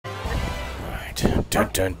dun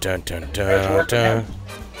dun dun dun dun dun.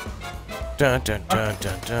 Dun dun dun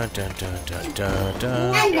dun dun dun dun dun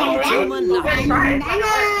dun. I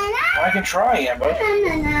can try, Amber.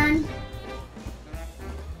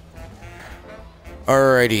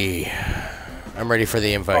 Alrighty. I'm ready for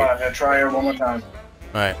the invite. I'm gonna try her one more time.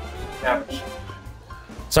 Alright. Yeah.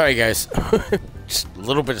 Sorry, guys. Just a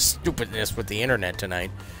little bit of stupidness with the internet tonight.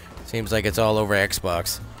 Seems like it's all over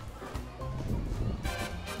Xbox.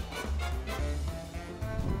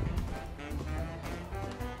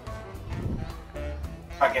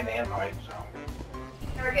 I get the invite, so.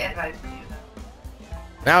 Never get invited.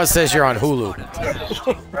 Now it says you're on Hulu.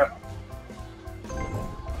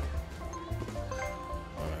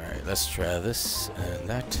 Alright, let's try this and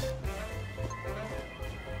that.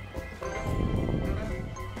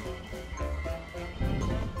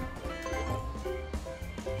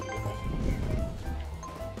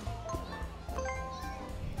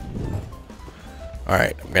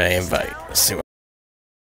 Alright, I'm gonna invite. Let's see what.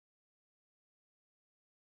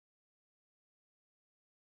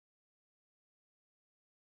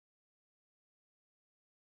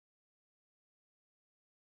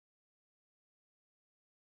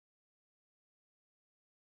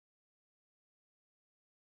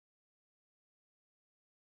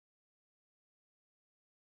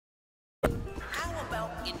 How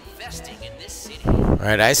about investing in this city?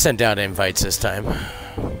 Alright, I sent out invites this time.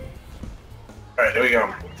 Alright, there we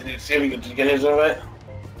go. Did you see if did you get his invite?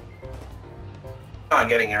 Not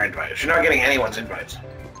getting her invite. She's not getting anyone's invites.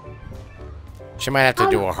 She might have to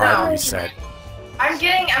do a hard reset. I'm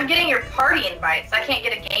getting your party invites. I can't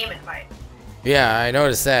get a game invite. Yeah, I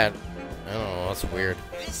noticed that. Oh, that's weird.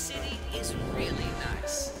 This city is really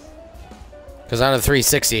nice. Because on the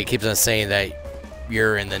 360, it keeps on saying that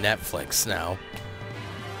you're in the Netflix now.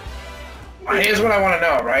 Here's what I want to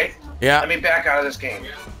know, right? Yeah. Let me back out of this game.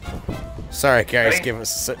 Sorry, guys. Ready? Give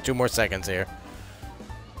us 2 more seconds here.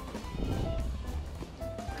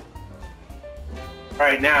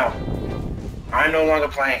 Alright, now. I'm no longer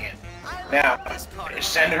playing it. Now,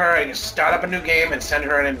 send her, start up a new game and send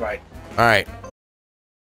her an invite. Alright.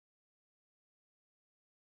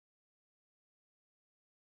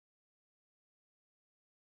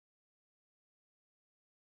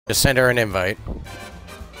 Just send her an invite.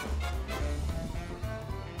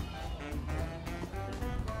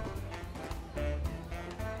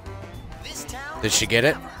 This town Did she get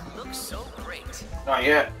it? looks so great. Not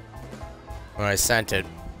yet. Well, I sent it.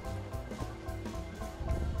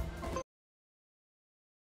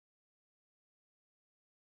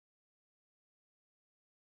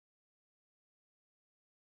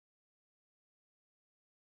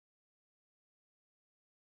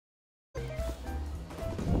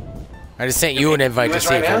 I just sent you an invite to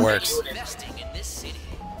see if it works. Investing in this city.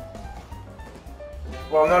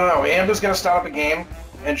 Well, no. Amber's gonna start up a game,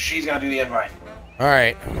 and she's gonna do the invite.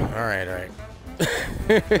 Alright. Alright.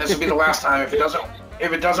 This will be the last time. If it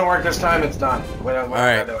doesn't work this time, it's done.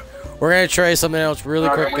 Alright. We're gonna try something else really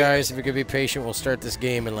Okay, quick, wait. guys. If you could be patient, we'll start this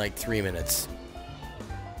game in like 3 minutes.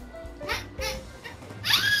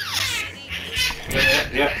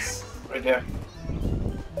 Yeah, right there.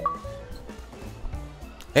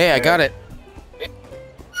 Hey, I got it.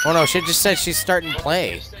 Oh no, she just said she's starting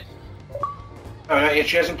play. No, not yet.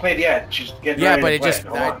 She hasn't played yet. She's getting Yeah, ready but to it play. just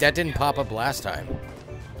Hold on. that didn't pop up last time.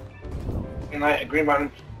 Green button.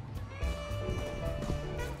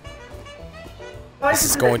 This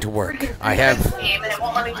is going to work. I have Game and it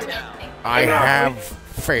won't let me do anything. I have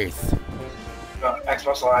faith.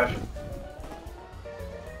 Xbox Live.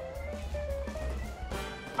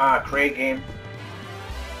 Create game.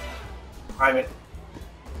 Private.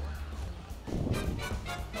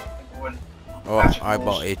 Oh,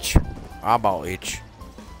 eyeball itch. Eyeball itch.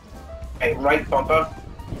 Okay, right bumper.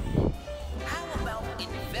 How about You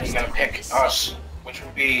investing gotta in pick this us, which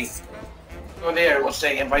would be go there. We'll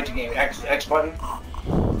say invite to game. X button.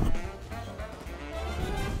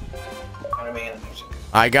 Anime and music.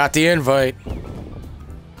 I got the invite.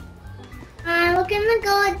 We're gonna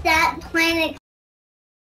go with that planet.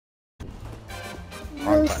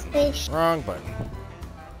 Wrong Blue button. space. Wrong button.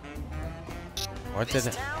 What did This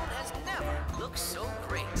it? town has never looked so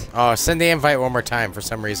great. Oh, send the invite one more time. For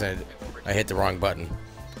some reason, I hit the wrong button.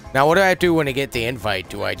 Now, what do I do when I get the invite?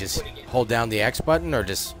 Do I just hold down the X button or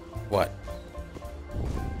just what?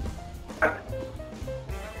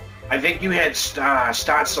 I think you hit start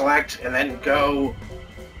select and then go.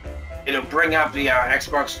 It'll bring up the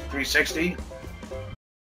Xbox 360.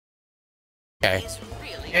 Okay. It's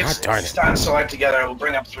really It's God darn it. start and select together. It will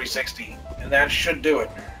bring up 360, and that should do it.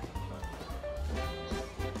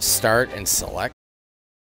 Start and select.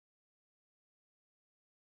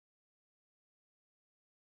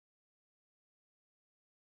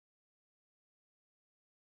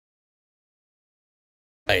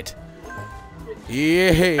 Right.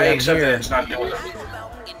 Yeah, I I'm accept that here. it's not doing it. How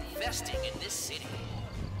about investing in this city?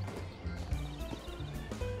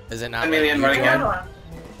 Is it not? Send me the letting you invite join? again.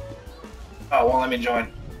 Oh, well, let me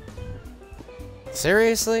join.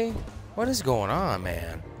 Seriously? What is going on,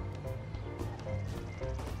 man?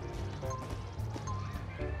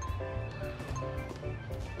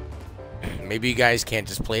 Maybe you guys can't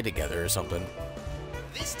just play together or something.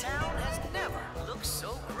 This town has never looked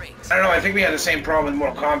so great. I don't know, I think we had the same problem with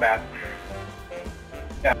Mortal Kombat.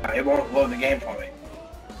 Yeah, it won't load the game for me.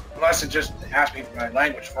 Unless it just asks me for my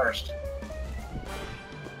language first.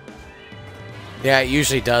 Yeah, it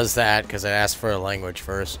usually does that because it asks for a language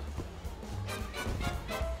first.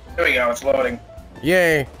 There we go, it's loading.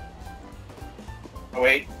 Yay! Oh,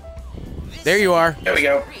 wait. There you are. There we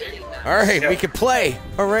go. All right, we Yep. can play.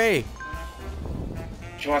 Hooray!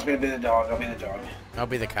 She wants me to be the dog, I'll be the dog. I'll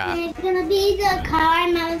be the cop. It's gonna be the car,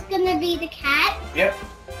 and I was gonna be the cat. Yep.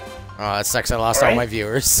 Oh, it sucks. I lost all Alright. my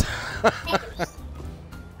viewers.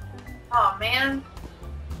 Oh man.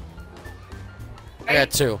 I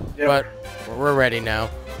got 2, Yep. but we're ready now.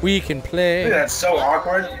 We can play. That's so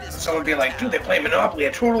awkward. Someone would be like, dude, they play Monopoly,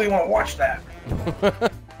 I totally want to watch that.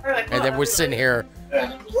 We're like, And then we're sitting here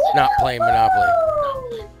Yeah. not playing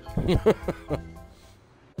Monopoly.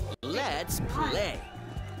 Let's play.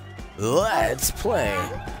 Let's play.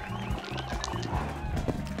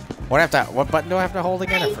 What button do I have to hold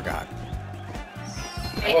again? I forgot.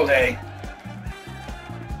 All day.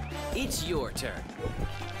 It's your turn.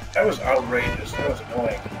 That was outrageous. That was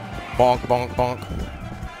annoying. Bonk, bonk, bonk.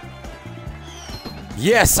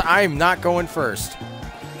 Yes, I'm not going first.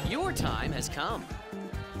 Your time has come.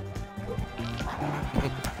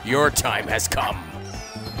 Your time has come.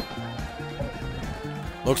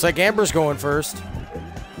 Looks like Amber's going first.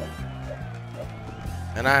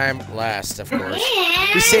 And I'm last, of course.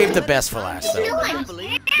 We saved the best for last, though.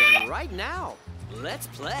 Monopoly, then right now, let's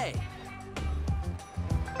play.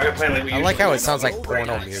 I can play like we I like usually how do. it sounds like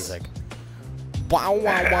porno Nice. music. Wow,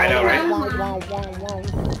 wow, I know, right? wow, wow, wow,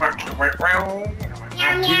 wow, wow.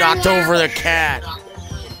 Meow, You meow, knocked meow. over the cat,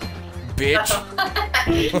 bitch.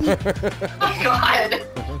 Oh god.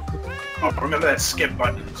 Oh, remember that skip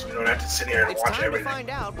button so we don't have to sit here and It's watch time to everything. find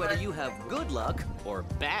out whether you have good luck or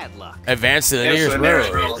bad luck. Advance to the Yes, nearest the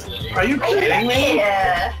nearest road. road. Are you kidding me?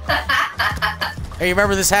 Yeah. Hey,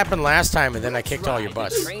 remember this happened last time, and then I kicked all your Ride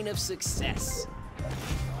butts. the train of success.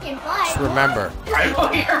 Your Just butt. remember. Oh,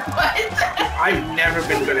 I've, your butt. I've never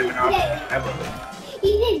been good at Monopoly, ever.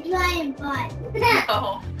 You did dry your butt.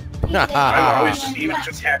 Oh. I always even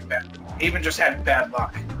just had bad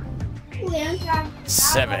luck.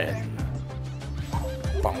 7.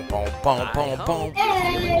 Boom, boom, boom, I boom, hope boom.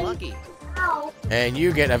 you're feeling lucky. And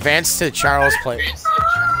you get advanced to Charles' place.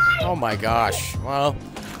 Oh my gosh. Well,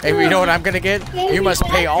 hey, you know what I'm gonna get? You must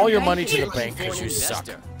pay all your money to the bank For an because you suck.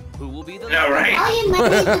 investor, who will be the No, right? All your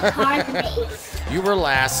money is the car's base. You were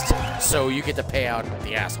last, so you get to pay out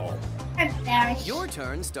the asshole. Embarrassed. Your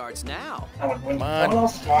turn starts now. When Come on. someone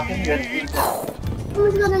else is talking, then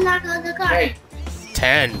Who's gonna knock out the car? hey,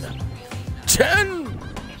 10. 10!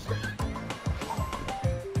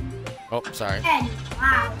 Oh, sorry. Ten.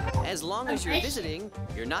 Wow. As long as you're visiting,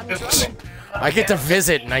 you're not in just trouble. listen. I get to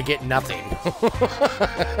visit and I get nothing.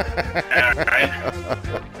 Alright.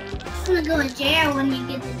 I'm gonna go to jail when you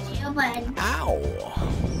get the jail button. Ow.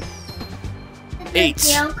 The 8.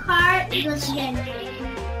 jail card goes again.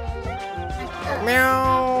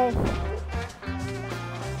 Meow.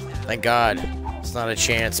 Thank God. It's not a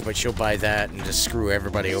chance, but she'll buy that and just screw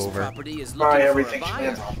everybody This over. property is Buy looking everything for a she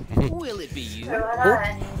buyer. has. Will it be you? Why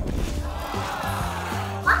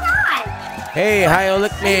not? Hey, hi,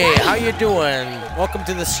 look me. How you doing? Welcome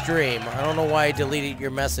to the stream. I don't know why I deleted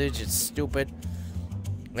your message. It's stupid.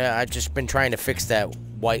 Yeah, I've just been trying to fix that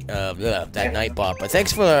that night bot. But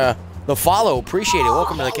thanks for the follow. Appreciate it.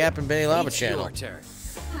 Welcome to the Captain Benny Lava It's channel. your turn.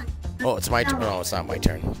 Oh, it's my turn. No, it's not my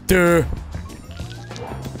turn. Duh.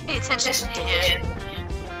 Pay attention.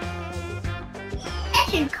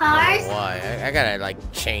 Action cars. Why? I gotta like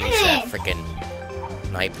change that freaking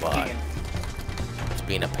night bot. It's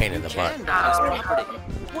being a pain in the butt. Can buy this property.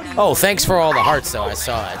 What do you Oh, thanks for all the hearts though. I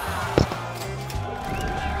saw it.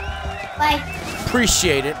 Like,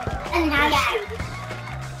 Appreciate it. and how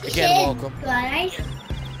that. Again, welcome. Guys.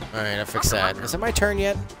 Alright, I'll fix that. Is it my turn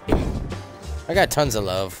yet? I got tons of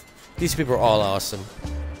love. These people are all awesome.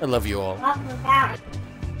 I love you all. Walk without.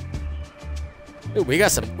 Dude, we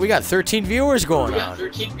got 13 viewers going on.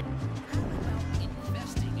 investing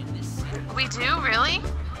in this city? We do, really?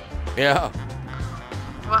 Yeah.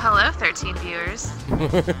 Well, hello, 13 viewers.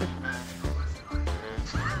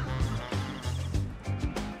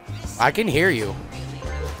 I can hear you.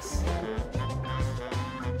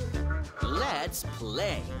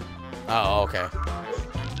 play. Oh, okay.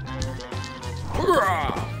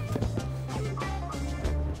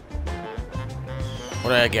 What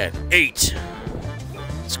did I get? 8.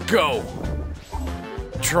 Let's go.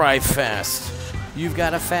 Drive fast. You've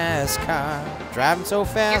got a fast car. Driving so Your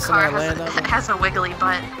fast car and I land on it. has a wiggly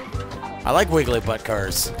butt. I like wiggly butt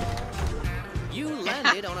cars. You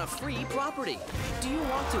landed on a free property. Do you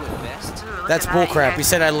want to invest? Ooh, look That's at that. You bullcrap. guys He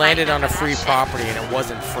said I landed fighting on a over free that shit. property and it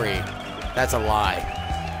wasn't free. That's a lie.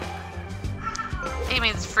 He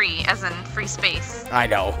means free, as in free space. I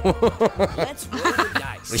know. Let's roll the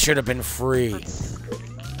dice. We should have been free.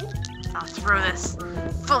 I'll throw this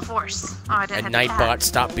full force. Oh, I didn't And hit the tab. Nightbot,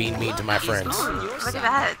 stop being mean to my friends. On your Look at side.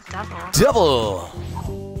 that. Double.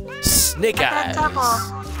 Double. Snake Look at eyes. that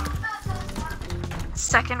double.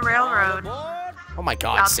 Second railroad. Oh my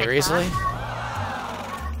god, I'll take seriously?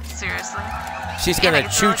 Seriously. She's Yeah, gonna I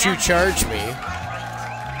can throw choo-choo again. charge me.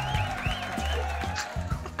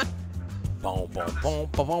 Boom, boom, boom,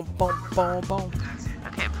 boom, boom, boom, boom.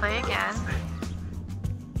 Okay, play again.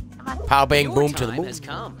 Come on. Pow, bang, Your boom to the time moon. has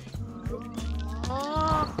come.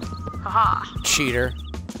 Oh. Haha. Cheater.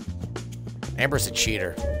 Amber's a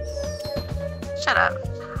cheater. Shut up.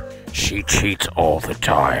 She cheats all the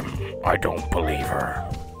time. I don't believe her.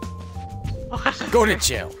 Go to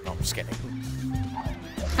jail. No, I'm just kidding.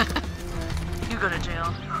 You go to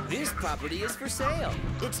jail. This property is for sale.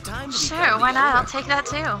 It's time to Sure, become the why not? I'll owner. take that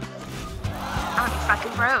too. I'm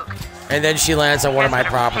fucking broke. And then she lands on one of You my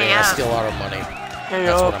guys better property pay and I up. steal all her money.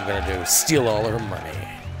 That's what I'm gonna do. Steal all her money.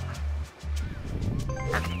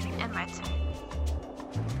 Okay, in my turn.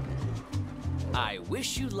 I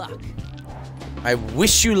wish you luck. I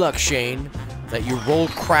wish you luck, Shane, that you rolled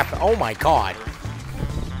crap. Oh my god.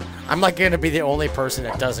 I'm like gonna be the only person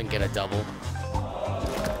that doesn't get a double.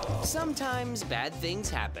 Sometimes bad things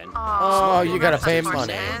happen. Oh, you gotta that's pay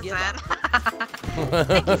unfortunate, money. isn't it?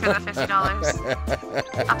 Thank you for the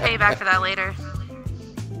 $50. I'll pay you back for that later.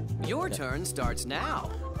 Your turn starts now.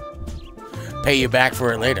 Pay you back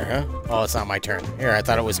for it later, huh? Oh, it's not my turn. Here, I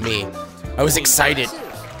thought it was me. I was excited.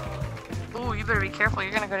 Ooh, you better be careful.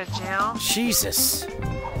 You're gonna go to jail. Jesus.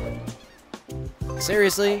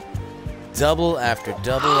 Seriously? Double after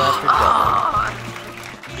double after double.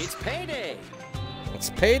 Oh, It's payday. It's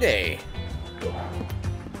payday.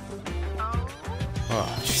 Oh,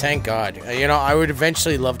 thank God. You know, I would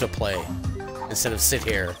eventually love to play instead of sit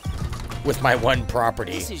here with my one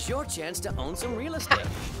property. This is your chance to own some real estate.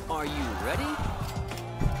 Are you ready?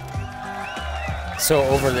 So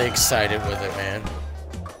overly excited with it, man.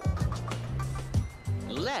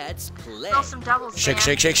 Let's play. roll some doubles, Shake, man.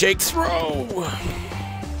 shake, shake, shake, throw!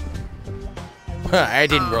 Huh, I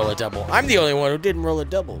didn't roll a double. I'm the only one who didn't roll a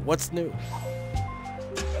double. What's new?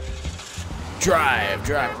 Drive,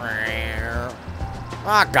 drive.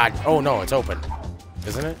 Ah, God. Oh, no, it's open.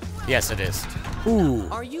 Isn't it? Yes, it is. Ooh.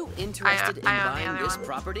 Are you interested in I own the buying other this one.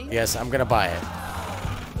 property? Yes, I'm gonna buy it.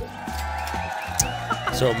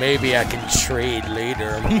 So maybe I can trade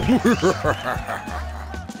later.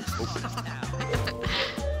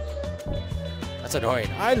 That's annoying.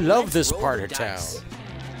 I love Let's this roll part the of town. dice.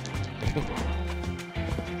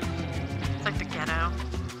 It's like the ghetto.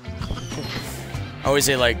 I always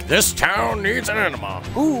say like, this town needs an enema.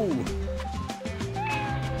 Ooh.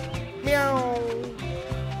 Meow.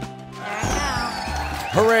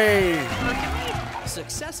 Hooray. Look at me.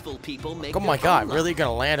 Successful people make Oh their my God, own luck. really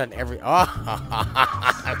gonna land on every, oh,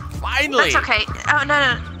 finally. That's okay. Oh,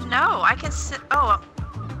 no. I can sit. Oh,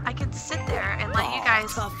 I can sit there and let you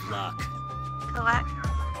guys Tough luck. collect.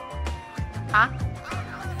 Huh?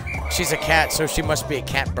 She's a cat, so she must be a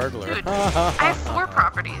cat burglar. Dude, I have 4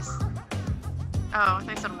 properties. Oh, I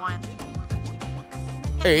think I said 1.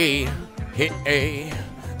 A, hit A,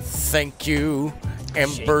 thank you, Shake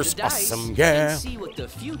Ember's the dice awesome, yeah. And see what the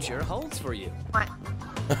future holds for you. What?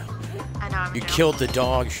 I know I'm You doing. killed the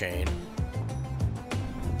dog, Shane.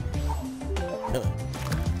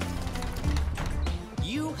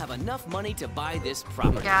 You have enough money to buy this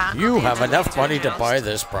property. Yeah. You okay, have then enough we'll do money to it. buy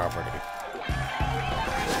this property.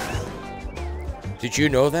 Did you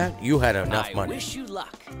know that? You had enough I money. wish you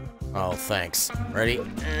luck. Oh, thanks. Ready?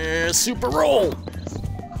 Super roll.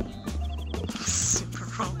 Super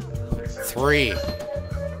roll. 3.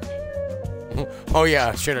 Oh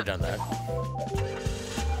yeah, should have done that.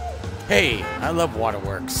 Hey, I love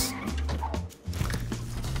waterworks.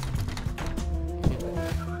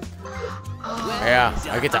 Yeah,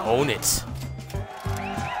 I get to own it.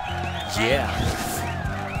 Yeah.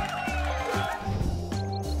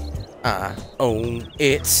 Own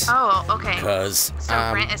it. Oh, okay. Cause So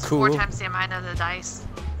I'm rent is cool. 4 times the amount of the dice.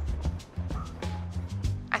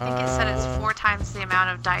 I think it said it's 4 times the amount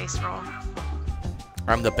of dice rolled.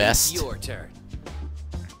 I'm the best. Your turn.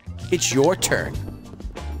 It's your turn.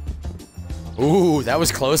 Ooh, that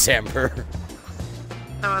was close, Amber.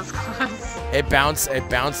 That was close. It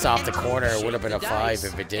bounced off the corner. It would have been a Shake the 5 dice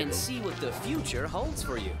if it And didn't. see what the future holds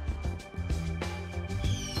for you.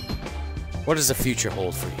 What does the future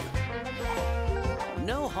hold for you?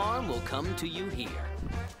 No harm will come to you here.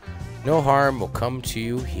 No harm will come to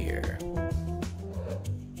you here.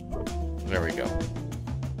 There we go.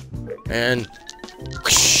 And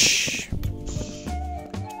whoosh.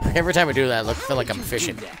 Every time I do that, I feel like I'm How'd you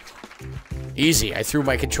fishing. do that? Easy. I threw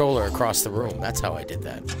my controller across the room. That's how I did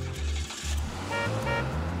that.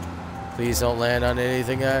 Please don't land on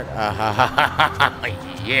anything that.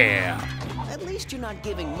 Yeah. At least you're not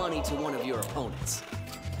giving money to one of your opponents.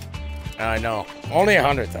 I know. Only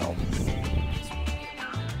 100 though.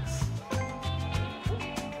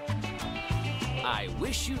 I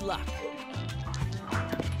wish you luck.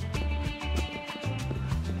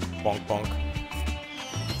 Bonk bonk.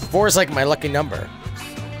 4 is like my lucky number.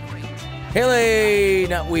 Haley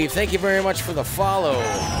Nutweave, thank you very much for the follow.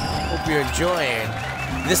 Hope you're enjoying.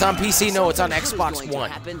 This on PC? No, it's on Xbox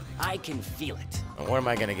One. I can feel it. What am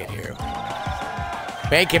I gonna get here?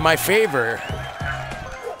 Bank in my favor.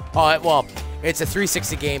 Oh, well, it's a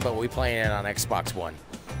 360 game, but we playing it on Xbox One.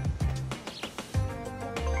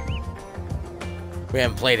 We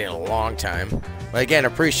haven't played it in a long time. But again,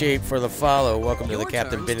 appreciate for the follow. Welcome to the Your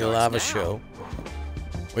Captain turn Benny starts Lava now. Show.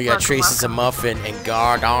 We got Welcome, Traces of Muffin and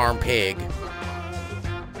Gardarn Pig.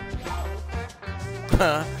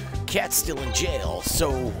 Cat's still in jail,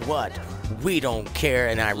 so what? We don't care,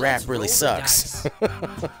 and I rap really sucks. I'm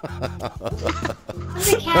the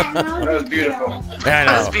cat. That was beautiful. I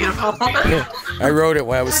That was know. beautiful. I wrote it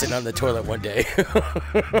while I was sitting on the toilet one day.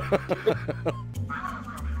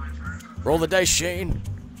 Roll the dice, Shane.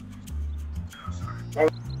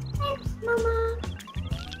 Thanks, Mama.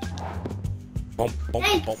 Bump,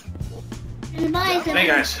 bump, bump. And bye, Hey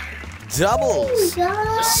guys. Doubles.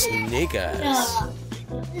 God. Snake eyes.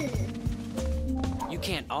 You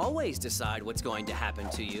can't always decide what's going to happen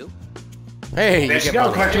to you. Hey, There you you get go,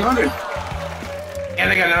 money. collect 200. And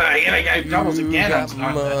I got another, and I got doubles You again. got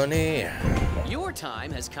on this. money. Your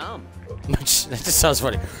time has come. That just sounds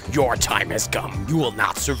funny. Your time has come. You will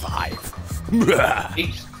not survive.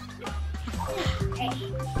 Jeez.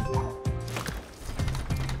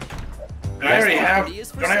 Don't I already have?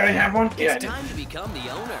 Don't I already have one? Yeah. I It's did. time to become the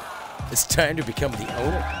owner. It's time to become the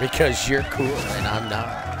owner because you're cool and I'm not.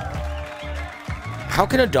 How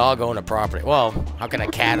can a dog own a property? Well, how can a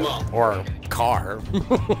cat or a car?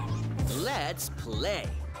 Let's play.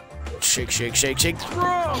 Shake, shake, shake, shake,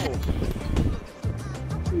 throw!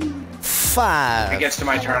 If 5. it gets to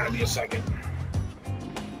my turn, it'll be a second.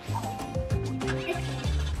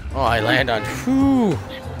 Oh, I land on. Whew.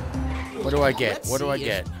 What do I get? Let's What do I see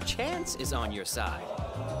get? if Chance is on your side.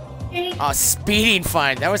 A speeding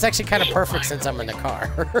fine. That was actually kind of perfect since I'm in the car.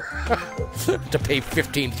 To pay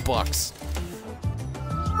 15 bucks.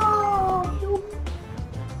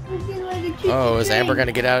 Oh, is Amber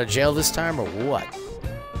gonna get out of jail this time or what?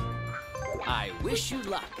 I wish you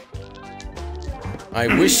luck. I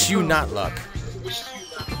wish you not luck.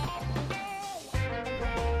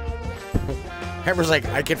 Amber's like,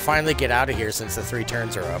 I can finally get out of here since the 3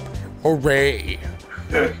 turns are up. Hooray!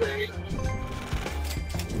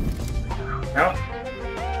 No?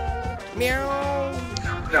 Meow.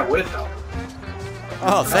 Not with though.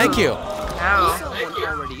 Oh, thank you. No. Someone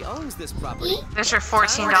already owns this property. There's your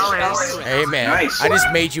 $14. Hey man, Nice. I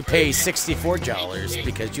just made you pay $64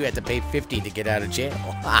 because you had to pay $50 to get out of jail.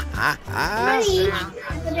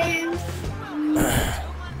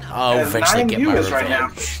 I'll There's eventually 9 get my viewers right now.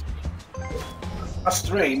 revenge. Plus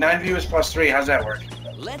 3. 9 viewers plus 3. How's that work?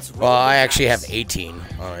 Let's roll Well, I the actually have dice. 18.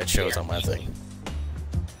 Oh, it shows on my thing.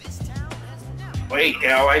 Wait,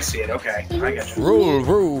 oh, I see it. Okay, I got you.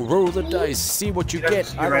 Roll the dice. See what you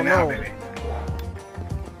get. I don't know.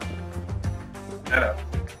 Shut up.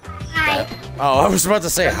 Hi. Oh, I was about to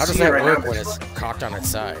say, how does See that right work now, when bitch. it's cocked on its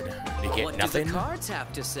side? You get What nothing? do the cards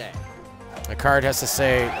have to say? The card has to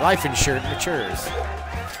say life insured matures.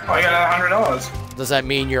 Oh, I got $100. Does that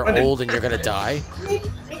mean you're When did- old and you're gonna die?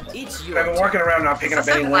 It's I've your been turn. working around not picking up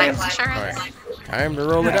any Life lands. insurance. Alright. Time to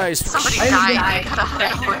roll the dice. Somebody I died. didn't- I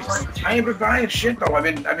got $100. I ain't been buying shit though. I've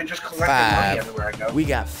been just collecting money 5. everywhere I go. We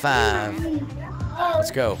got 5.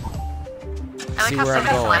 Let's go. I like See how where I'm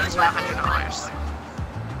somebody going. left $100.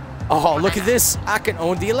 Oh, look at this. I can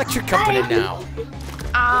own the electric company now.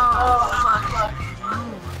 Oh,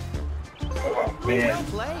 Oh man,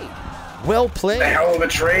 Play. Well the played. hell of a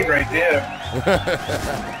trade right there.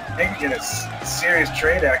 I think we get a serious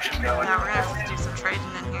trade action going. now we're gonna have to do some trading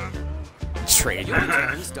in here. trade you. Your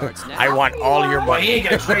turn starts now. I want all your Well, he money. ain't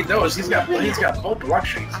gonna trade those. He's got both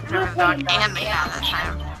luxuries. I drove the dog and the cat that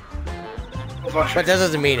time. Both luxuries. But that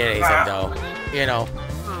doesn't mean anything, though. You know,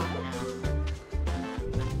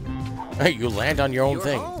 Ooh. you land on your own You're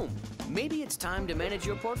thing. home. Maybe it's time to manage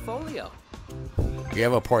your portfolio. You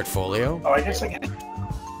have a portfolio? Oh, I guess I can.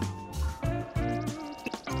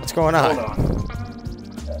 What's going Hold on? on.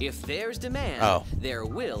 If there's demand, Oh. there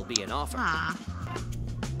will be an offer. Hmm.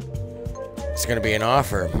 It's gonna be an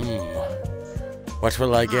offer. What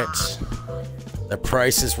will I get? The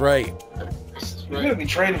price is right. You're gonna be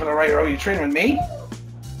trading for the right road. You trading with me?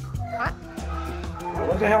 What?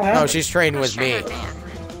 What the hell happened? No, she's trading with me. Sure, Dan.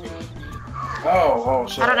 Oh,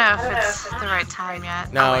 so. I don't know if it's the right time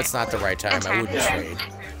yet. No, Oh, it's not the right time. I wouldn't Yeah. trade.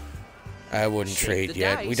 I wouldn't Shake trade the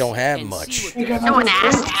yet. We dice don't have and see much. what You got No one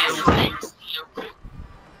nothing to asked trade. you.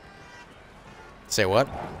 Say what?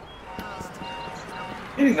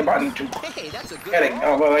 Hitting the button to Hey, that's a good heading. one.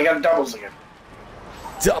 Oh, well, I got doubles again.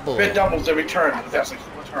 Double. Bid doubles the return. That's like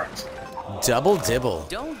returns. Double dibble.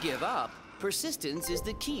 Don't give up. Persistence is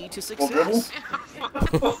the key to Double dribble? success.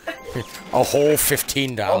 A whole Double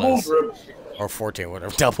 $15 dribble. or 14,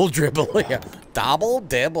 whatever. Double dribble. Yeah. Double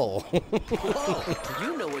dibble. Whoa,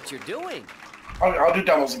 you know what you're doing. I'll do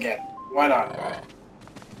doubles again. Why not?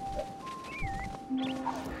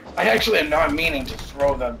 I actually am not meaning to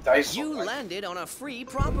throw the dice. You landed on a free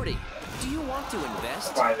property. Do you want to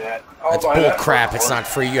invest? Buy that. I'll That's buy bull that. crap. It's not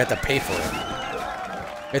free. You have to pay for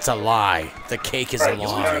it. It's a lie. The cake is a Right, lie.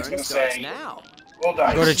 I was Turn gonna starts say- now. Roll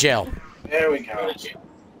dice. Go to jail. There we go.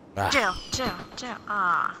 Ah. Jill.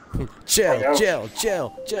 Ah. Jail, Go. jail,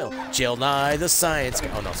 jail, jail. Jill Nye, the science.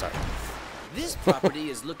 Oh, no, sorry. This property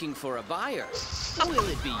is looking for a buyer. Will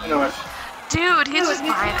it be You know you? what? Dude, he's just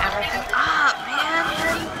buying everything up,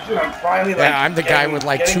 man. Dude, I'm finally like. Yeah, I'm the guy getting- with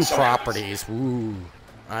like getting 2 somewhere. properties. Ooh.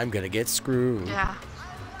 I'm gonna get screwed. Yeah.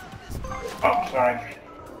 Oh, sorry.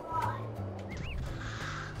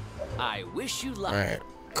 I wish you luck. Alright.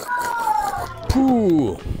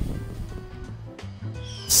 Pooh.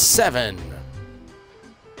 7.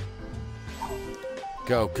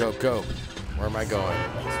 Go, go, go. Where am I going?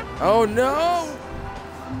 Oh no!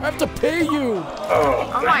 I have to pay you!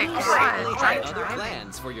 Oh, Oh my god. Try I'm other driving.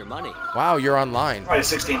 plans for your money. Wow, you're online. probably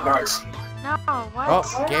 $16. No, what?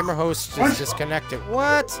 Oh, gamer host is disconnected.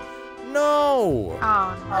 What? No!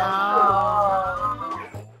 Oh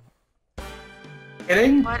no.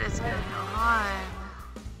 Kidding? What is going on?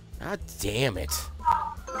 God damn it.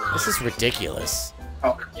 This is ridiculous.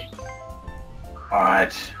 Oh.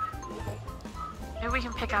 What? Maybe we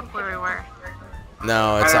can pick up where we were.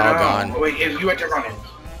 No, it's I all don't know. gone. Wait, if you had to run it.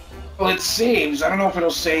 Well, it saves. I don't know if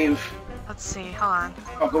it'll save. Let's see. Hold on.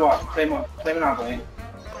 Oh, go up. Play Monopoly.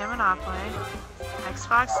 Play Monopoly.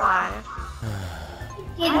 Xbox Live.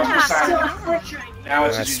 Now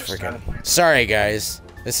it's That's just freaking. Sorry, guys.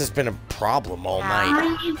 This has been a problem all night.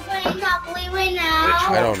 Are you playing Monopoly right now?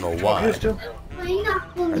 I don't know why. Playing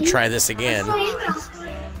Monopoly. I'll try this again. Playing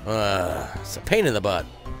Monopoly. It's a pain in the butt.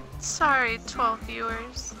 Sorry, 12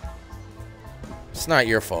 viewers. It's not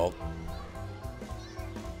your fault.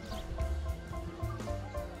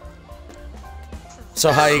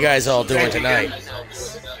 So how you guys all doing tonight?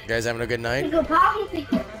 You guys having a good night? You could probably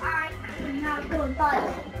pick it. I'm not going to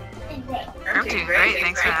I'm doing great,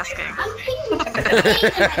 thanks for asking. I'm picking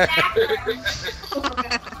it.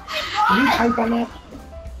 Can you type on that?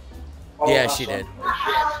 Yeah, she did.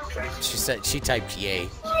 She said she typed yay.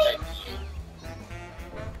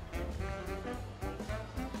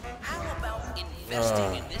 How about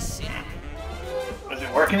investing in this city? Is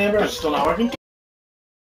it working, Amber? Is it still not working?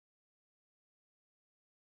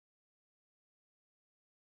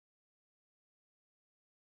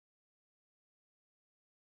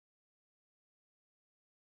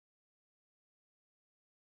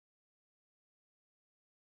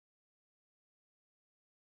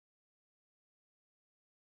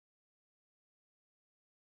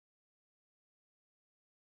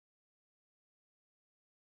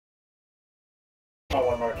 Oh,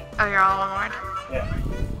 one more. Oh, you're all on board? Yeah.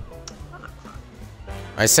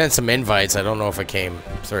 I sent some invites. I don't know if it came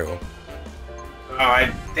through. Oh, I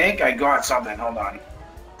think I got something. Hold on.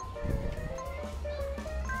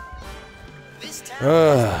 This town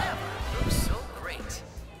Ugh. looks so great.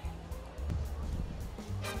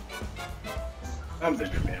 Something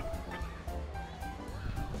for me.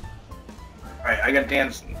 Alright, I got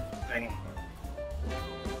Dan's thing.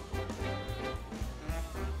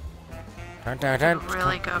 Dun, dun, dun.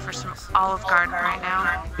 Really go for some Olive Garden right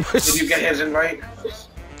now. Did you get his invite?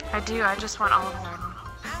 I do, I just want Olive Garden.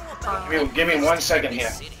 That's all I want. Give me 1 second here.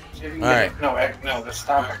 See if you can All get it. No, no, the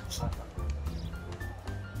stop.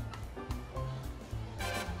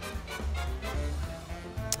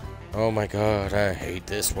 Oh my god, I hate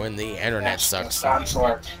this when the internet sucks. Start and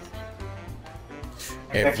select.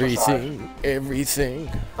 Everything.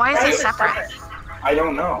 Why is it separate? I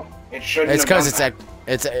don't know. It shouldn't. It's because have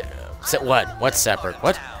it's what? What's separate?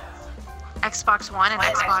 What? Xbox One and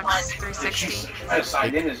Xbox done that. 360. I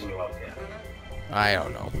signed in as you out there. I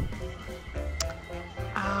don't know.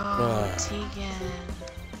 Oh, Tegan.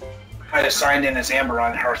 I just signed in as Amber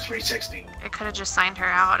on her 360. It could have just signed her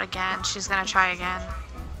out again. She's gonna try again.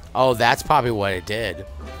 Oh, that's probably what it did.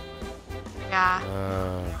 Yeah.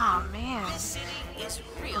 Oh man.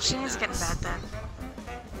 Well, she needs to get in bed then.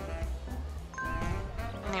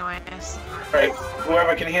 Anyways. Right,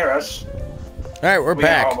 whoever can hear us. All right, we're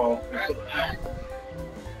back. All All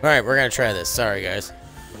right, we're gonna try this. Sorry, guys.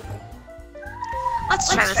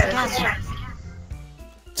 Let's try this again.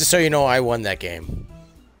 Just so you know, I won that game.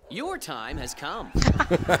 Your time has come.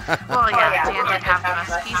 Well, yeah, Dan did have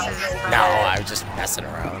the most pieces. But... No, I was just messing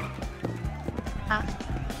around. Huh?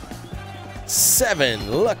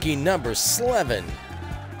 7, lucky number 7.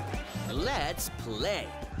 Let's play.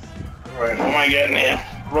 right, what am I getting here?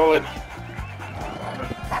 Roll it.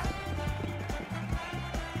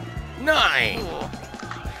 9. Oh,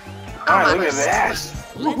 look at that.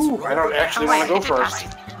 Woohoo, I don't actually want to go first.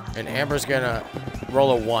 And Amber's gonna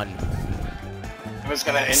roll a 1. I'm just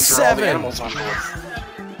going to enter all 7. the animals on board.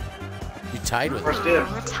 You tied with First me. dibs.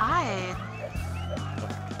 We're tied.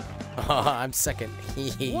 I'm second.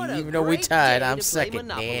 What a Even though we great tied, day I'm to play second.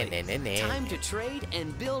 Monopoly. Nah. Time to trade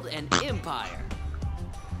and build an empire.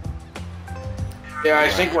 Yeah, I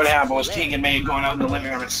think what happened was Tegan May going out in the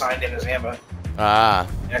living room and signed in as Amber. Ah.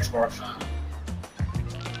 Xbox.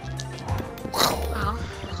 Well,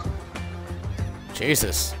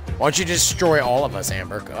 Jesus. Why don't you destroy all of us,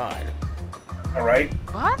 Amber? God. Alright.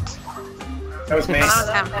 what? That was me.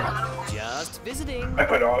 That was him. Just visiting. I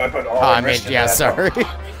put all Oh, I the mean, rest into yeah, that. sorry.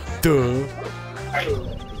 Duh.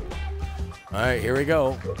 Alright, here we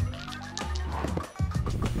go.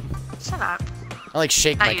 Shut up. I like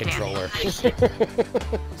shake Not my you, Dan. controller.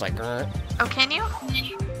 It's like, Oh, can you?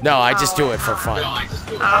 no, I just do it for fun.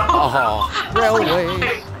 Oh. Oh,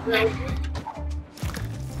 railway.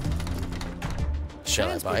 Shall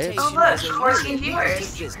I buy it? Oh, look, is a 14 really viewers.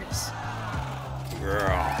 lucrative business.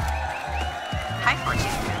 Girl. Hi, 14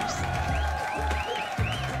 years.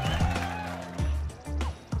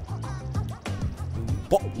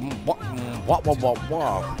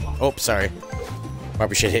 Oh, sorry.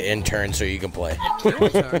 Probably should hit intern so you can play. Your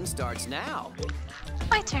turn starts now.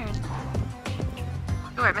 My turn.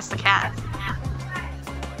 Ooh, I missed the cat.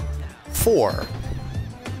 4.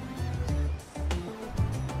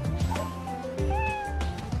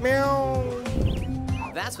 Meow.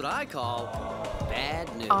 That's what I call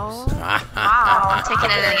bad news. Oh, wow. I'm taking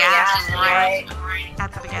it in the ass right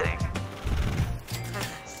at the beginning.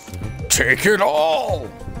 Goodness. Take it all.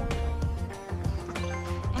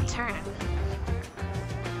 In turn.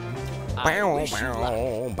 I wish you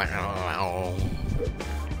luck.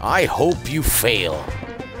 I hope you fail.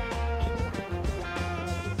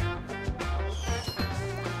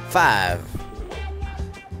 5.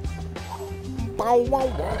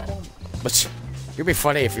 But it'd be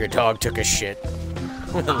funny if your dog took a shit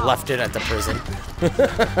and left it at the prison.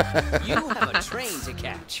 You have a train to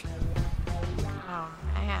catch. Oh,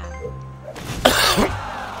 man.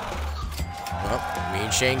 Well, me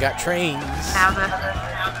and Shane got trains. Now the...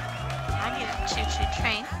 I get a choo-choo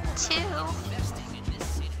train, too.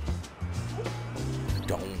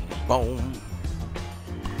 Dome, boom.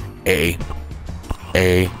 A.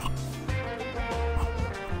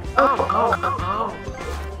 Oh.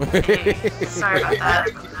 Hey, sorry about that.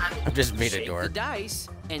 I'm just being a Shake the dork. dice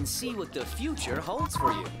and see what the future holds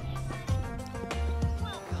for you.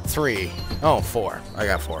 3. Oh, 4. I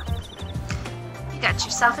got 4. You got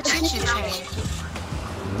yourself a choo-choo train.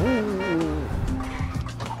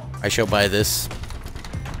 I shall buy this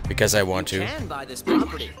because I want You to. can buy this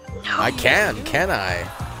property. I can I?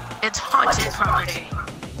 It's haunted property.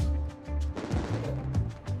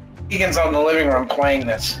 Tegan's on the living room playing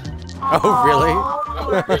this. Oh, really?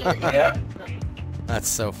 Yeah. That's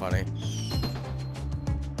so funny.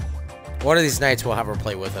 One of these nights we'll have her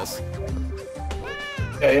play with us.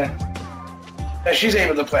 Yeah. Yeah, she's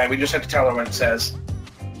able to play. We just have to tell her what it says.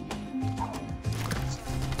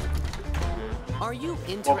 Are you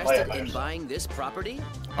play it interested in first. buying this property?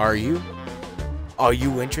 Are you? Are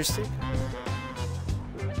you interested?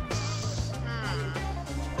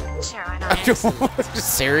 Sure, why not?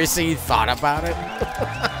 Seriously, you thought about it?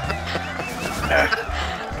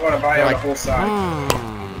 You want to buy on Like, the whole side.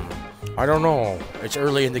 I don't know. It's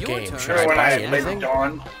early in the Your game. turn. Should I Remember when buy I played anything? with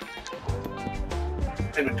Dawn?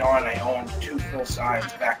 played with Dawn, I owned 2 full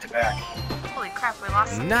sides back to back. Holy crap, we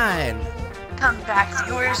lost some. 9. Come back,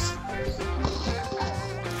 viewers.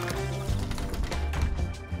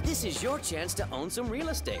 This is your chance to own some real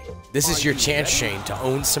estate. This is Are your you chance, ready? Shane, to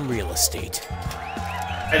own some real estate.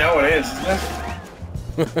 I know it is,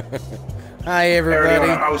 isn't it? Hi, I already own a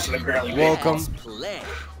everybody. house and apparently Welcome. Let's play.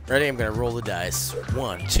 Ready? I'm gonna roll the dice.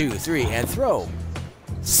 1, 2, 3, and throw.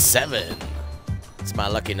 7. It's my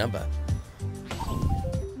lucky number.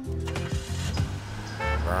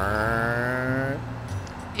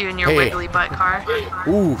 You and your Hey. wiggly butt car.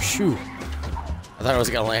 Ooh, shoot. I thought I was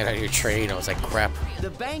gonna land on your train. I was like, crap. The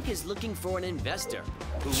bank is looking for an investor.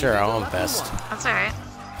 Who will Sure, be the I'll lucky invest. one? That's alright.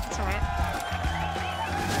 That's alright.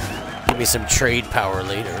 Give me some trade power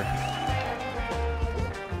later.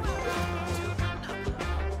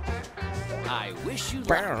 I wish you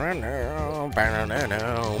luck.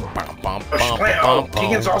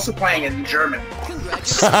 Keegan's also playing in German.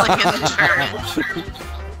 Congratulations. Like in the German.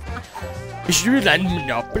 Ich will ein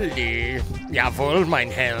Monopoly. Jawohl, mein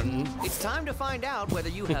Herrn. It's time to find out whether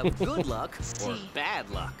you have good luck or See. bad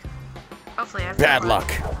luck. Hopefully I've Bad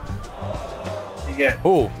luck. You get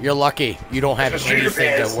Oh, you're lucky. You don't have the street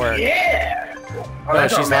anything repairs. to work. Yeah! Oh, No, that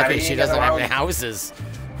she's don't matter. lucky. You She ain't doesn't got have the any houses.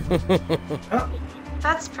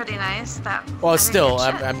 That's pretty nice. That. Well, I didn't still,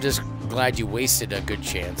 get shit. I'm just glad you wasted a good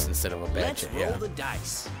chance instead of a bad Let's chance. roll Yeah. the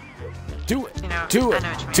dice. Do it. You know, Do I it. know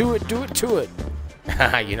what you Do it. Do it. Do it.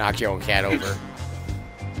 You knocked your own cat over.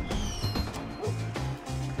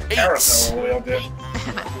 carousel wheel, dude.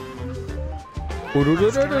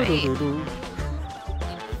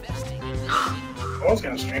 I was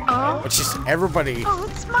gonna stream. Oh, It's just everybody. oh,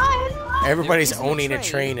 it's mine. Everybody's There isn't owning a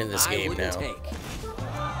train in this I game wouldn't now. take.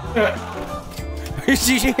 Did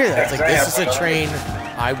you hear that? It's like, Yes, this is I a have. train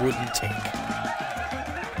I wouldn't take.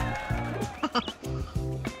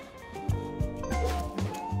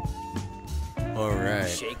 All right.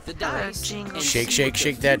 Shake the Hello, dice. jingle. and Shake, see shake, what the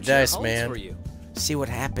shake that future dice, holds man. for you. See what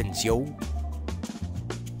happens, yo.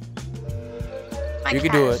 My You can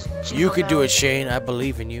cat do is it. You jingle can do it, bells. Shane. I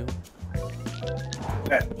believe in you.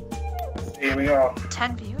 Here we go.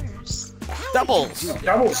 10 viewers. Doubles.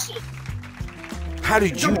 Doubles. How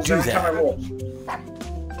did you Doubles do every time I that? roll.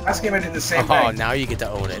 Last game I did the same Oh, thing. now you get to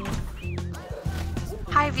own it.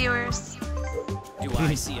 Hi, viewers. Do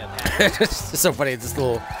I see a pattern? It's so funny. This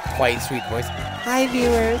little quiet, sweet voice. Hi,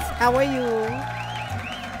 viewers. How are you?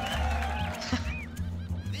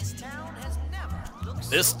 This town has never looked so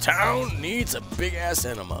This town needs a big ass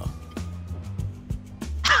enema.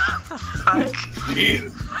 Fuck.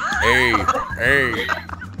 Jeez. Hey,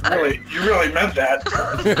 hey. You really meant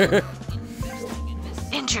that.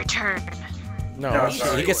 End your turn. No, No, he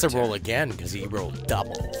sorry. gets to roll again because he rolled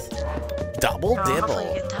doubles. Double Oh, hopefully you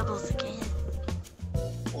dibble. get doubles again.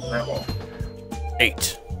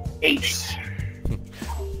 8. 8.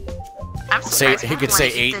 I'm Say surprised he people could wanna say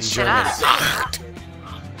eat 8 in this shit German. up.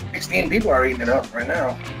 16 people are eating it up right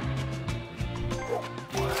now.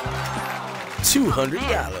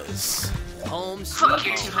 $200. home Fuck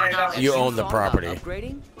sweet you, home. $200. Have You own the thought about property.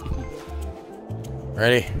 Upgrading?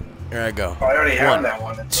 Ready? Here I go. Oh, I already have One, that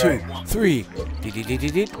one. That's 2, right. 3.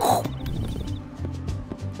 Dee-dee-dee-dee-dee. I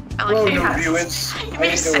Hello, like new how you viewers. You How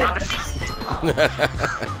make you sound doing?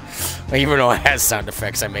 effects. Even though it has sound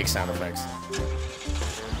effects, I make sound effects.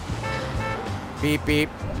 Beep, beep.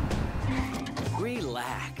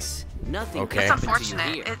 Relax. Nothing Okay. It's can happen to you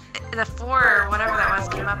unfortunate. here. The 4 or whatever that was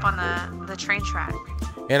came up on the train track.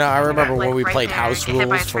 You know, I remember like, when we right played there, House get hit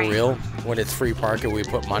by a Rules for train. real. When it's free parking, we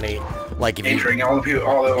put money. Like if you, Entering all the people,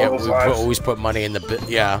 all yeah, those we lives. always put money in the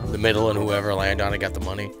middle, and whoever landed on it got the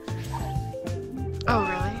money. Oh,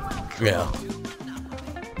 really? Yeah.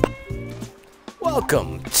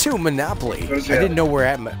 Welcome to Monopoly. What is I that? didn't know we're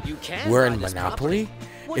at. You can We're buy in this Monopoly. property.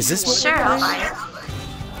 What Is do you this want what? to Sure, I'll buy? buy it.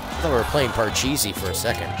 I thought we were playing Parcheesi for a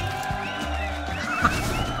second.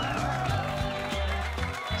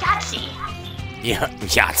 Yahtzee! Yeah,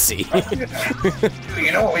 Yahtzee.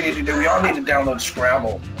 You know what we need to do? We all need to download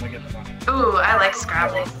Scrabble when we get the money. Ooh, I like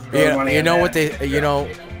Scrabble. Throw the Yeah, money you in know that. what they, you know,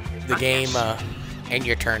 the game. End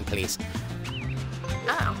your turn, please.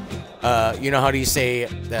 Oh. You know how do you say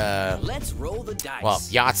the? Let's roll the dice. Well,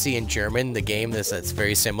 Yahtzee in German, the game that's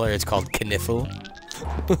very similar. It's called Kniffel.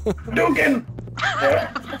 Dugan.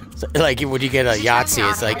 Yeah. So, like when you get a Yahtzee,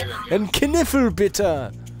 it's like "Ein Kniffel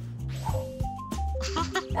bitte."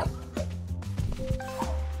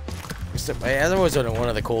 So, that was one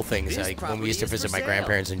of the cool things. This Like when we used to property is visit for my sale.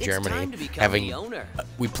 grandparents in It's Germany, time to become having the owner.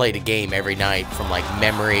 we played a game every night from like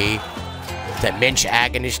memory, that Mensch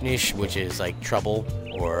Agonisch, which is like trouble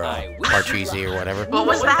or Parcheesi or whatever. What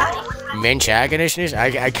was that? Menchaganish?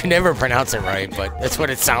 I can never pronounce it right, but that's what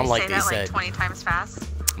it sounded like Say they that said. like 20 times fast.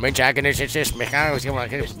 Menchaganish.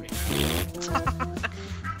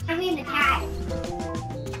 I mean the cat.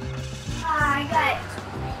 I got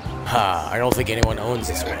Ha, I don't think anyone owns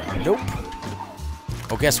this one. Nope.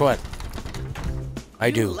 Oh, guess what? I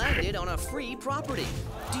You do. landed on a free property.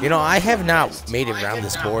 Do You know, I want to have not invest? made it around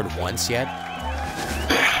this board once yet.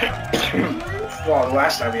 Well, the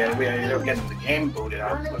last time we ended up getting the game booted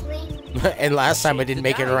out. on the But, green. And last time I didn't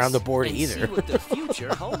make it around the board and either. See what the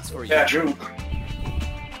future holds for you. yeah, true.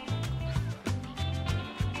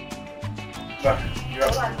 But you're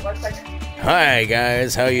up. Hi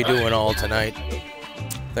guys, how you doing all tonight?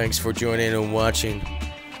 Thanks for joining and watching.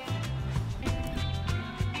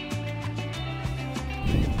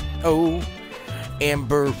 Oh,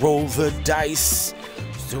 Amber, roll the dice.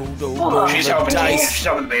 So don't roll She's the helping me. dice. She's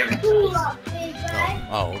helping the baby.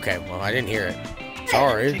 Oh, okay. Well, I didn't hear it.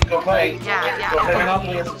 Sorry. Go play. Yeah. Go play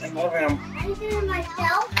Monopoly. I'm loving him. I'm doing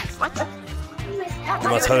myself. What? You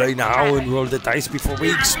must hurry now and roll the dice before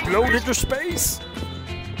we explode into space.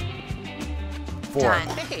 4. Done.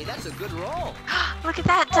 Hey, that's a good roll. Look at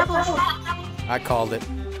that doubles. I called it.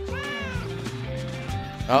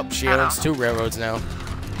 Oh, she owns 2 railroads now.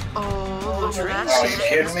 Oh, look at Are that you shit.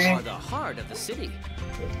 kidding me? Are the heart of the city.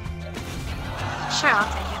 Sure, I'll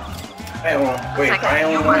take Hey, well, wait, It's like I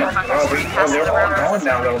only you went. motherfuckers Oh, they're all going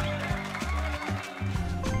now, though.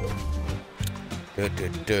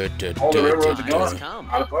 All the railroads are Time has gone. come.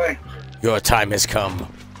 Out of play. Your time has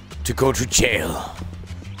come to go to jail.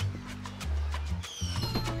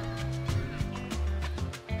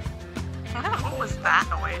 it. What was that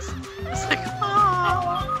noise? It's like,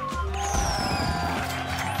 oh.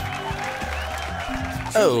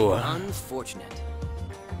 Oh, Unfortunate.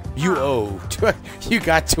 you owe. You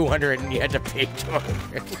got 200 and you had to pay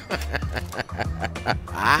 200.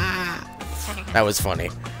 Ah, that was funny.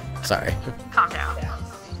 Sorry. Calm down.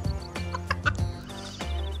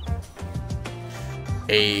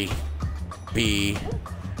 A, B,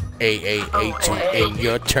 A, in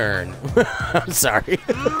your turn. I'm sorry.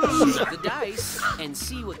 Use the dice and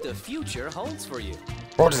see what the future holds for you.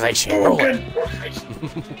 Roll the dice. Oh, Roll it.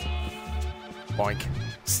 good. Boink.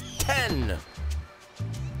 10.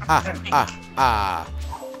 Ah.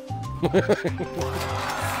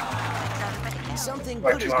 Something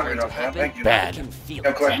Like good is 200 going to off that, happen. thank you. Bad. I can feel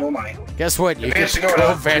Gotta collect it. more money. Guess what? You Advance get to go to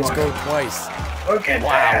up. advance go twice. Look at Wow,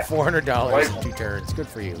 that. $400 in 2 turns. Good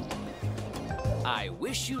for you. I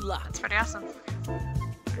wish you luck. It's pretty awesome.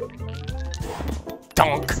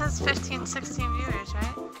 Donk. It says 15, 16 viewers, right?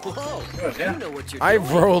 Whoa, Good, yeah. you know what you're I've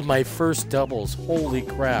doing. rolled my first doubles. Holy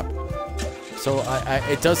crap. So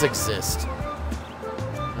it does exist.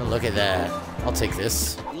 Oh, look at that. I'll take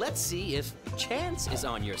this. Let's see if chance is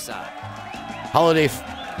on your side. Holiday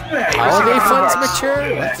Hey, holiday listen, funds $100.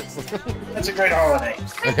 mature? That's a great holiday.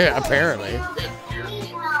 Apparently.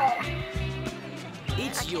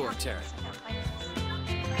 It's your turn.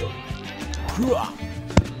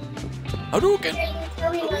 Hadouken.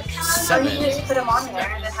 So you just put them on there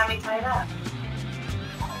and then have me tie it up.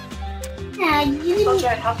 Yeah, you I'll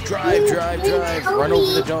try to help you. Drive. Run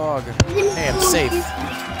over the dog. Hey, I'm safe.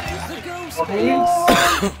 The ghost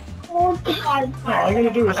hold the card. All you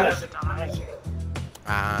gotta do is this.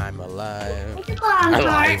 I'm alive. It's a card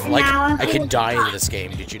Alive. Like, now. I could die in this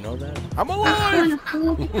game. Did you know that? I'm I'm alive. gonna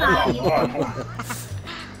hold the card. Hold on.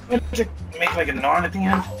 Make like a non at the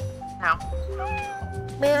end? No.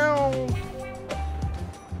 Meow.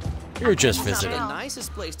 You're just It's not visiting. the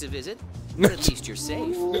nicest place to visit, but at least you're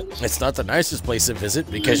safe. It's not the nicest place to visit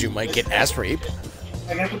because you might get ass raped.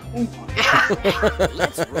 I gotta put the thing on.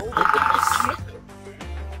 Let's roll the dice.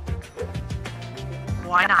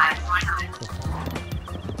 Why not?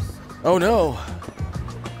 Oh no.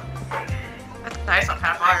 That's nice on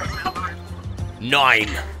half hour. 9.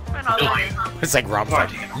 Went all the way. It's like Rob Come on,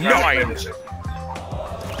 Fett. Dean. 9.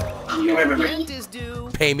 Wait. Rent is due.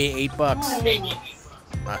 Pay me $8.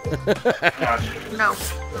 No.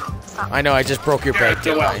 I know, I just broke your bank,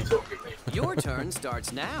 You're didn't I? well. Your turn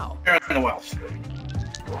starts now. You're in the wealth.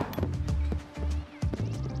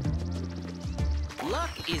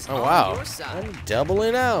 Luck is Oh on wow. your side. I'm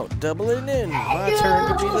doubling out, doubling in. My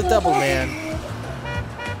turn to be the double man.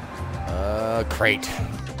 Crate.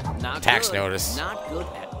 Not Tax good. notice. Not good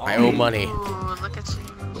at all. I owe money. Ooh, look at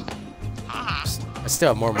you. I still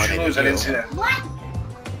have more money Lose, I than didn't see you. that.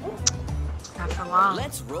 That's a long.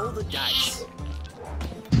 Let's roll the dice.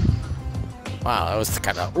 Wow, that was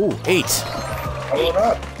kind of... Ooh, 8. Hold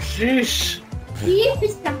up. Sheesh.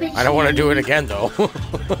 I don't want to do it again, though.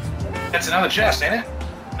 That's another chest, ain't it?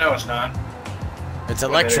 No, it's not. It's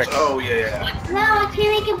electric. Oh, yeah. No, I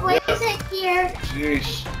can't make a bracelet here.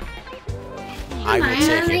 Jeez. I will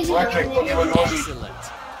take it. Electric. Excellent.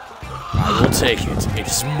 I will take it. It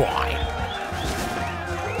is mine.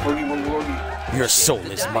 Boogie. Your soul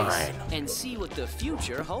The is dice mine. and see what the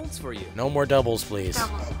future holds for you. No more doubles, please.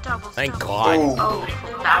 Doubles. Thank doubles. God. Oh,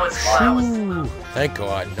 that was close. Ooh, thank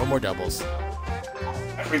God. No more doubles.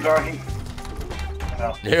 Free parking?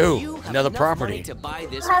 No. No, You have another enough property. money to buy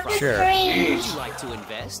this Have the property. Sure. string. Would you like to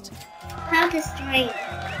invest? Have the string.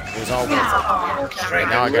 It was all worth Straight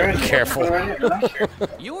Now I gotta be careful.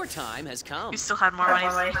 Your time has come. You still had more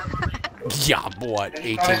money. it. Yeah, what?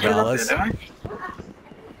 $18?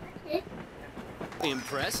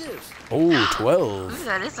 Impressive. Oh, 12. Ooh,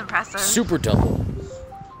 that is impressive. Super double.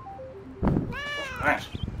 Nice.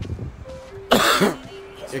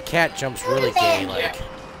 Your cat jumps really gay, like.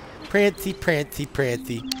 Prancy, prancy,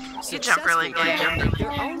 prancy. You jump really Successfully good. make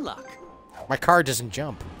your own luck. My car doesn't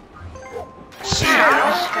jump.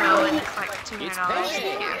 Yeah, go and it's like It's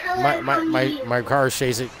 $200. payday. My car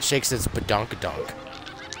shakes its badonkadonk.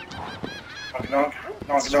 Donk,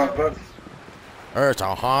 but It's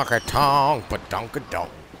a honky-tonk badonkadonk.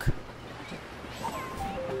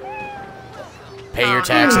 Pay your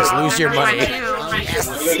taxes, lose your money.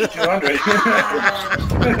 200.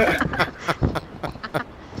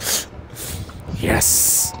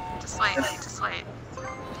 Yes. Just wait.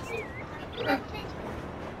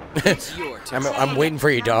 It's your turn. I'm waiting for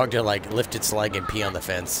your dog to like lift its leg and pee on the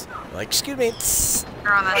fence. Like, excuse me. Tss.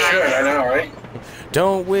 You're on the Sure, I dice. know, right?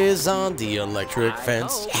 Don't whiz on the electric I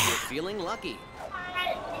fence. hope you're feeling lucky.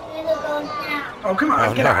 Oh, come on,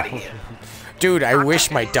 Oh, get no. out of here. Dude, I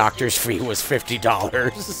wish my doctor's fee was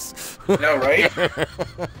 $50. No, right?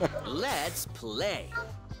 Let's play.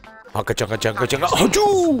 Hunka chunka chunka chunka.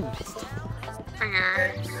 Achoo! For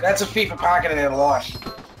your... That's a fee for parking in a lot.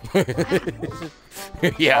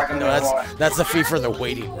 Yeah, Parking no, in the lot. that's the fee for the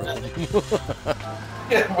waiting room.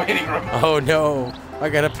 Yeah, waiting room. Oh no, I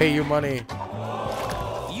gotta pay you money.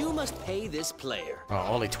 You must pay this player. Oh,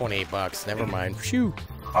 only $28. Never mind. Phew.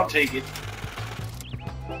 I'll take it.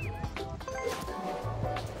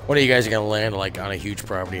 One of you guys are gonna land like on a huge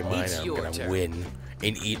property of mine. It's And I'm your gonna turn. win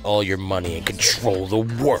and eat all your money and control the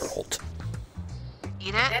world.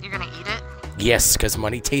 Eat it? You're gonna eat it? Yes, because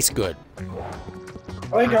money tastes good.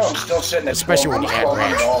 There you go. I'm still sitting at Especially when you add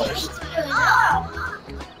 $12.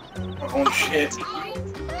 Oh shit.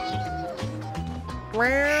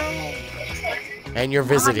 And you're Oh my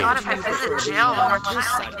visiting. god, if I visit jail one more This time.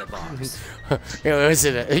 side of the box.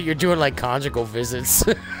 You're doing like conjugal visits.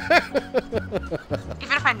 Even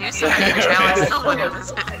if I knew somebody in jail, I still wouldn't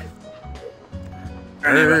visit.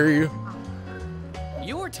 Hey,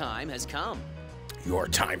 Your time has come. your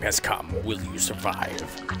time has come. Will you survive?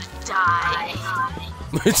 Die.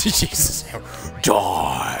 Jesus.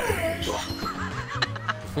 Die.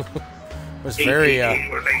 was very,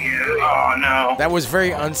 Oh no. that was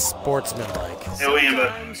very unsportsmanlike. Here we go.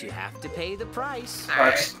 Sometimes you have to pay the price.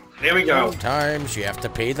 Alright, here we go. Sometimes you have to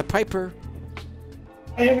pay the piper.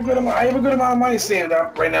 I have a good amount of money saved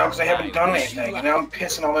up right now because I haven't done anything. And now I'm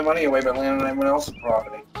pissing all my money away by landing on everyone else's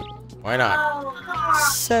property. Why not?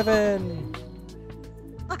 7.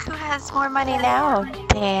 Look who has more money now,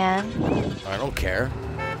 Dan. I don't care.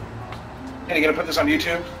 Hey, you gonna put this on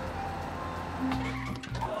YouTube?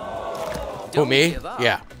 Don't me? give up.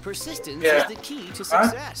 Yeah. Persistence Yeah. is the key to Huh?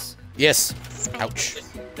 success. Yes. Ouch.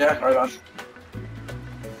 Yeah, right on.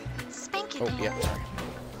 Spank it. Oh, yeah. Sorry.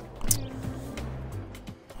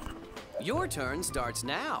 Your turn starts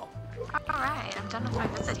now. Alright, I'm done with my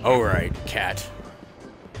visit here. All right, cat.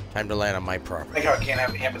 Time to land on my I property. think I can't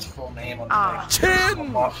have Amber's full name on the Oh.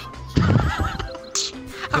 thing. What?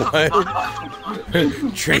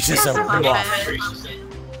 Traces of milk.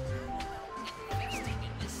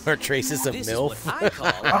 Or traces of This is milk. what I call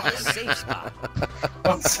a safe spot.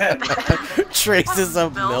 What's that? Traces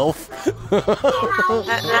of milk.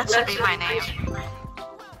 That should be my name.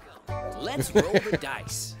 Let's roll the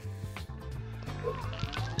dice.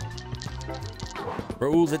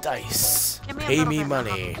 Roll the dice. Give me a Pay little me bit.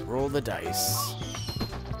 money. Roll the dice.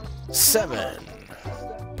 7.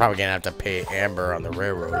 Probably gonna have to pay Amber on the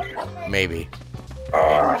railroad. Maybe.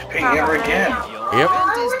 Oh, pay Amber again. Yep.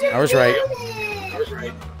 I was right.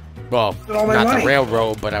 Well, all my not money. the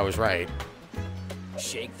railroad, but I was right.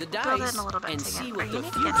 Shake the Build dice in a little bit and together. see what You the need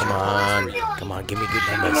to future get Come on. Come on, give me good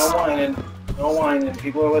No numbers. whining. No whining.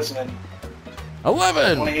 People are listening. I want to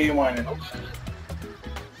 11. hear you whining.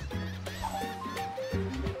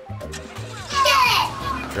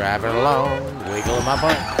 Driving along, wiggling my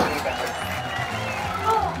butt.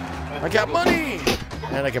 I got money!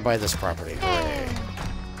 And I can buy this property. Hooray.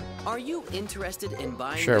 Are you interested in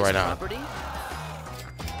buying Sure, this why not? property?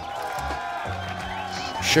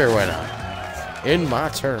 Sure, why not? In my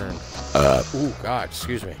turn. Ooh, God,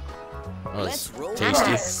 excuse me. That was Let's roll the tasty.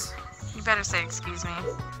 dice. You better say excuse me.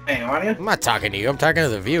 Hey, on you? I'm not talking to you. I'm talking to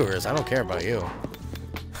the viewers. I don't care about you.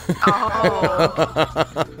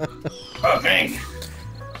 Oh. Oh, dang.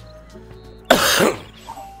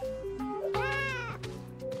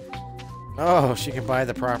 Oh, she can buy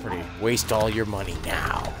the property. Waste all your money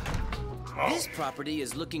now. This property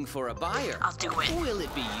is looking for a buyer. I'll do it. Will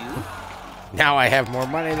it be you? Now I have more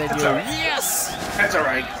money than That's you. all right. Yes! That's all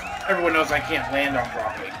right. Everyone knows I can't land on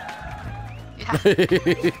property.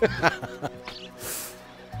 Yeah.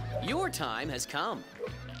 Your time has come.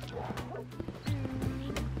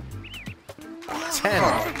 10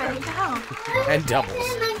 Everybody go. and doubles.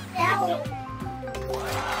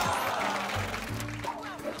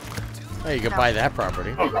 Hey, you can buy that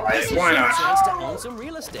property. Oh, God, This is why your not? chance to own some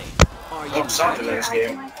real estate. Are you Oh, something in this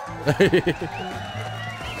game.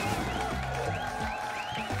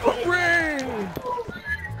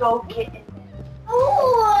 Go get it.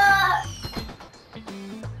 Oh,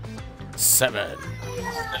 7.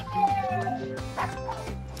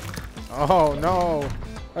 Oh, no.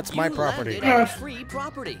 That's my You property. landed on free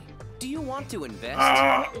property. Do you want to invest?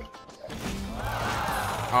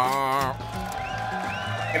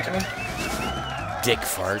 Into me? Dick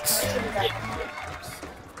farts.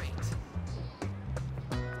 Great.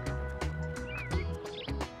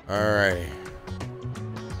 Alright.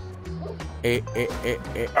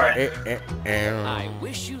 I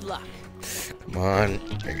wish you luck. Come on.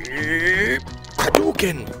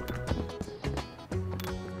 Hadouken!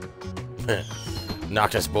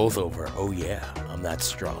 Knocked us both over. Oh yeah, I'm that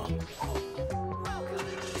strong.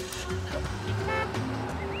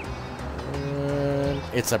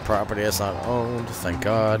 It's a property that's not owned, thank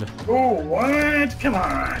God. Oh, what? Come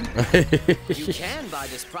on. You can buy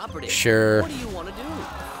this property. Sure. What do you want to do?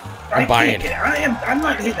 I'm buying can't it. get- I'm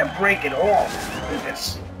not going to break it off.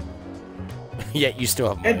 It's Yet you still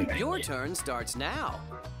have money. hidden. Your turn starts now.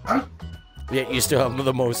 Huh? Yet you still have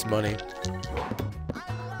the most money. This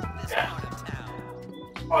part of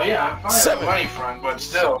town. Oh, yeah, I'm fine on 7. the money front, but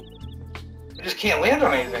still. I just can't land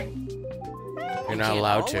on anything. You're not Can't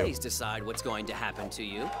allowed to. always decide what's going to happen to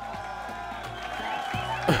you.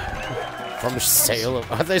 From sale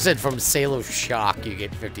of, I thought they said from sale of shock you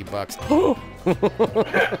get $50.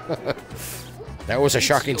 That was a It's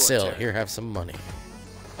shocking your sale. turn. Here, have some money.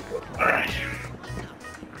 Alright.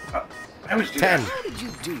 I always do 10. that. How did you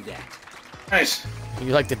do that? Nice.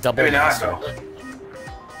 You like the double Maybe not, master. though.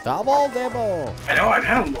 Double. I know, I've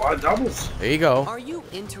had a lot of doubles. There you go. Are you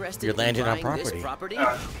interested You're in landing on buying this property.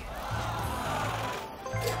 property?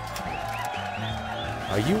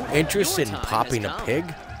 Are you interested in Your time popping a has come.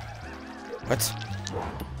 pig? What?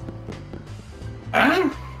 Huh?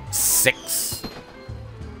 6.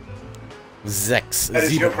 Zex. That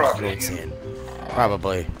is your property. It's in.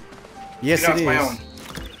 Probably. Yes, You know, it it's my is. own.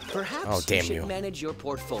 Perhaps Oh, damn you should you. manage your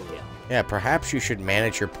portfolio. Yeah, perhaps you should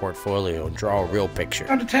manage your portfolio and draw a real picture.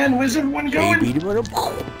 Down to 10, wizard, one going.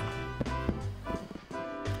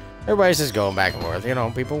 Everybody's just going back and forth. You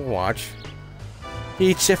know, people watch.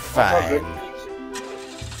 It's a all fine. good.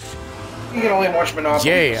 You can only watch Monopoly.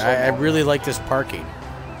 Yay, so I long. really like this parking.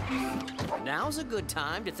 Now's a good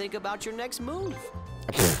time to think about your next move.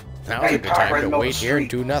 Now's Hey, a good park right time in to the middle wait of the here and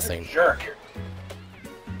street. do nothing. Jerk.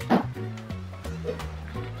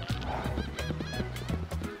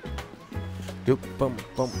 Doop, boom,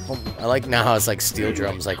 boom, boom. I like now how it's like steel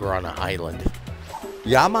drums, like we're on an island.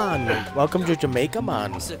 Yeah, man. Welcome to Jamaica,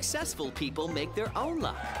 man. Successful people make their own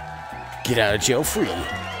luck. Get out of jail free.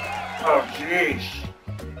 Oh, jeez.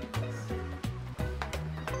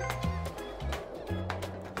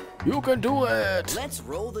 You can do it. Let's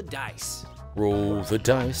roll the dice. Roll the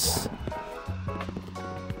dice.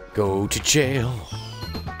 Go to jail.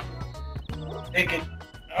 Take it.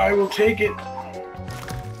 I will take it.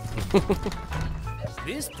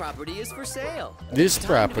 This property is for sale. This Time to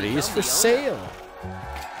property is become for the sale.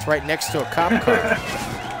 It's right next to a cop car.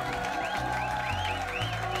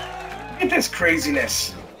 Look at this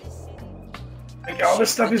craziness. Like, all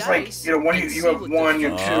this stuff is like, you know, one you have one, you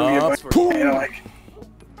have two, you have like, Boom. you know, like.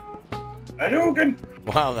 I do good.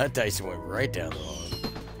 Wow, that dice went right down the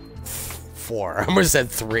line. 4. I almost said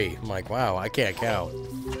 3. I'm like, wow, I can't count.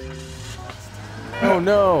 Oh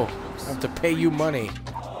no, I have to pay you money.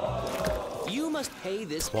 You must pay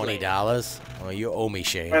this $20? player. Oh, you owe me,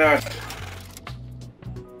 Shane. Why not?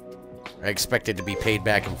 I expected to be paid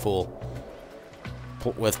back in full.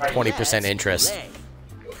 With 20% Let's interest.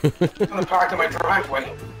 play. I'm gonna park in my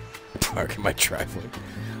driveway. Park in my driveway.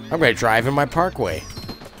 I'm gonna drive in my parkway.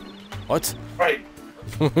 What? Right.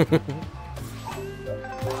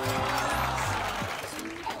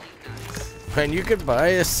 And you could buy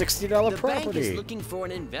a $60 The bank is property. looking for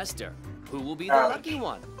an investor. Who will be the lucky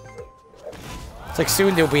one? It's like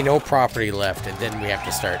soon there'll be no property left, and then we have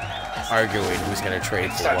to start arguing who's gonna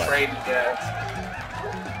trade for Start what. trading. Yeah.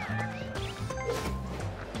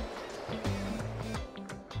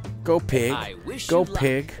 Go pig. I wish Go you luck.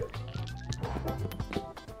 pig.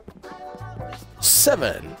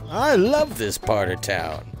 7. I love this part of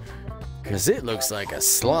town. Cause it looks like a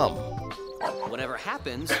slum. Whatever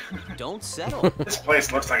happens, don't settle. This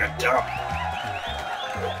place looks like a dump.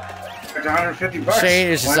 Like $150. Shane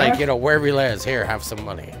is just Why like, not? you know, wherever he lands, here, have some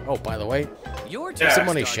money. Oh, by the way, Your Yeah. turn some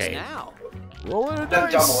money, starts Shane. now. roll a Then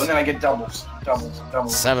dice. double, and then I get doubles.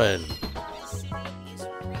 7. Phew,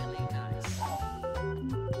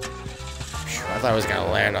 I thought I was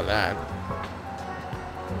gonna land on that.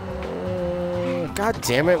 God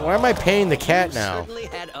damn it! Why am I paying the cat You now? certainly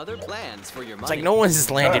had other plans for your money. It's like no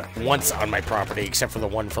one's landed once on my property except for the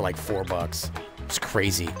one for like $4. It's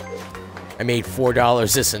crazy. I made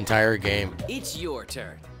 $4 this entire game. It's your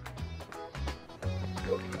turn.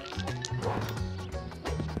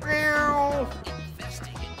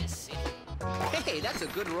 Hey, that's a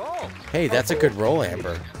good roll. Hey, that's a good roll,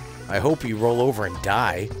 Amber. I hope you roll over and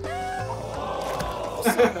die.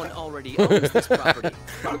 Someone already owns this property.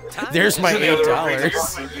 Time There's to my The other $8.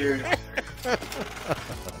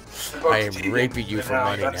 one, I am raping you for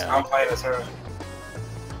money that's- now. I'm playing as her.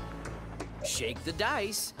 shake the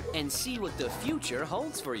dice and see what the future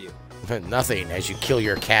holds for you. Nothing as you kill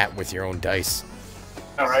your cat with your own dice.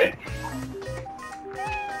 All right.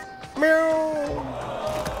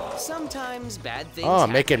 Meow. Sometimes bad things Oh, I'm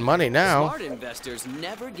happen. making money now. Smart investors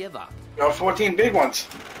never give up. You know, 14 big ones.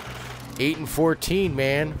 8 and 14,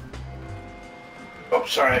 man. Oh,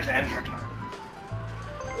 sorry, I have to enter.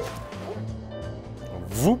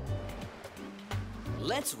 Whoop.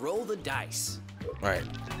 Let's roll the dice. All right.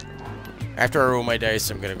 After I roll my dice,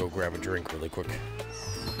 I'm gonna go grab a drink really quick.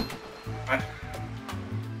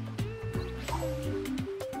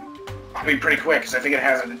 I'll be pretty quick because I think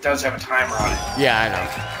it does have a timer on it. Yeah,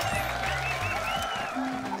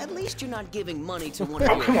 At least you're not giving money to one of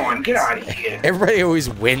Oh, your come on, get friends. out of here. I know. Everybody always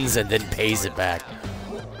wins and then pays it back.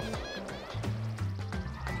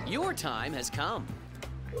 Your time has come.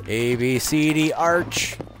 A, B, C, D,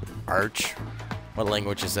 arch. Arch. What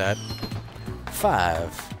language is that?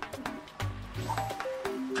 5.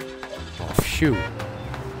 Oh, phew.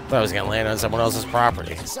 Thought I was gonna land on someone else's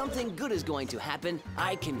property. Something good is going to happen.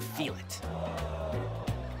 I can feel it.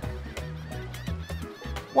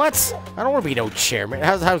 What? I don't want to be no chairman.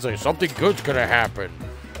 How's like something good's gonna happen?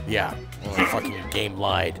 Yeah. Well, the fucking game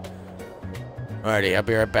lied. Alrighty, I'll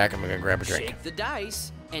be right back. I'm gonna grab a drink. Shake the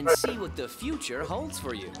dice and see what the future holds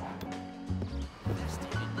for you.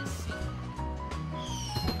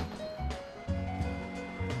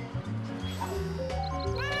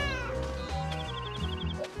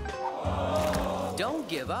 Don't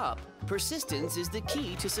give up. Persistence is the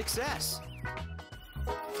key to success.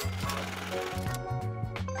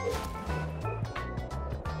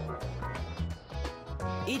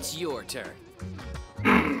 It's your turn.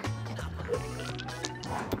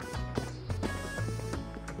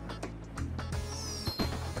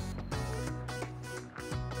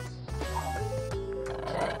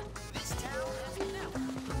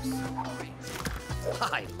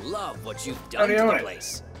 I love what you've done to the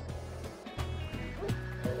place.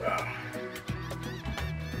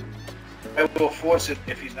 I will force it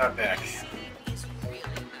if he's not back.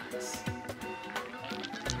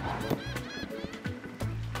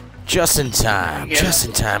 Just in time. Yeah. Just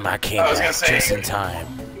in time. I came I was back. gonna say- Just in time.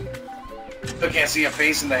 Still can't see a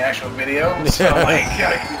face in the actual video, so like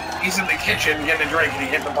he's in the kitchen getting a drink and he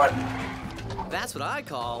hit the button. That's what I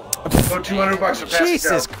call So $200 for Pascal.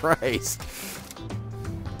 Jesus Christ.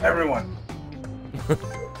 Everyone.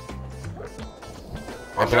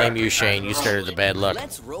 I blame you, Shane. You started the bad luck.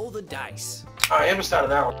 let's roll the dice. I haven't started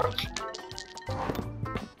that one.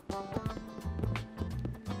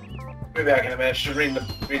 Be back in a minute. Just reading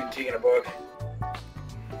tea in a book.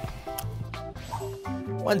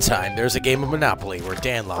 One time, there was a game of Monopoly where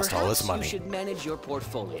Dan lost all his Perhaps money. You should manage your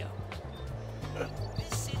portfolio.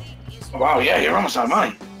 Oh, wow, yeah, you're almost out of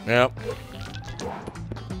money. Yep.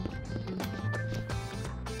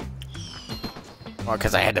 Well,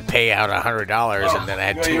 because I had to pay out $100 and then I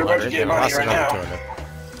had Oh, you're about to 200 get and I money lost right another now.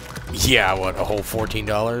 200. Yeah, what, a whole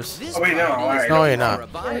 $14? This Oh, wait, no, property all is right. No, you're looking not. for a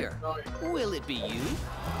buyer. Will it be you?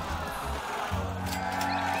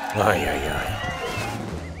 Oh, yeah.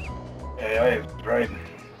 Yeah, right.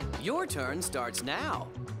 Your turn starts now.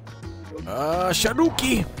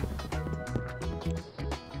 Shanuki.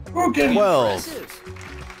 Okay. 12.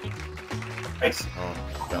 Nice.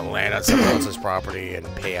 Oh, gotta land on someone else's property and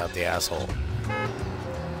pay out the asshole.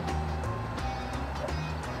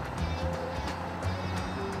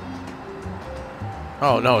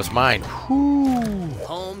 Oh no, it's mine.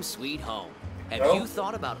 Home sweet home. Have you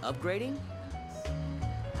thought about upgrading?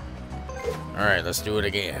 Alright, let's do it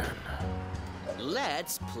again.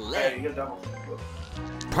 Let's Hey, play. you get double.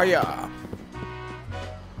 Paya!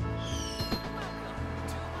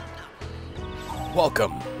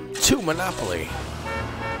 Welcome to Monopoly.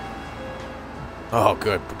 Oh,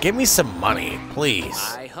 good. Give me some money, please.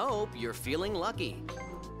 I hope you're feeling lucky.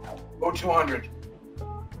 Oh, 200.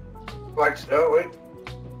 Flex. Oh, wait.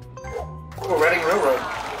 Oh, Reading Railroad.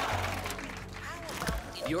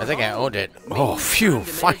 Your I think I home. owned it. Maybe Oh, it's phew, time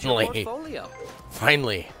to manage your finally. portfolio.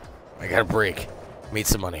 Finally. I got a break. Made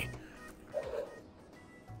some money.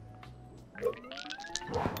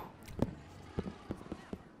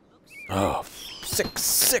 Oh, 6,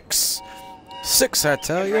 6. 6, I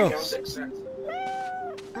tell you. 6 cents.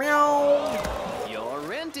 Meow. Your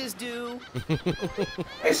rent is due.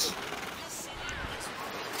 Nice.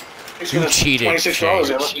 You cheated,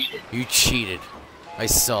 $26. Shane. You cheated. I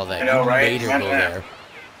saw that. I know, You right? made her go there.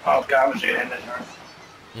 Oh, God, was it in there?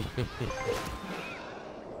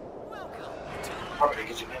 Probably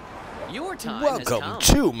get you in. Your time Welcome has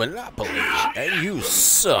come. to Monopoly, and you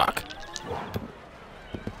suck.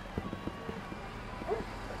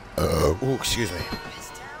 Oh, excuse me.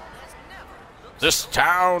 This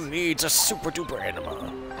town needs a super duper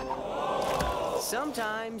anima.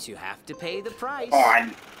 Sometimes you have to pay the price. Come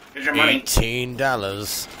on. Here's your money.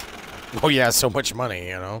 $18. Oh yeah, so much money,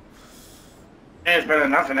 you know. Yeah, it's better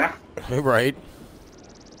than nothing now. Right.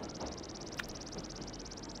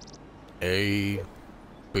 A,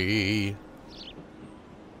 B.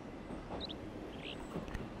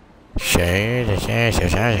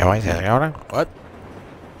 What?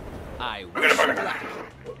 I We're wish gonna you bugger luck.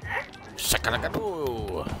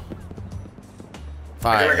 Shakalakadoo.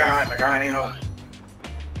 I 5. got anyhow.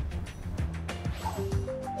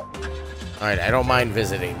 Alright, I don't mind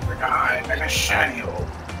visiting. I got shiny hole.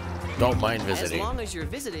 Don't mind As visiting. long as you're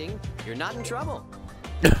visiting, you're not in trouble.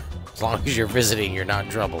 As long as you're visiting, you're not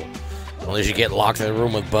in trouble. Unless you get locked in the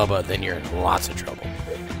room with Bubba, then you're in lots of trouble.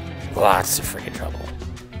 Lots of freaking trouble.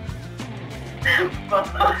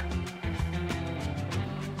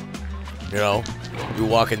 You know, you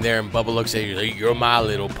walk in there and Bubba looks at you like, you're my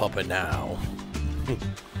little puppet now.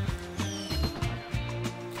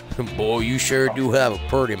 Boy, you sure do have a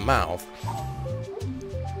pretty mouth.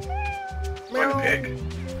 Like a pig.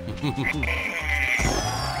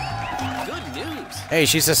 Good news. Hey,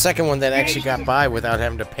 she's the second one that actually got by without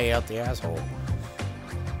having to pay out the asshole.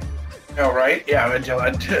 Oh, right? Yeah,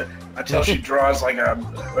 until she draws like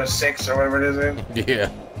a 6 or whatever it is. Yeah.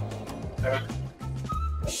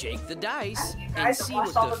 Shake the dice and Guys, see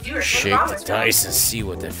lost what all the the viewers. future Shake the dice and see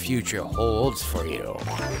what the future holds for you.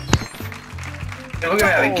 Hey, look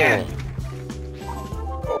at that again.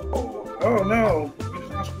 Oh no.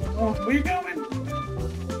 Oh, where you going?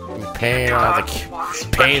 I'm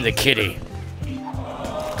paying the kitty.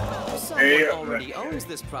 Someone Hey, already owns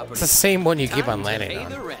this property. It's the same one you keep on Time to landing pay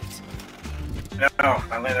on. the rent. No,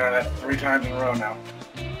 I landed on that 3 times in a row now.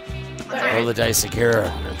 Roll the dice again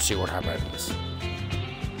and see what happens.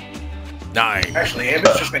 9. Actually,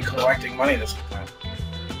 Amber's just been collecting money this time.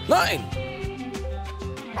 9.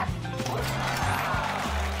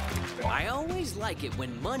 I always like it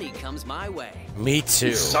when money comes my way. Me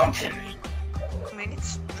too. Something. I mean,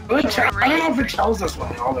 it's I don't know if it tells us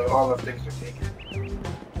when all the things are taken.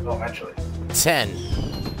 Oh, eventually. 10.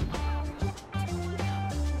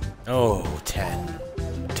 Oh, 10.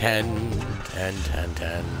 10, 10, 10,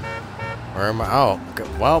 10. Where am I? Oh,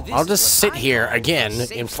 well, I'll just sit here again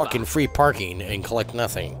in fucking free parking and collect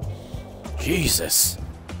nothing. Jesus.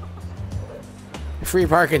 Free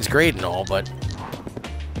parking's great and all, but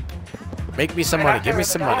make me some money. Give me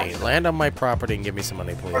some money. Land on my property and give me some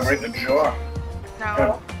money, I'm please. right in the jaw.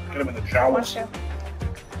 no. Get him in the jowls.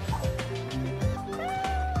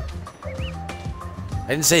 I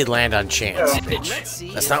didn't say land on chance, Yeah. bitch. Let's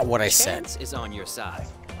see That's if not what I said. chance is on your side.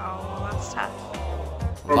 Oh, that's tough.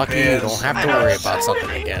 Lucky you don't have to worry about something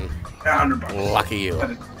again. $100. Lucky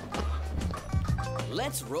you.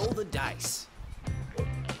 Let's roll the dice.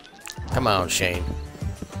 Come on, Shane.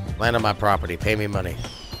 Land on my property. Pay me money.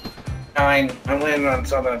 9. I'm landing on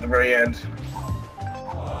something at the very end.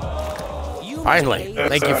 You Finally. pay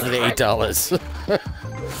Thank you for the $8.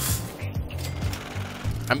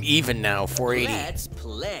 I'm even now. 480. Let's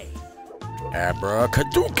play.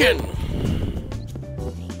 Abracadookin.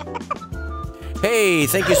 Hey,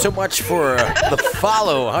 thank you so much for the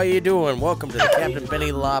follow. How you doing? Welcome to the Captain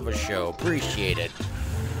Benny Lava Show. Appreciate it.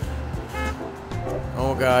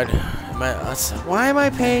 Oh God, why am I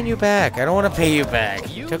paying you back? I don't want to pay you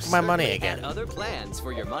back. You took my money again. Other plans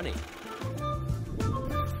for your money.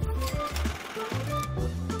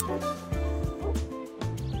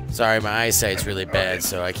 Sorry, my eyesight's really bad,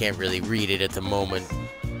 so I can't really read it at the moment.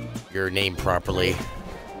 Your name properly.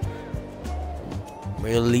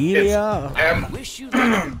 Melia. Wish you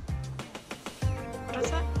luck. What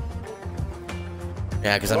is that?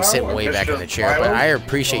 Yeah, because I'm sitting way back in the chair, but I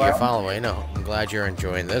appreciate your following. No, I'm glad you're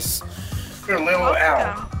enjoying this. Mr. Little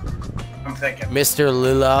Al. I'm thinking. Mr.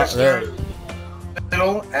 Lila. Mr.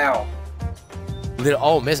 Little Al.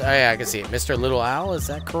 Oh, yeah, I can see it. Mr. Little Al, is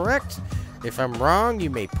that correct? If I'm wrong, you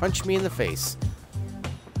may punch me in the face.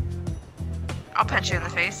 I'll punch you in the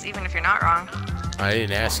face, even if you're not wrong. I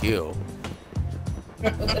didn't ask you.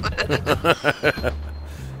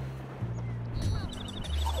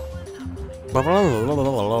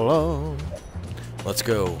 Let's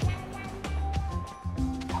go.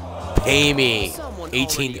 Pay me.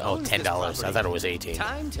 18. Oh, $10. I thought it was 18.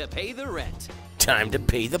 Time to pay the rent. Time to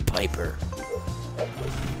pay the piper.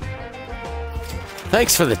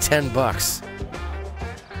 Thanks for the $10.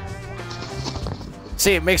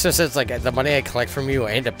 See, it makes no sense. Like the money I collect from you,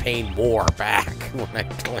 I end up paying more back when I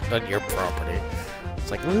collect on your property.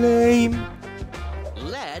 It's like lame.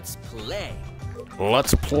 Let's play.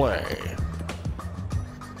 Let's play.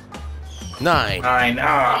 9.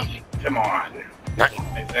 9. Come on. 9.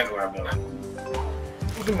 That's what I'm doing.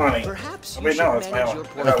 What's the money? Perhaps you Wait, no, should it's my manage own.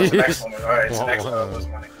 your That was the portfolio. next one. Alright, it's the next one. That was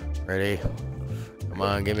money. Ready? Come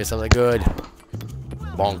on, give me something good.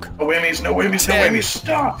 Bonk. No whammies, no whammies, no 10. whammies.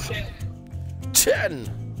 Stop. 10.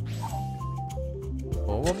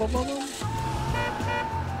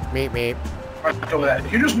 Meep, meep. Knocked over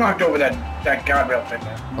that. You just knocked over that guardrail thing,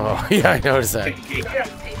 man. Oh, yeah, I noticed that. Yeah.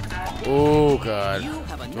 Oh, God. You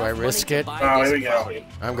have Do I enough risk money it? to buy Oh, this here we go. property.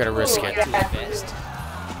 I'm gonna risk it. To invest.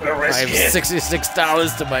 Gonna I risk have it.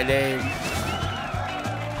 $66 to my name.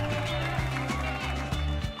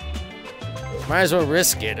 Might as well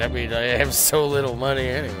risk it. I mean, I have so little money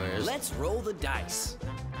anyways. Let's roll the dice.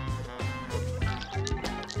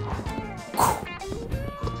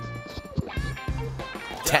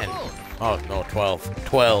 10. Oh, no, 12.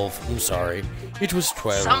 12. I'm sorry. It was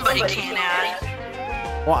 12. Somebody can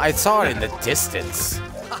add. Well, I saw it in the distance.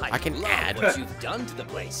 I can love add. what you've done to the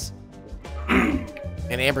place. And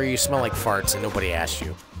Amber, you smell like farts and nobody asked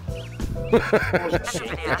you. Shake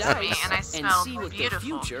the asked me, dice and I smell see what the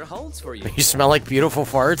beautiful. future holds for you. You smell like beautiful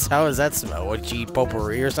farts? How does that smell? What, you eat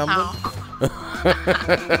potpourri or something?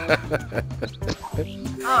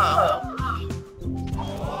 Oh.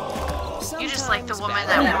 Oh. You just like the woman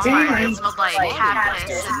that was like, it smelled like cat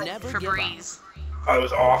piss and Febreze. Oh, it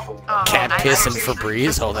was awful. Oh, Cat man, piss I and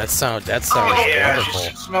Febreze? Oh, that sounds Yeah, wonderful.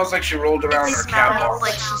 it smells like she rolled around in her cat smelled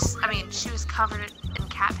box. like she was covered in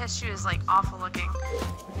cat piss. She was like awful looking.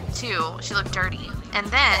 Too. She looked dirty. And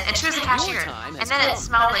she was a cashier. And then it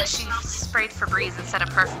smelled like she sprayed Febreze instead of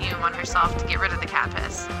perfume on herself to get rid of the cat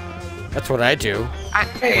piss. That's what I do.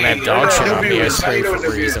 Hey, When I have dog shit on me, I Nubians, how spray you doing,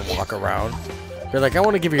 Febreze and Nubians? walk around. They're like, I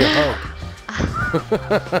want to give you a hug.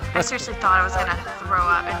 I seriously thought I was gonna throw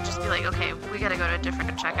up and just be like, okay, we gotta go to a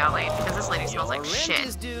different checkout lane because this lady smells like Your rent shit.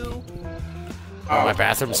 is due. Oh, my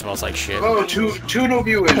bathroom smells like shit. Hello, two new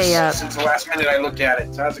viewers Hey, since the last minute I looked at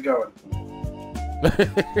it. How's it going?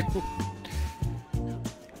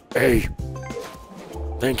 Hey.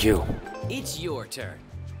 Thank you. It's your turn.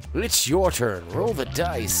 It's your turn. Roll the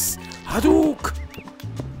dice. Hadouken!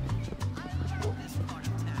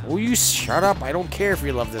 Will you shut up? I don't care if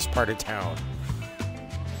you love this part of town.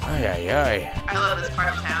 Ay, ay, ay. I love this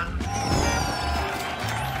part of town.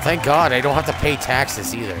 Thank God I don't have to pay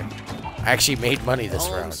taxes either. I actually made money this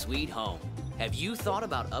Home round. sweet home. Have you thought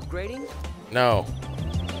about upgrading? No.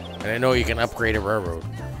 And I know you can upgrade a railroad.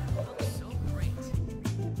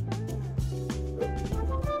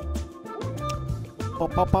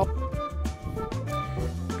 Pop, pop, pop.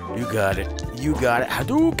 You got it. You got it.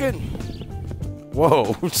 Hadouken!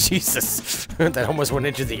 Whoa, Jesus. That almost went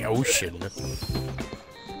into the ocean.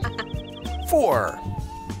 4.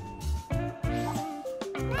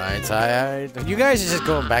 You guys are just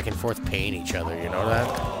going back and forth paying each other, you know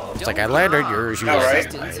that? It's like I land on yours, you All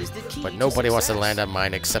land right. on mine. But nobody wants to land on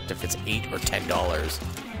mine except if it's $8 or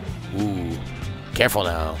 $10. Ooh. Careful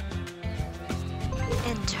now.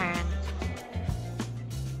 Intern.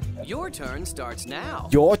 Your turn starts now.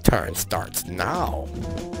 Your turn starts now.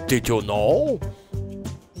 Did you know?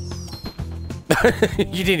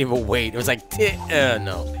 You didn't even wait. It was like,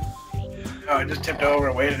 no. Oh, I just tipped over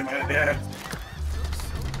and waited a minute. Yeah.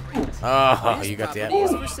 Oh, This you got the property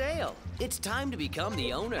is for sale. It's time to become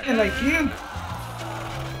the owner. And I can.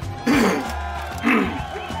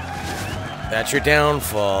 That's your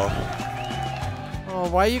downfall. Oh,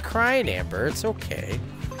 why are you crying, Amber? It's okay.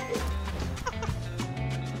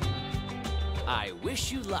 I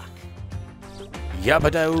wish you luck.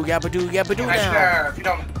 Yabba-doo, yabba-doo, yabba-doo I should, now. if you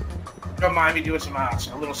don't mind me doing some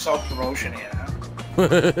a little self-promotion here.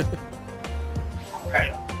 Huh?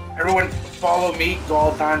 Okay, everyone follow me,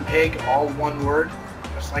 Golden Pig, all one word,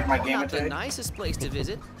 just like my game Not the today. nicest place to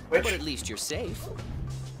visit, Which? but at least you're safe.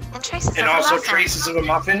 And Traces And of a also Muffin. Traces of a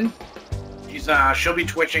Muffin. She'll be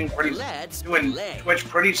twitching pretty Let's doing play. Twitch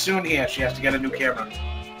pretty soon here. She has to get a new camera.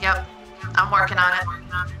 Yep. I'm working on it.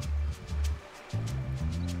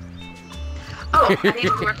 Oh, I need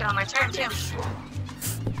to be working on my turn too.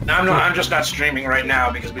 No, I'm just not streaming right now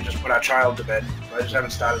because we just put our child to bed. So I just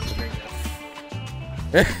haven't started streaming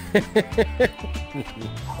yet.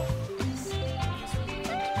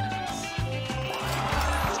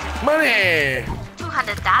 Money!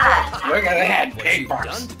 $200. Look at that What pig you've box.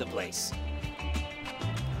 done to the place.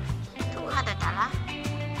 $200.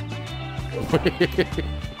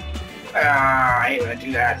 I hate when I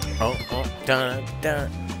do that. Oh, dun,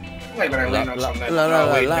 dun. Like when I La, lean on la, something. la, la,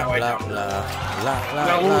 Oh, wait, la, no, I la, don't. la, la, I'm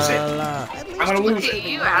gonna lose it. la. I'm gonna lose Look it. at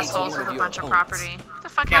you assholes with a bunch of property. What the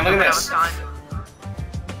fuck Yeah, happened look when at I was this. gone?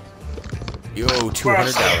 You owe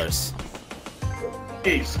 $200.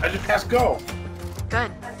 Jeez, I just passed go.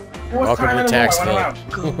 Good. Fourth Welcome time to in a row I went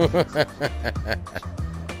Taxville.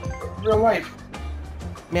 around. Real life.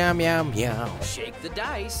 Meow, meow, meow. Shake the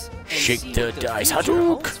dice. And Shake see the what the dice. future Hadouken.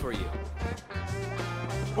 holds for you.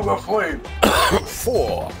 We'll go flame.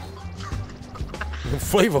 4.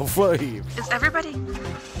 Flavor Flav. Is everybody...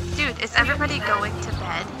 Dude, is everybody going to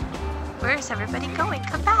bed? Where is everybody going?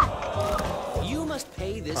 Come back. You must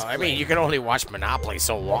pay this. I mean, you can only watch Monopoly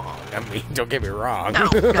so long. I mean, don't get me wrong. No,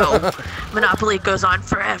 no. Monopoly goes on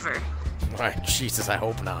forever. Alright, Jesus, I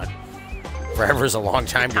hope not. Forever's a long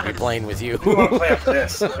time to be playing with you. We want to play after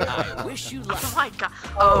this. I wish you luck. Oh my god.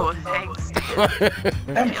 Oh, thanks.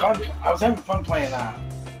 Having fun. I was having fun playing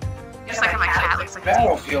Just like how my cat looks like a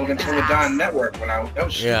Battlefield until the Dawn Network when I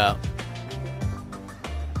was. Yeah.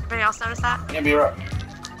 Anybody else notice that? Yeah, be right.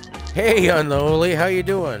 Hey, Unholy, how you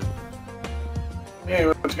doing? Hey,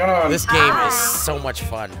 what's going on? This game is so much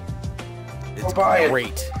fun. It's Go buy it.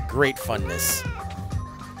 great funness.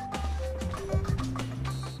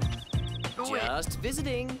 Just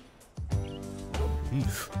visiting.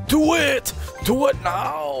 Do it! Do it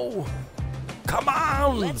now! Come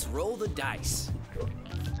on! Let's roll the dice.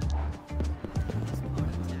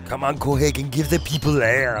 Come on, go ahead and give the people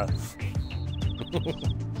air.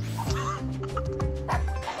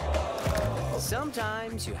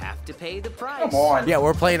 Sometimes you have to pay the price. Come on. Yeah,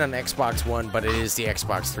 we're playing on Xbox One, but it is the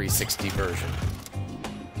Xbox 360 version.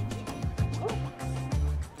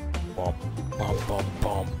 Bum, bum, bum,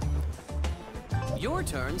 bum. Your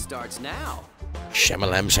turn starts now.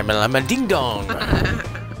 Shamalam, shamalam, ding dong.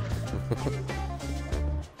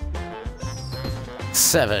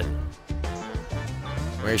 7.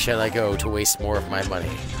 Where shall I go to waste more of my money?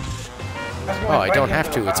 That's why Oh, I don't fighting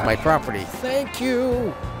have to. It's my property. Thank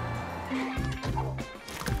you.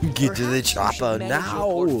 Get to the Perhaps you should chopper manage your now.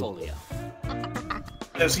 portfolio.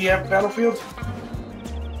 Does he have Battlefield?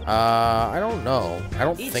 I don't know. I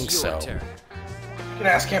don't It's think your so. turn. You can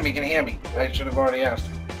ask him. He can hear me. I should have already asked.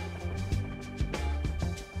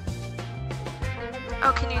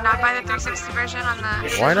 Oh, can you not buy the 360 version on the...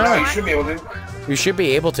 Why not? You should be able to. You should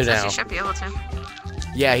be able to Yes, now. you should be able to.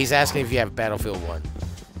 Yeah, he's asking if you have Battlefield 1.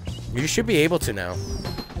 You should be able to now.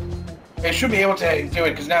 They should be able to do it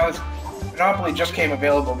because now it's Monopoly just came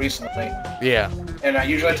available recently, Yeah. and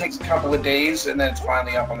usually it takes a couple of days, and then it's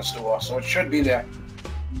finally up on the store. So it should be there.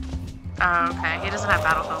 Oh, okay. He doesn't have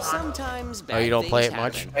Battlefield 1. Sometimes Oh, you don't play it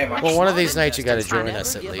much? Hey, much. Well, one of these Small nights you gotta investors join never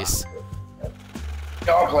us at give up. least.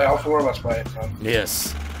 Yeah, I'll play. All 4 of us play it. So.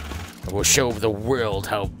 Yes. I will show the world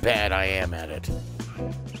how bad I am at it.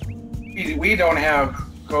 We don't have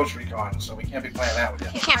Ghost Recon, so we can't be playing that with you.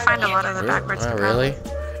 You can't find a lot of the backwards. Oh, really?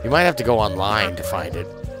 You might have to go online to find it.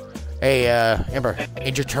 Hey, Amber,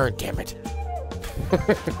 end your turn, damn it.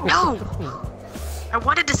 No! I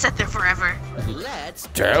wanted to sit there forever. Let's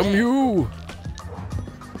Damn play. you!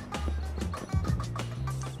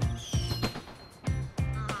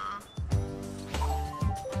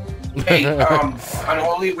 Hey,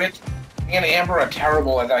 Unholy Wit, me and Amber are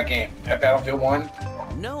terrible at that game. At Battlefield 1.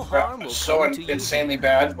 No harm will So come to you. insanely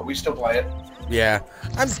bad, but we still play it. Yeah,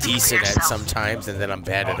 I'm decent at sometimes, and then I'm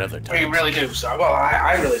bad at other We times. really do suck. Well,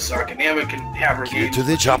 I really suck, and Amber can have her Get games. to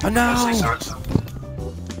the chopper now! Honestly sucks.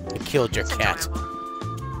 I killed your cat.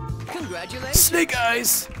 Congratulations. Snake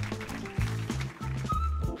Eyes.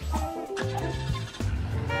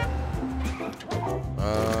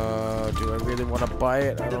 Do I really want to buy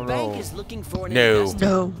it? I The don't bank know. is looking for an No. investor.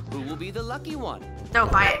 No. Who will be the lucky one?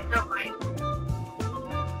 Don't buy it. Don't buy it.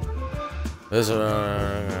 This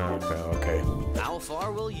okay. How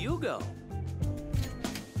far will you go?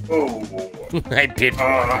 Oh. I did.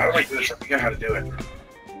 I like this. I forget how to do it.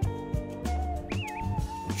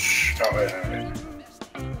 Shh. Oh, yeah.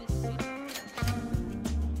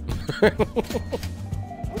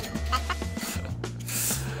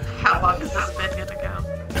 How long is this bid gonna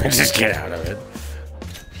go? Just get out of it.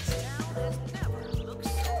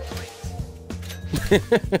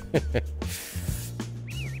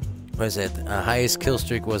 What is it? Highest kill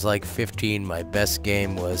streak was like 15. My best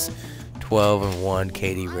game was 12-1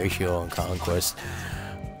 KD ratio on Conquest.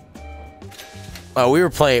 When we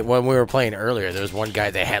were playing earlier, there was one guy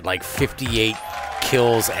that had like 58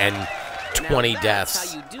 kills and 20 Now deaths.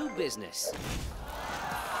 that's how you do business.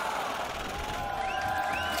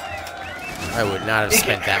 I would not have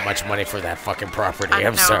spent that much money for that fucking property. I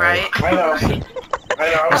I'm know, sorry. right? I know.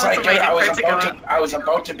 I was like, waiting I for it to go was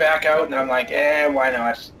about to back out, and I'm like, why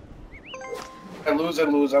not? I lose, I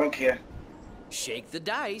don't care. Shake the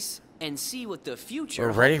dice and see what the future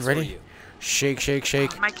We're ready, holds for ready? you. Shake, shake,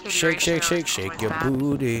 shake. My KD Shake, shake, ratio shake, is shake always your bad.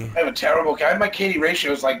 booty. I have a terrible guy. My KD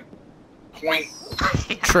ratio is like point.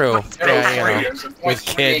 True. Yeah, you know. It's With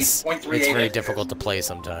 0.38, kids, it's 0.38. very difficult to play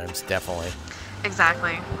sometimes, definitely.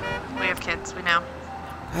 Exactly. We have kids, we know.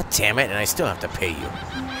 God damn it, and I still have to pay you.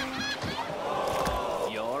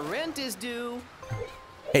 Your rent is due.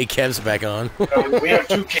 Hey, Kev's back on. We have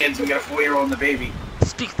 2 kids. We got a 4-year-old and a baby.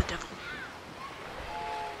 Speak the devil.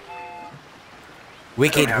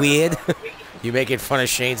 Wicked weird. You making fun of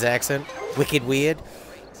Shane's accent? Wicked weird?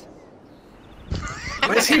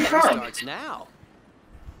 Where's he from? Starts now.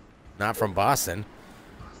 Not from Boston.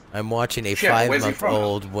 I'm watching a Shit, where's he from?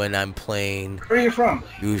 5-month-old when I'm playing, Where are you from?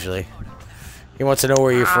 usually. He wants to know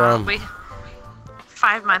where you're from.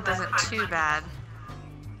 5 months isn't too bad.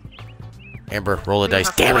 Amber, roll the We have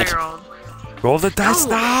dice. a Damn it! 4-year-old. Roll the dice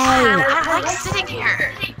now! I like sitting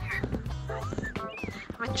here.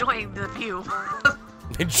 I'm enjoying the view.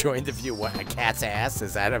 Enjoying the view. What, a cat's ass?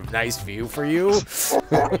 Is that a nice view for you?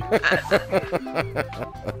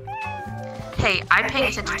 Hey, I pay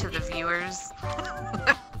attention to the viewers.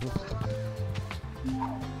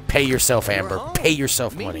 Pay yourself, Amber. You're home. Pay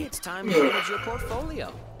yourself Maybe money. it's time to manage your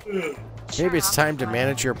portfolio. Maybe it's time to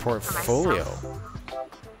manage your portfolio.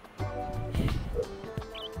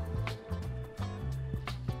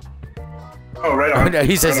 Oh, right Oh, on. no,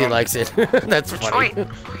 he says he Right on. likes it. That's funny. Detroit.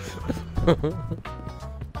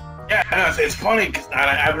 Yeah, I know, it's funny because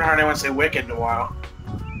I haven't heard anyone say wicked in a while.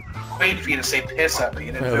 Waiting for you to say piss up, but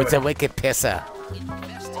you didn't do It's a it. wicked pisser.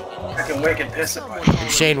 Fucking wicked piss up.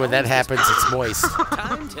 Shane, when that happens, it's moist.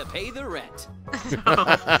 Time to pay the rent.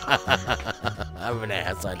 I'm an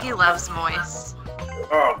ass, I He know. loves moist.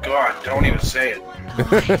 Oh God, don't even say it.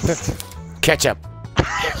 Ketchup.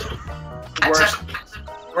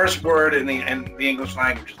 Worst word in the English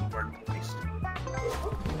language is the word moist.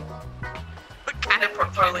 What kind of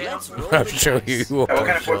portfolio? Let's roll I'll the show dice. you a What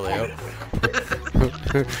kind of portfolio.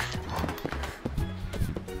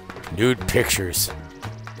 Nude pictures.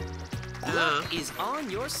 Luck is on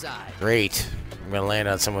your side. Great. I'm gonna land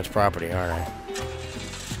on someone's property, aren't I?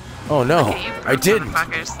 Oh no, Okay, you I didn't.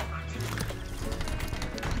 motherfuckers.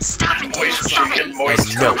 Stop it, Moist stop it. chicken,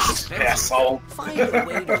 moist No. toast, asshole. Find a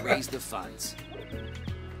way to raise the funds.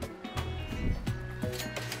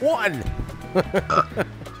 One.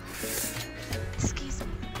 Excuse me.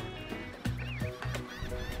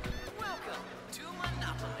 Welcome to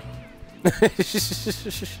Monopoly.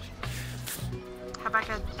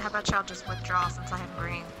 How about y'all just withdraw since I have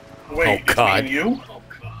green? Wait, Oh, it's God. me and you?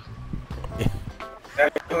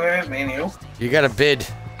 That's who it is, me and you? You got a bid,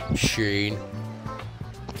 Shane.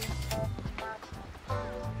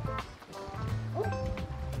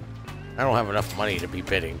 I don't have enough money to be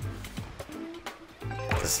bidding.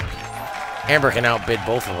 'Cause Amber can outbid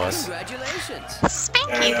both of us. Congratulations.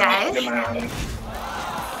 Spank you guys.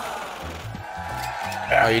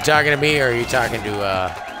 Are you talking to me or are you talking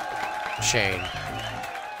to Shane?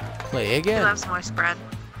 Play He again. loves moist bread.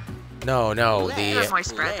 No, no. He loves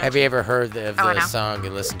moist bread. Have you ever heard of Oh, I the know. song "You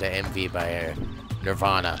Listen to Envy" by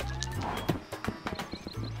Nirvana?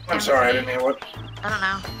 I'm sorry, I didn't hear what. I don't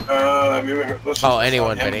know. Have you ever listened to Oh, the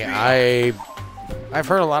anyone, song Benny. MV? I've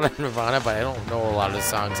heard a lot of Nirvana, but I don't know a lot of the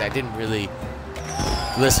songs. I didn't really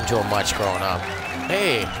listen to them much growing up.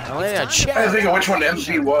 Hey, Elena, I chat. think of which one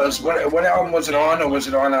MV was. What album was it on, or was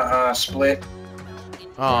it on a split?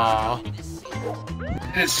 Aw.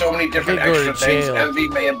 Did so many different They go to extra things. jail. Envy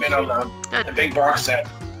may have been on the big box set.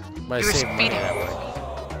 But I You were saved money speeding. that way.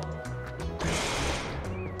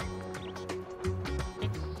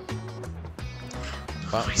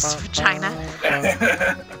 Moist vagina.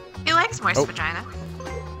 He likes moist Oh. vagina.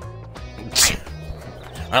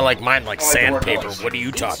 I like mine like I like the word sandpaper. moist. What are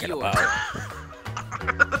you talking about?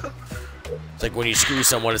 It's like when you screw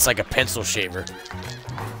someone, it's like a pencil shaver.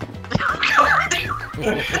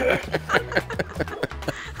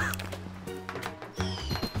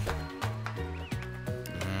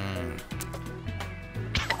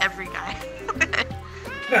 Every guy.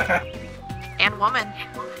 And woman.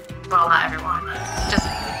 Well, not everyone. Just.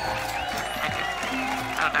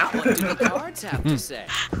 I don't know. What do the cards have to say?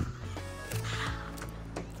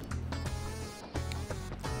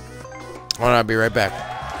 Well, I'll be right back.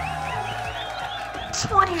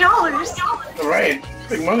 $20. All right,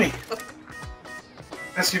 big money.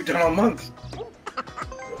 That's you've done all month.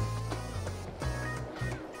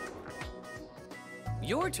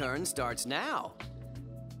 Your turn starts now.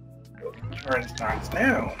 Turn starts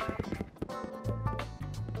now.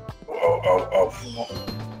 Oh.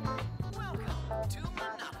 Welcome to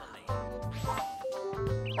Monopoly.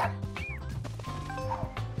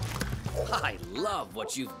 I love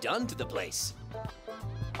what you've done to the place.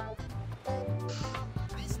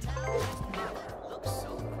 This town has never looked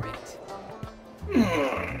so great.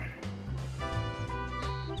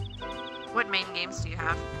 What main games do you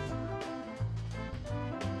have?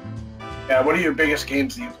 Yeah, what are your biggest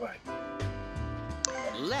games that you play?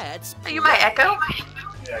 Let's Are you my Echo?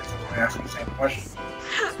 Yeah, because I'm asking the same question.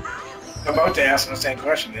 I'm about to ask him the same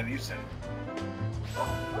question, and you said,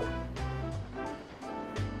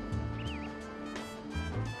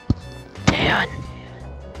 Dan.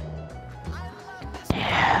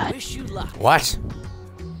 wish you luck. What?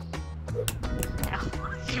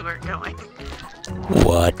 You weren't going.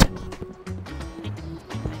 What?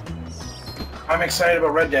 I'm excited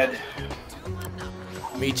about Red Dead.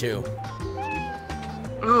 Me too.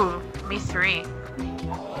 Ooh, me 3.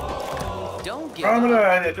 Don't give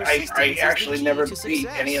Andromeda, up. I Persistence is the actually key never to beat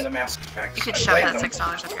success. any of the Mass Effects. You could I shove played that them.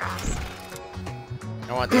 $6 up your ass.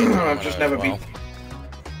 I want the I've just never as well. beat.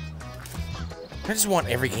 I just want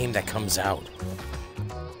every game that comes out.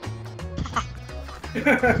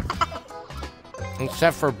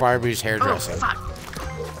 Except for Barbie's Oh, hairdressing. fuck.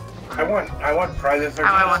 I want Friday the 13th.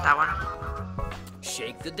 Oh, I want that one.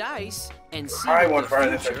 Shake the dice and see I what want the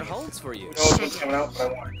Friday the future 13th. holds for you. Who knows what's coming out, but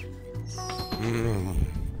I want it. Mm.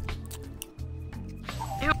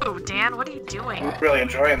 Ew, Dan, what are you doing? I'm really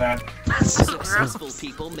enjoying that. That's so gross. Successful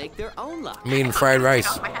people make their own luck. Me and fried rice.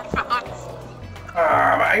 Got my headphones.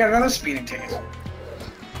 I got another speeding ticket.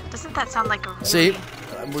 Doesn't that sound like a really See?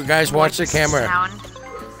 You guys watch the camera. sound?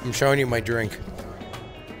 I'm showing you my drink.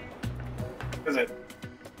 Is it?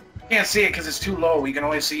 You can't see it because it's too low. We can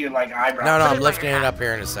only see your like eyebrows. No, Put I'm it lifting on it your up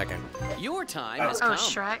here in a second. Your time has Oh, come.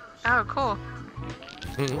 Shrek. Oh, cool.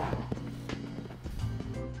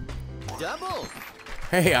 Double.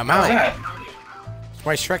 Hey, I'm How's out. that? It's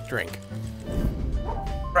my Shrek drink.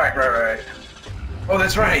 Right. Oh,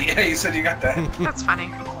 that's right. Yeah, you said you got that. That's funny.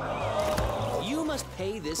 You must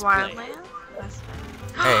pay this player. Wildland? That's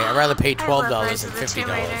Hey, I'd rather pay I love $12 Rise than of the Tomb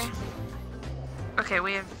 $50. Raider. Okay,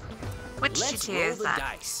 we have. Which Let's GTA roll is the that?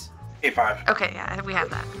 dice. A5. Okay, yeah, we have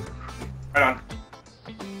that. Right on.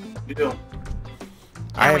 You do.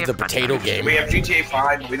 I And we have the have a bunch potato of game. We have GTA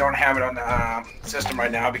 5, but we don't have it on the system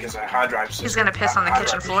right now because of hard drive system. He's gonna piss on the Hard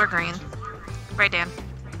kitchen drive. floor green. Right, Dan?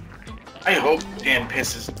 I hope Dan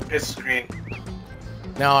pisses green.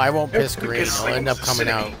 No, I won't piss Who green. pisses I'll like end up coming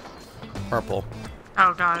out acidity? purple.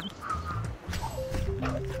 Oh, God.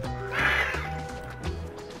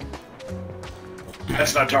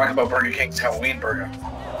 Let's not talk about Burger King's Halloween burger.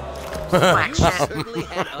 Black shit. Certainly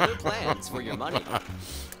had other plans for your money.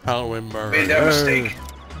 Halloween burger. Made that mistake.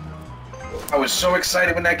 I was so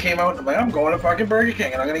excited when that came out. I'm like, I'm going to fucking Burger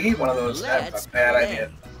King and I'm gonna eat one of those. That's Let's a bad play.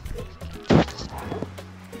 idea.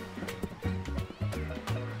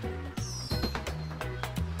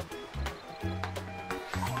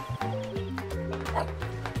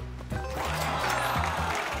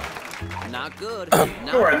 Not good. Not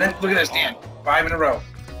Sure, and then look at this, Dan. 5 in a row.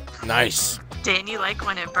 Nice. Dan, you like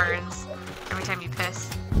when it burns every time you piss.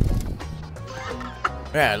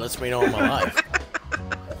 Yeah, it lets me know I'm alive.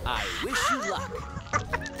 I wish you luck.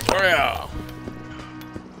 Oh, yeah.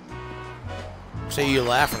 See you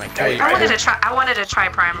laugh and I tell you. I I wanted to try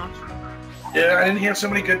Primal. Yeah, I didn't hear so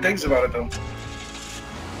many good things about it though.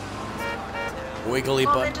 Wiggly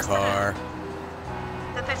Well, they butt just car.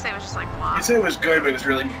 That they say it was just like You blah. said it was good, but it was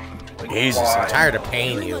really like, Jesus, why? I'm tired of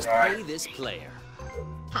paying You you. must pay this player.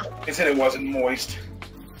 They said it wasn't moist.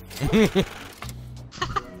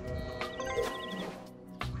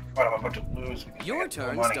 What am I about to lose? Your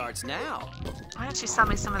turn starts now. Why don't you sell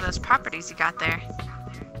me some of those properties you got there?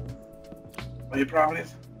 What are your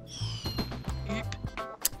properties?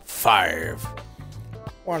 5.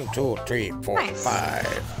 1, 2, 3, 4, Nice.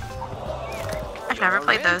 5. I've never Your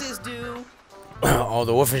played rent those. is due. Oh,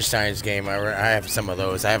 the Wolfenstein's game. I have some of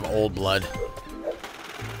those. I have Old Blood.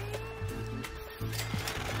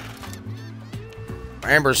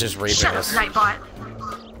 Amber's just raping Shut up, us. Nightbot.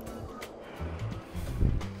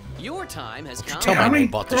 Your time has come. Tell How my many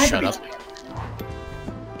Nightbot to shut up. properties?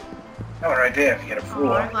 That one right there, if you get a Oh,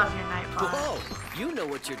 fool. I love your Nightbot. Whoa, you know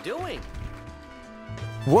what you're doing.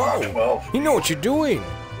 Whoa! 12. You know what you're doing.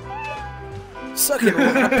 Sucking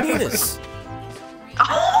on my penis.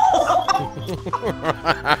 Oh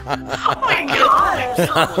my god!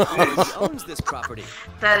 Someone already owns this property.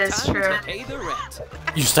 That is Time true. to pay the rent.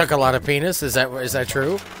 You stuck a lot of penis? Is that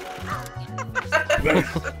true?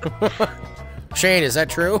 Shane, is that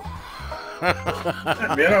true?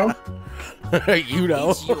 You know? You know.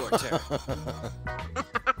 It's your turn.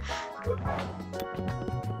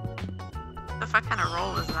 What kind of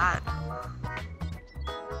roll is that?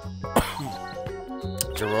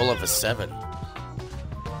 It's a roll of a 7.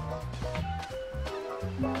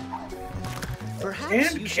 Perhaps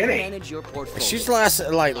And you should kidding. manage your portfolio. She's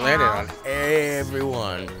landed on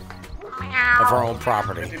everyone of her own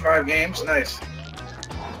property. 55 games, nice.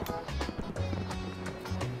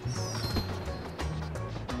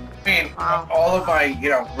 I mean, Wow. all of my,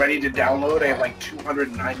 ready to download, I have like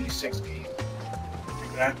 296 games.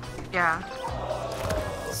 Think of that? Yeah.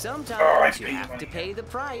 Sometimes Oh, I you paid have money. to pay the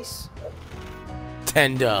price.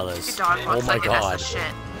 $10. Your dog Oh looks my like it has god. the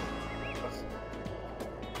shit.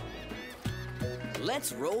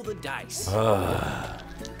 Let's roll the dice.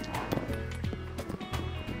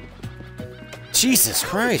 Jesus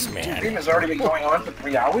Christ, The man. game has already been going on for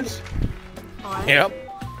 3 hours? What? Yep.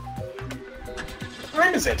 What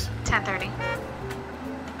time is it? 10:30.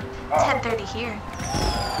 Oh, 10:30 here.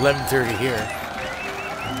 11:30 here.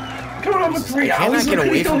 going on for 3 Can I hours? get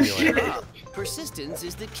away from Holy you? shit. Persistence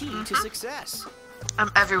is the key to success. I'm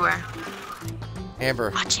everywhere.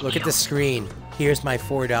 Amber, Watching look you. at the screen. Here's my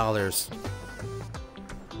 $4.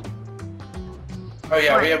 Oh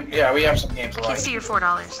yeah, we have some games I can alike. see your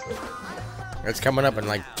 $4. It's coming up in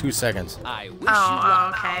like 2 seconds. I wish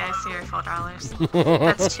Oh, okay. I see your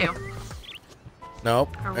 $4. That's 2.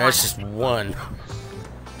 Nope, Or that's one. just 1.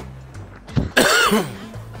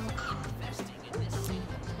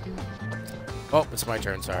 Oh, it's my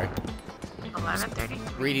turn, sorry. 11:30.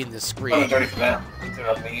 Reading the Oh, screen. 30 for them. They're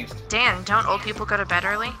up in the east. Dan, don't old people go to bed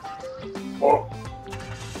early? Oh,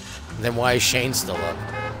 Then why is Shane still up?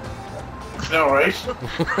 no, right? I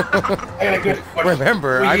got a good.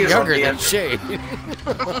 Remember, 3 I'm years on younger the than end. Shane.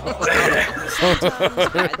 Sometimes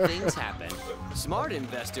bad things happen. Smart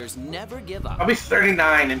investors never give up. I'll be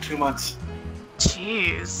 39 in 2 months.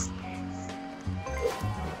 Jeez.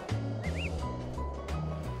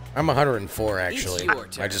 I'm 104, actually. your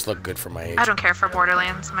turn. I just look good for my age. I don't care for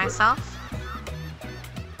Borderlands myself.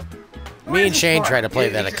 Me and Shane fun. tried to play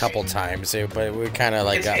that a It's- couple times, but we kind of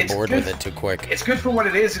like got It's bored good. with it too quick. It's good for what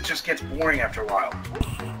it is. It just gets boring after a while.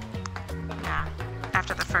 Yeah.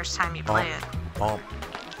 After the first time you play it. Oh,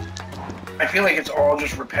 I feel like it's all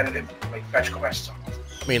just repetitive, like fetch quests. I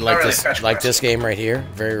mean, Not like really this, fetch like quests. this game right here,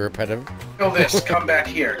 very repetitive. Kill this, come back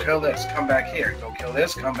here. Kill this, come back here. Go kill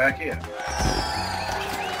this, come back here.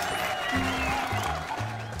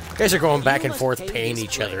 You guys are going back You and must forth pay paying this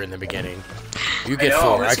each way. other in the beginning. You get know,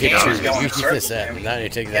 4, I this get game 2. is going You in get circles, this, that, man. and now you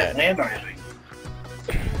take Can't that. land on anything.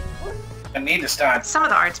 I need to start. Some of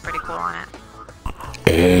the art's pretty cool on it.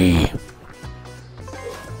 Hey.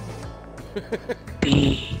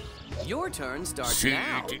 Your turn starts C,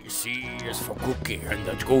 now. C is for cookie, and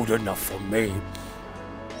that's good enough for me.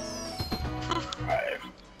 Alright.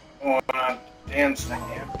 Going on Dan's thing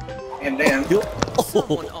here. And Dan.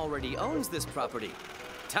 Someone already owns this property.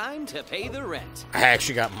 Time to pay the rent. I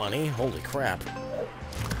actually got money. Holy crap.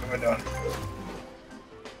 What am I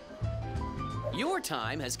doing? Your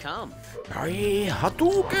time has come. Hey,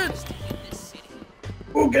 Hadouken!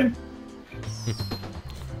 Boogan.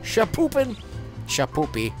 Shapoopin!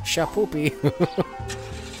 Shapoopy. Shapoopy.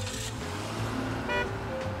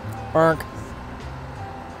 Bark.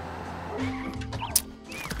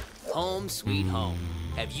 Home sweet home.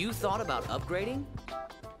 Have you thought about upgrading?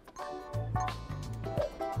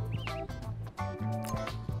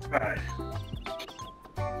 Alright.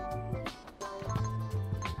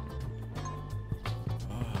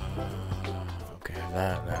 Okay,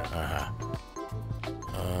 that,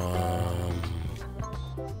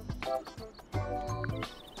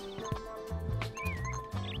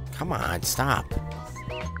 Come on, stop.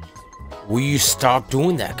 Will you stop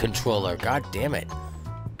doing that, controller? God damn it.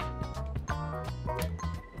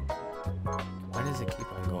 Why does it keep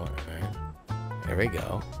on going? Alright. There we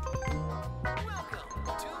go.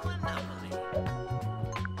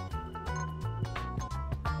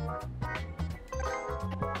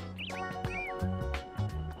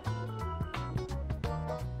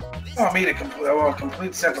 Oh, me to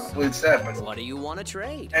complete set for complete set, but What do you want to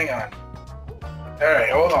trade? hang on.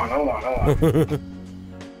 Alright, hold on.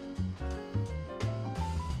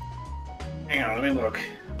 Hang on, let me look.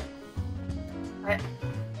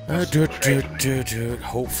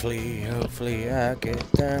 Hopefully I get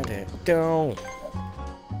that down.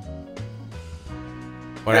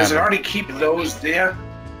 What Does it happened? already keep those there?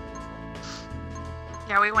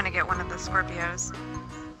 Yeah, we want to get one of the Scorpios.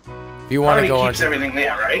 If you want to Already go on keeps to... everything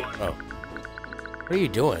there, right? Oh. What are you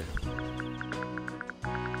doing?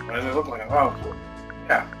 What does it look like? Oh,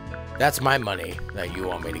 yeah, That's my money that you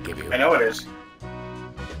want me to give you. I know it is.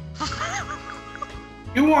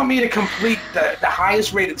 You want me to complete the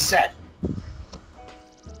highest rated set?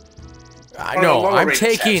 I Or the know. lower I'm rated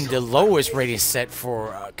taking sets. the lowest rated set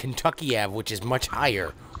for Kentucky Ave, which is much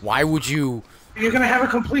higher. Why would you... You're gonna have a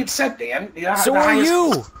complete set, Dan. You know, So the are highest-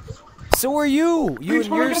 you! So are you! Your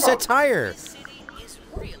talking set's about? higher.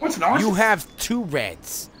 What's nonsense? You have 2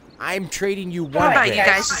 reds. I'm trading you 1 How about red. you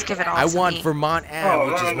guys just give it all I to want me? Vermont Ave,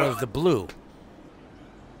 Oh, which no, is no, one of the blue.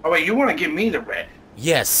 Oh wait, you want to give me the red?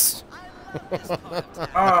 Yes. All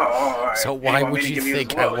right. So And why want would me to you give the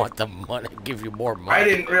think I blue? want the money? Give you more I money?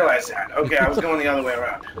 didn't realize that. Okay, I was going the other way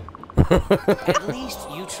around. At least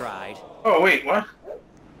you tried. Oh wait, what?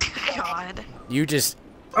 God. You just...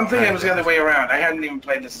 I'm thinking it was the other way around. I hadn't even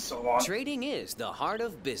played this in so long. Trading is the heart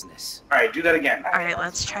of business. All right, do that again. Alright,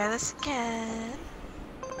 let's try this again.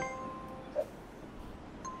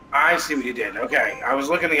 I see what you did. Okay, I was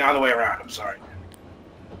looking the other way around. I'm sorry.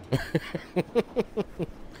 All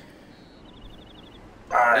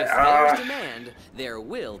right. If there's demand, there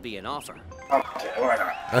will be an offer. Okay, why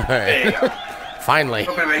not? All There you right. go. Finally. A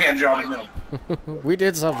bit of a hand job in the middle. We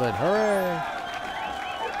did something. Hooray.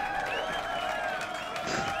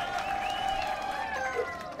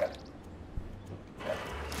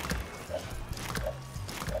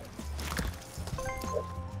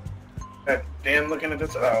 Dan looking at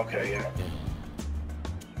this? Oh, okay, yeah.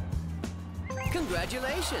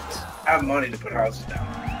 Congratulations. I have money to put houses down.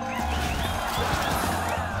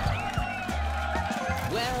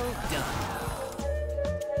 Well done.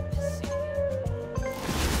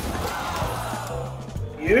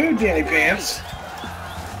 You, Danny Pants.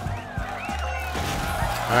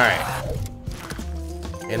 Alright.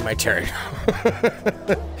 In my turn.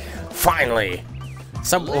 Finally.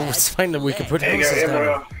 It's fine that we can put There you go. houses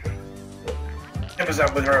down. Emma's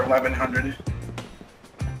up with her 1100.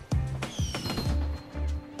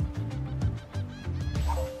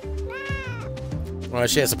 Well,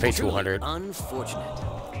 she has to pay 200. Unfortunate.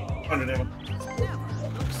 100 Emma.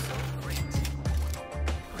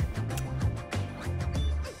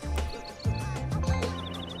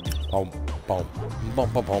 Boom, boom, boom,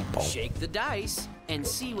 boom, boom, boom. Shake the dice and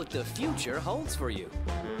see what the future holds for you.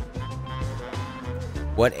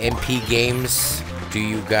 What MP games do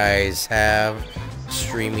you guys have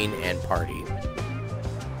streaming and party?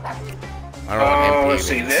 I don't know what MP Let's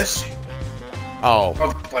see means. this. Oh,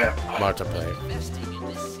 Multiplayer. multiplayer. Investing in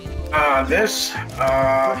this city. This.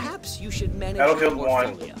 Perhaps you should manage Battlefield your 1.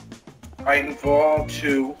 portfolio. Titanfall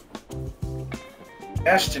 2.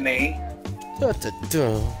 Destiny.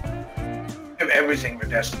 Da-da-da. We have everything for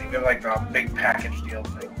Destiny. We have like the big package deal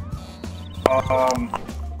thing.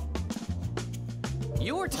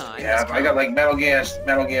 Your time Yeah, has I got come. like Metal Gear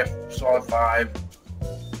Solid 5.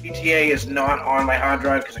 GTA is not on my hard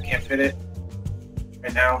drive because I can't fit it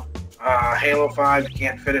right now. Halo 5,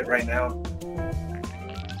 can't fit it right now.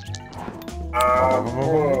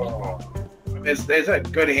 There's a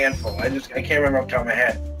good handful. I can't remember off the top of my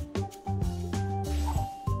head.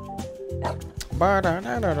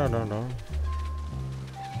 Ba-da-da-da-da-da.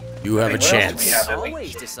 You have a What else do we chance. have?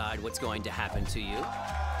 Always decide what's going to happen to you.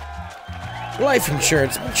 Life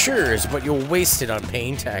insurance matures, but you'll waste it on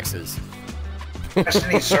paying taxes.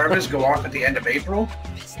 Destiny servers go off at the end of April.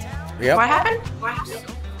 Yep. What happened? What happened?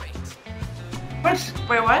 What?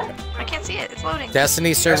 Wait, what? I can't see it. It's loading.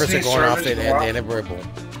 Destiny servers Destiny are going off servers at go off? the end of April.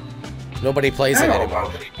 Nobody plays I it don't know anymore.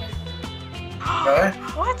 about it. Really?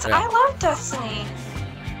 What? Yeah. I love Destiny.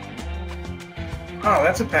 Oh,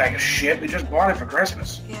 that's a bag of shit. We just bought it for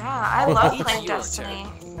Christmas. Yeah, I love It's playing your Destiny.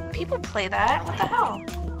 People play that. What the hell?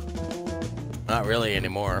 Not really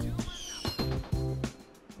anymore.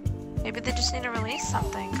 Maybe they just need to release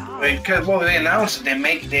something. God. Because they announced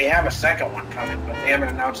it. They have a second one coming, but they haven't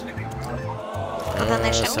announced anything about it. But then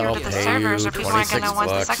they shouldn't give it to the servers, or people aren't gonna want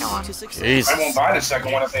the second one. Jesus. I won't buy the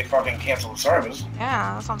second one if they fucking cancel the servers.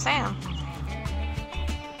 Yeah, that's what I'm saying.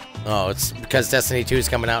 Oh, it's because Destiny 2 is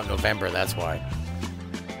coming out in November, that's why.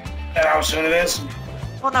 And how soon it is?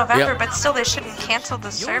 Well, November, Yep. but still they shouldn't cancel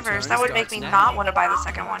the servers. That would make me not want to buy the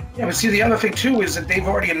second one. Yeah, but see, the other thing too is that they've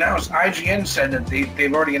already announced, IGN said that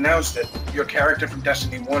they've already announced that your character from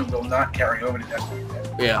Destiny 1 will not carry over to Destiny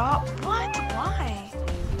 2. Yeah. Oh, what? Why?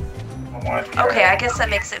 I want it to Okay, carry I over. guess that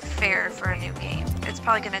makes it fair for a new game. It's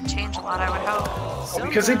probably going to change a lot, I would hope. Well,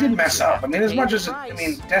 because they did mess up. I mean, as much as,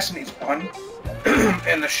 Destiny's fun,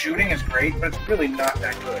 and the shooting is great, but it's really not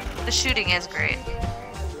that good. The shooting is great.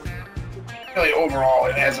 Really, overall,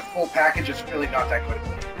 and as a full package, it's really not that good.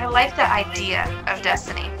 I like the idea of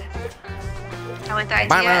Destiny. I like the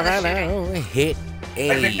idea of the shooting. Hit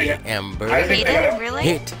I think they A, got- Amber. I think Hate they it? got- Really?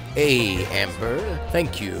 Hit A, Amber.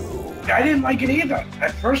 Thank you. I didn't like it either.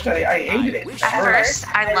 At first, I hated it. At first,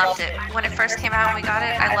 I loved it. When it first came out and we got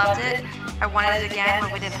it, I loved it. I wanted it again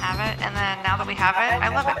when we didn't have it, and then now that we have it, I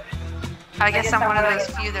love it. I guess I'm one of those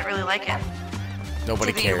few that really like it. Nobody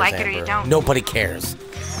Either you cares, like it or you Amber. don't. Nobody cares.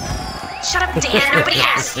 Shut up, Dan. Nobody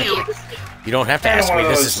asked you. You don't have to And ask one me. of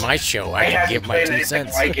This those, is my show. I I can had give to my play 2 anything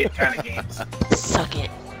cents. like it kind of games. Suck it.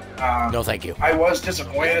 No, thank you. I was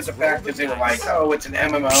disappointed at the fact that they were like, oh, it's an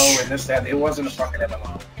MMO and this, that. It wasn't a fucking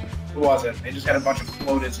MMO. It wasn't. They just had a bunch of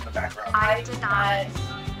floaters in the background. I did not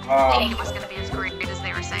think it was going to be as great as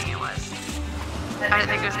they were saying it was. I didn't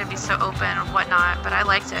think it was going to be so open and whatnot, but I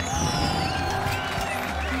liked it.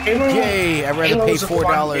 Halo, Yay! I'd rather pay Halo's a fun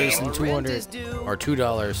 $4 game. than $200 or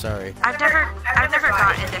 $2. Sorry. I've never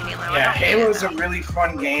got into Halo. I Yeah, don't get Halo it, is a though. really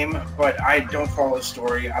fun game, but I don't follow the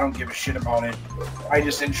story. I don't give a shit about it. I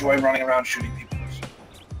just enjoy running around shooting people.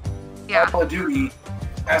 Yeah. Call of Duty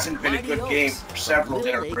hasn't been a good game for several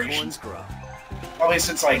iterations. Probably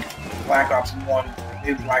since like Black Ops 1,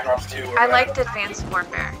 maybe Black Ops 2. Or I whatever. liked Advanced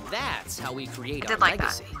Warfare. That's how we create I our did like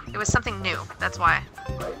legacy. that. It was something new. That's why.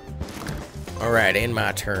 Alright, in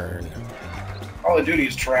my turn. Call of Duty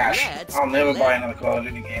is trash. Let's I'll never play. buy another Call of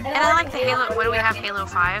Duty game. And I like the Halo. What do we have? Halo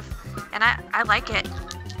 5. And I like it.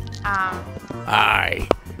 I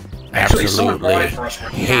Actually, someone bought absolutely it for us.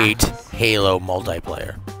 hate Halo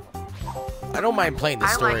multiplayer. I don't mind playing the I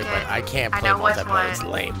story, like but it. I can't I play know what's multiplayer. what. It's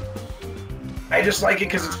lame. I just like it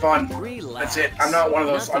because it's fun. That's it. I'm not one of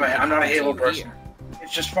those. I'm not a Halo person.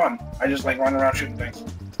 It's just fun. I just like running around shooting things.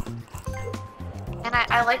 And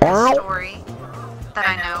I like the story that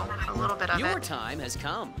I know a little bit of Your it. time has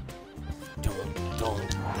come. Don't.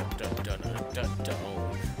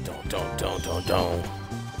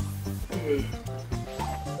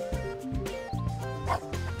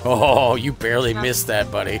 Oh, you barely missed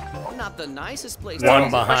that, buddy. Not the nicest place. One to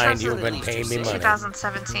behind. one's You've been paying me money.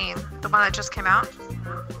 2017. The one that just came out?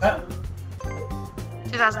 Huh?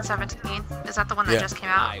 2017. Is that the one that Yeah. just came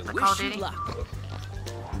out? I The wish Call of you Duty? luck.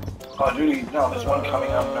 Call of Duty. No, there's one coming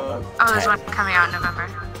out in November. Oh, there's one coming out in November.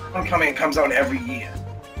 One coming comes out every year.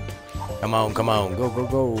 Come on. Go.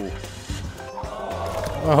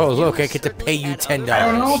 Oh, look, I get to pay you $10. I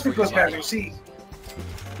don't know if it goes back. You see,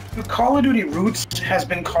 Call of Duty Roots has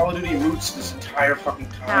been Call of Duty Roots this entire fucking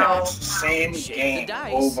time. No. It's the same Shake game the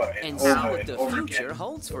dice over and and see over what and the over future again.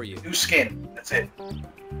 holds for you. New skin. That's it.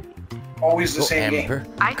 Always the Go same Amber.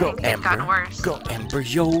 game. I Go think they've gotten Amber. worse. Go Amber.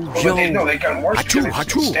 Yo. No, they've gotten worse because it's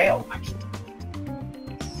Achoo. stale.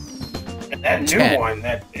 And that new 10. one,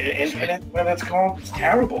 that Infinite, what that's called, it's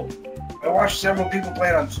terrible. I watched several people play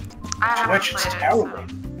it on I haven't Twitch. It's played it, terrible.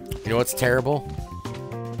 so- You know what's terrible?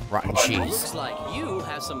 Rotten cheese. Looks like you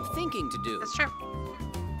have some thinking to do. It's true.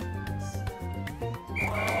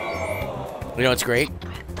 You know what's great?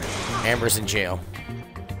 Amber's in jail.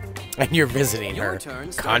 And you're visiting Your her.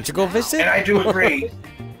 turn starts Conjugal now. visit? And I do agree.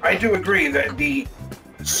 I do agree that the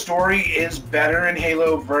story is better in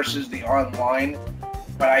Halo versus the online.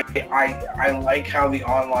 But I like how the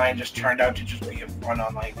online just turned out to just be a fun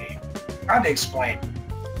online game. Hard to explain.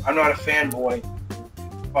 I'm not a fanboy,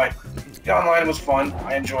 but the online was fun.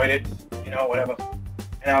 I enjoyed it. You know, whatever.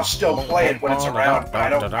 And I'll still play it when it's around. But I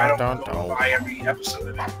don't go buy every episode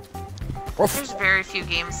of it. There's very few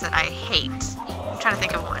games that I hate. I'm trying to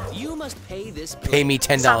think of one. You must pay this. Pay me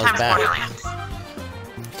 $10 Sometimes back. Borderlands.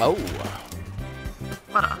 Oh.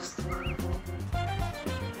 What else?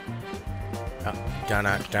 Dun.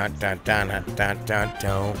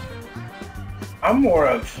 I'm more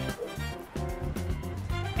of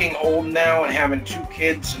being old now and having 2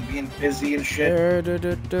 kids and being busy and shit.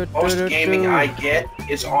 Most gaming I get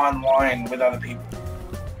is online with other people.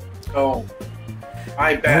 So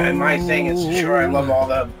My bet and my thing is sure I love all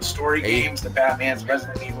the story Hey. games, the Batman's,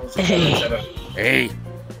 Resident Evils, etc. Hey.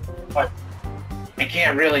 But I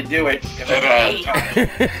can't really do it because I don't have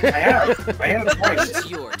time. I have twice. It's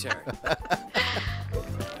your turn.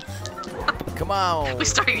 Come on. We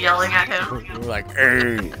started yelling at him. We're like,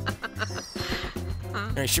 hey.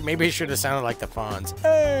 Maybe it should have sounded like the Fonz.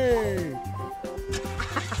 Hey.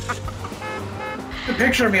 A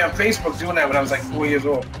picture of me on Facebook doing that when I was like 4 years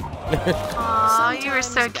old. Aw, you were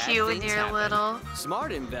so Sometimes bad cute when things you were happen. little.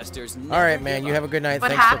 Smart investors. All right, man. You have a good night.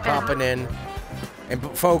 What Thanks for happened? popping in.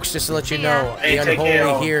 And folks, just to let you Yeah. know, Hey, the take care,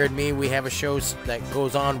 Unholy all. here and me, we have a show that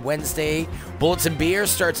goes on Wednesday. Bullets and Beer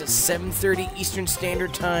starts at 7:30 Eastern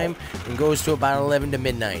Standard Time and goes to about 11 to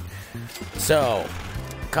midnight. So,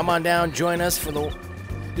 come on down, join us for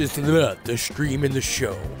the stream and the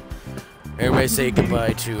show. Everybody say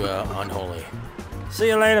goodbye to Unholy. See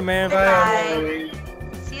you later, man. Bye.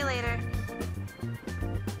 See you later.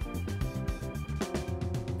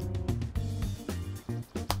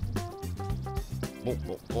 Boom,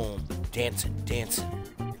 boom, boom. Dancing, dancing.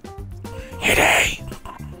 Hit A.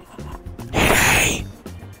 Hit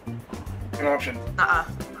Good option. Uh-uh.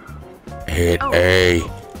 A. Hit Oh. A.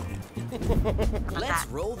 Let's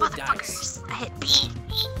roll the dice. Motherfuckers. I hit B.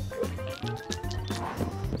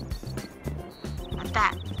 Like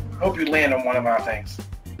that. Hope you land on one of our things.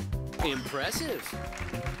 Impressive.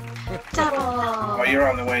 Double. Oh, you're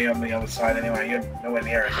on the way on the other side anyway. You're nowhere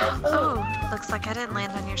near it. Oh, looks like I didn't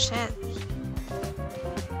land on your shit.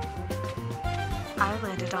 I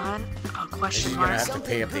landed on a question You're gonna mark. have to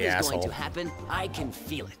pay up the Something good is asshole. going to happen. I can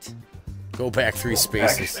feel it. Go back 3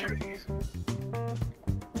 spaces. Is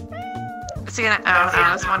he gonna? Oh,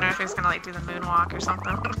 I was wondering if he was gonna like do the moonwalk or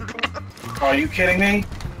something. Are you kidding me?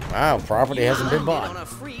 Wow, property hasn't been Landed on bought. a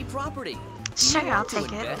free property. Sure, I'll To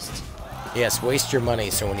take it. invest? Yes, waste your money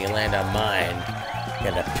so when you land on mine,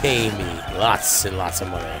 you're gonna pay me lots and lots of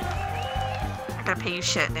money. I gotta pay you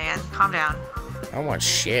shit, Dan. Calm down. I don't want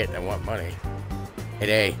shit, I want money. Hit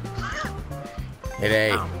A. Hit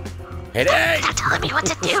A. Oh. Hit A! Stop telling me what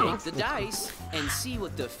to do. Take the dice and see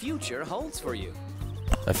what the future holds for you.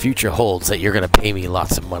 The future holds that you're gonna pay me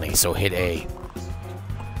lots of money, so hit A.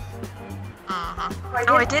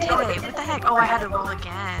 Oh, I did hit A. What the heck? Oh, I had to roll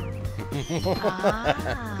again.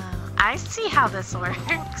 I see how this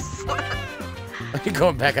works. You're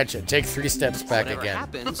going back at you. Take 3 steps back Whatever again.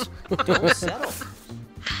 happens, don't settle.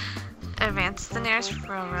 Advance the nearest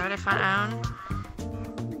railroad if unowned.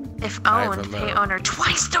 If I owned, have a pay map. owner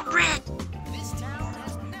twice the rent.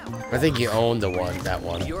 I think you own the one, that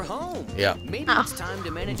one. You're home. Yeah. Maybe Oh. it's time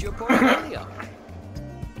to manage your portfolio.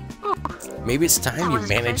 Maybe it's time That you was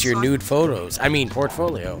manage your Craigslist. nude photos. I mean,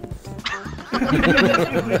 portfolio.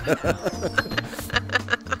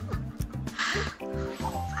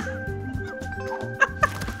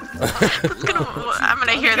 I'm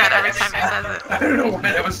gonna hear that every time he says it. I don't know why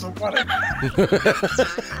that was so funny.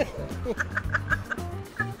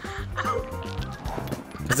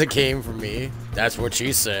 Because it came from me. That's what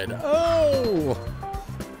she said. Oh!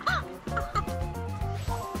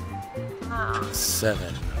 Oh.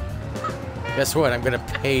 7. Guess what? I'm gonna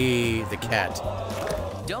pay the cat.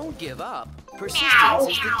 Don't give up. Persistence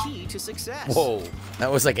is the key to success. Whoa.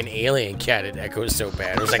 That was like an alien cat. It echoes so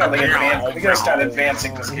bad. It was like, We gotta start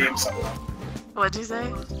advancing this game somehow. What'd you say?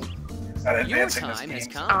 Start Your advancing this time has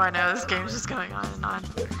game. Oh, come. I know, this game's just going on and on.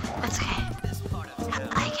 That's okay.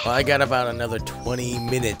 well, I got about another 20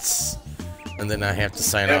 minutes. And then I have to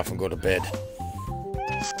sign off and go to bed.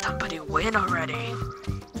 Somebody win already.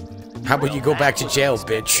 How about you go back to jail,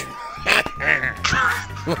 bitch?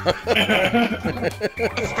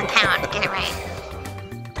 It's the pound, get it right.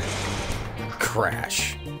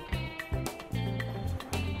 Crash.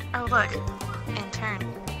 Oh, look. Intern.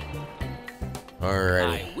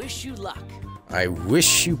 Alrighty. I wish you luck. I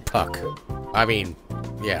wish you puck. I mean,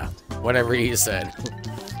 yeah, whatever you said.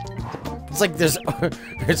 It's like there's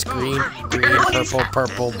it's green, green, purple,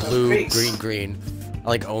 purple, blue, green, green. I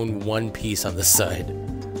like own one piece on the side.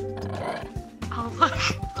 Oh, look.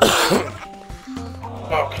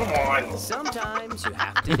 Oh, come on. Sometimes you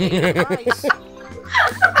have to pay the price.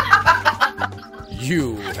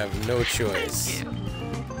 You have no choice.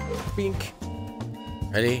 Bink.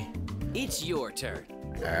 Ready? It's your turn.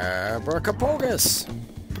 Abracapogus.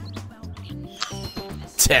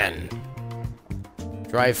 10.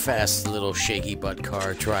 Drive fast, little shaky butt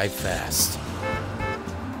car. Drive fast.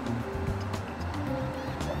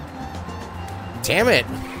 Damn it!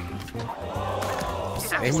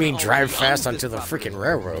 I mean drive fast onto the freaking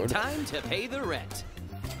railroad. Time to pay the rent.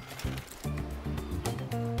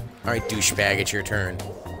 Alright, douchebag, it's your turn.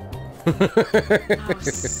 Oh,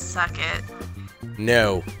 suck it.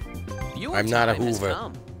 No. Your I'm not a time has Hoover.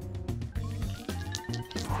 come.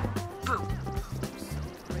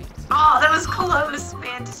 Oh, that was close,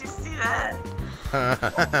 man. Did you see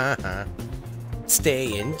that?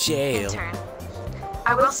 Stay in jail. Intern.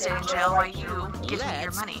 I will stay in jail while you give me your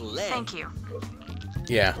Let's money. play. Thank you.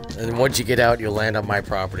 Yeah, and once you get out, you'll land on my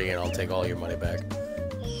property, and I'll take all your money back.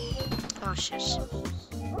 Oh, shush.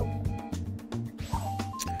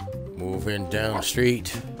 Moving down the street,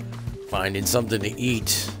 finding something to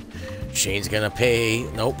eat. Shane's gonna pay.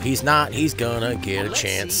 Nope, he's not. He's gonna get a Let's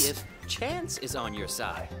chance. see if chance is on your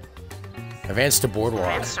side. Advance to Boardwalk.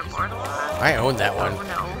 Advance to Boardwalk. I own that one. Oh,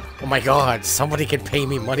 no. Oh my god, somebody can pay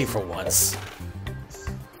me money for once.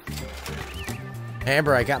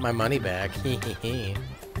 Amber, I got my money back.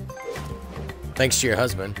 Thanks to your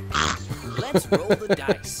husband. Let's roll the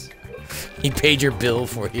dice. He paid your bill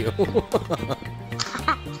for you.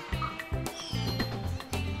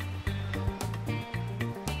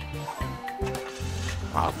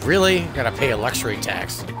 Oh, really? Gotta pay a luxury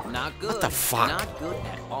tax. Not good. the fuck? Not good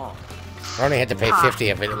at all. I only had to pay 50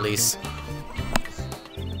 of it at least.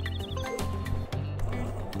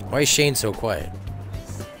 Why is Shane so quiet?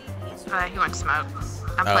 He went to smoke.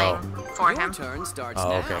 I'm Oh. playing for Your him. turn starts Oh,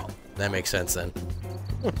 now. okay. That makes sense then.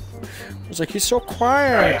 I was like, he's so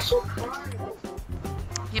quiet.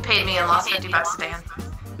 You paid me and lost $50, Dan.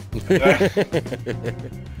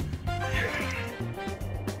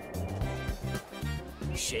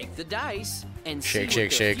 Shake the dice and Shake, see shake,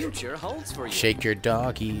 what shake. the future holds for you. Shake your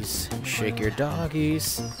doggies. Shake your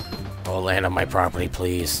doggies. Oh, land on my property,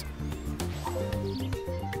 please.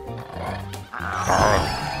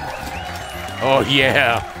 Oh,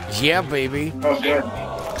 yeah. Yeah, baby. Oh, good.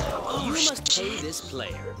 You must pay this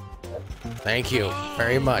player. Thank you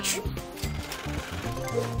very much.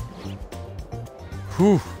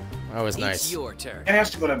 Whew. That was It's nice. your turn. Ken has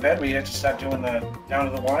to go to bed. We have to start doing the down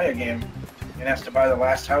to the wire game. Ken has to buy the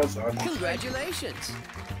last house on. Congratulations.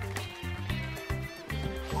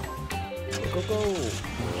 Go, go.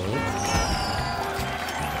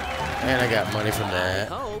 And I got money from I that.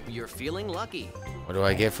 hope you're feeling lucky. What do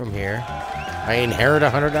I get from here? I inherit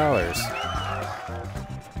 $100.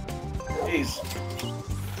 Jeez.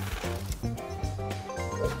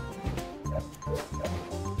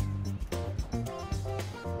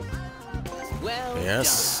 Well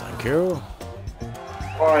Yes, thank you.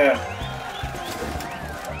 Oh yeah.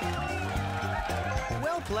 done.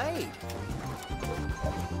 Well played.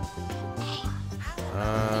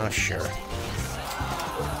 Sure.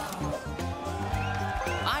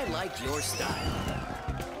 I like your style.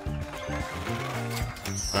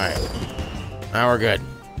 Alright. Now we're good.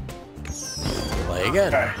 Play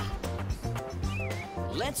again. Okay.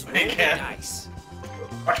 Let's roll Hey, the Ken. dice.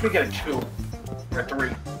 Watch me get a 2 or a 3.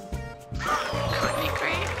 That would be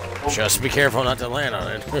great. Just be careful not to land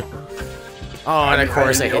on it. Oh, and of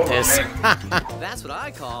course I hit this. That's what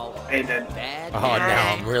I call Hey, then. bad. Oh,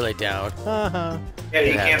 now I'm really down. Yeah,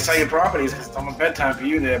 you It can't happens. sell your properties because it's almost bedtime for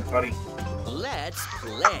you there, buddy. Let's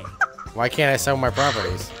play. Why can't I sell my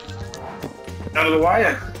properties? Down to the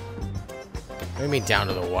wire. What do you mean down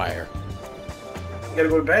to the wire? You gotta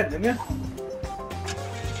go to bed, didn't you?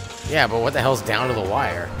 Yeah, but what the hell's down to the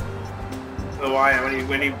wire? To the wire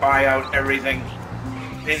when you buy out everything.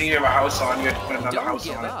 Anything you have a house on, you have to put another Don't house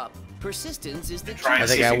give on it. up. Persistence is the Try key. I and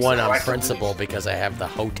think see I if you won can on collect principle them. because I have the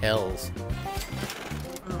hotels.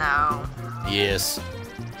 No. Yes.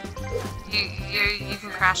 You can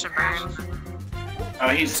crash and burn.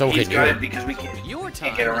 He's So he's can got you. it because we can't Your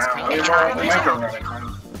time get is around. coming. We might get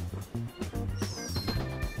around.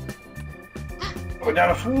 We're down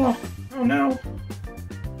to 4. Oh no.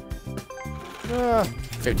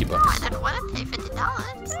 50 I bucks. didn't want to pay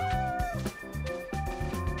 $50.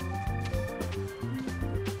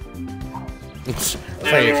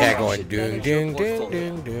 Play your cat going ding ding ding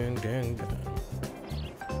ding ding ding ding.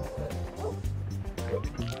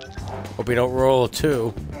 Hope you don't roll a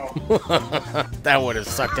 2. That would have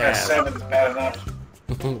sucked That ass. 7's bad enough.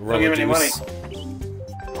 Roll give a me any money. deuce.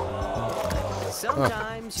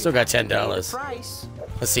 Sometimes Still you got have to pay the $10. price.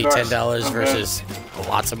 Let's see, Nice. $10 Okay. versus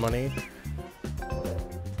lots of money.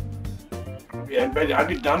 Yeah, but I'd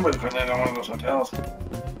be done with it for then on one of those hotels.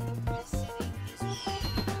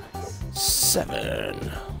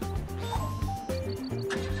 7.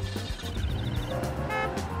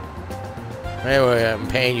 Anyway, I'm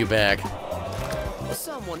paying you back.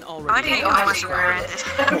 Someone I already didn't knows almost regret it.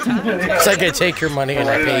 It's like I take your money and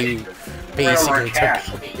I pay you basically cash.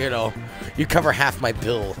 took, you know, you cover half my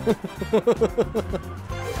bill.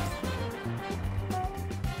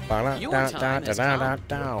 Your time has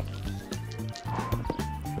come.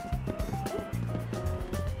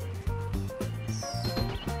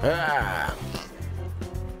 Ah.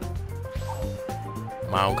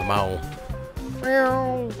 Come on, come on.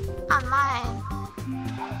 On mine.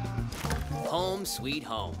 Home sweet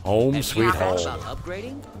home. Home Have sweet you thought home. about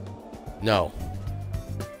upgrading? No.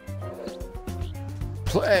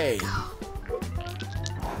 Play.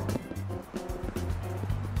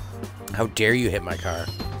 How dare you hit my car?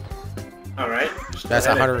 All right. That's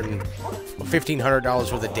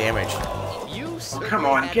 $1,500 worth of damage. You come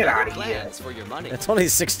on, had get bigger outta here. plans for your money. It's only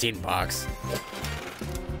 16 bucks.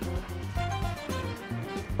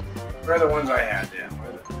 Where are the ones I had? Yeah.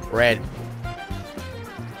 Red.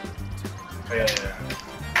 Yeah.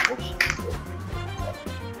 Whoops.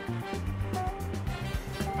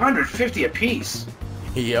 150 apiece.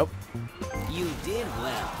 Yep. You did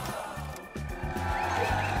well.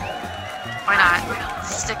 Why not?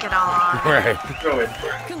 Stick it all on. Right. Go it.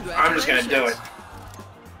 I'm just gonna do it.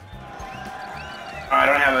 Oh, I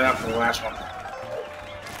don't have enough for the last one.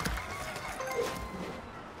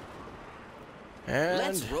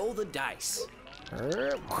 Let's And roll the dice.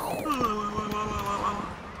 7.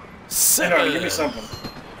 Hey, no, give me something.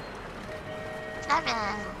 7.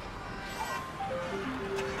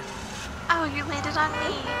 Oh, you landed on me.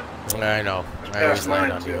 I know. I Yeah, always land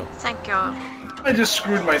mine on too. you. Thank you. I just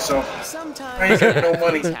screwed myself. I Sometimes ain't got no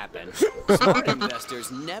money. things happen. Smart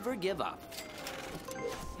investors never give up.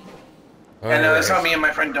 And that's how me and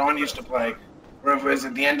my friend Don used to play. Where if it was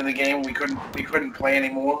at the end of the game, we couldn't play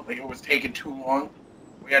anymore. Like it was taking too long.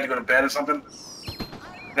 We had to go to bed or something.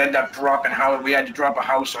 We ended up dropping how we had to drop a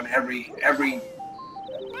house on every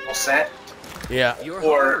set. Yeah. You're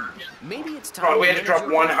Or- home. Maybe it's time We had to manage drop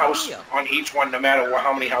your one house portfolio. on each one, no matter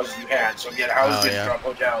how many houses you had. So if you had houses, Oh, you had yeah. to drop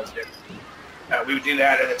hotels. We would do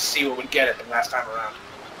that and then see what would get it the last time around.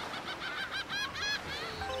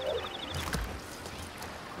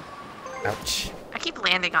 Ouch. I keep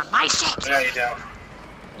landing on my shit. There you go.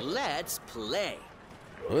 Let's play.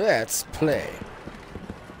 Let's play.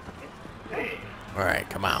 All right,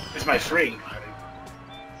 come on. It's my free.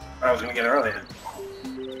 I was gonna get earlier.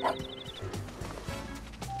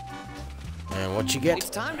 And what you It's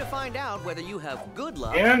get? time to find out whether you have good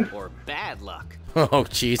luck And- or bad luck. Oh,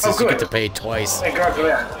 Jesus, Oh, you get good. to pay twice. Thank God for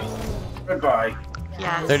that. Goodbye.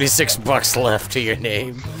 Yes. 36 bucks left to your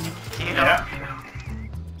name. Yeah.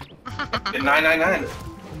 Get 999.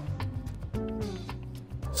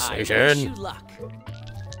 I wish Station. you luck.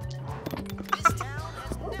 This town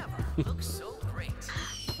has never looked so great.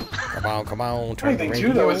 Come on, come on. The Turn only the thing radio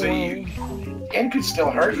too, though, is that on. Ken could still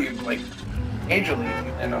hurt you, like, majorly if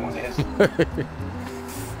you didn't know what it is.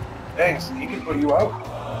 Thanks. He could put you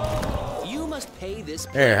out. You must pay this.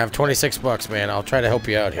 Here, have 26 bucks, man. I'll try to help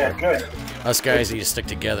you out Yeah, here. good. Us guys need to stick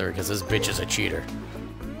together because this bitch is a cheater.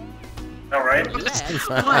 All right. Let's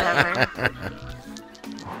Whatever.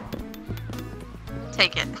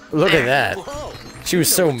 Take it. Look There. at that. Whoa. She was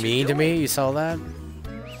so mean to me. You saw that?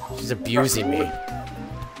 She's abusing me.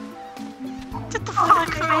 Get the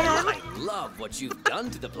fuck, man. I love what you've done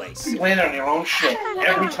to the place. You land on your own shit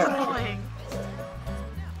every time. Going.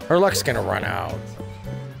 Her luck's gonna run out.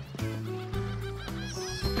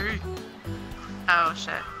 Oh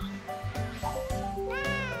shit.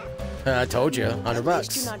 I told you, 100 At least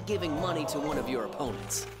bucks. you're not giving money to one of your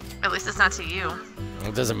opponents. At least it's not to you.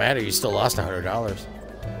 It doesn't matter. You still lost $100.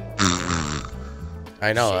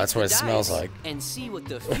 I know. That's what it Shake the smells dice like. And see what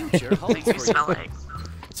the future holds Makes me for smell you. like.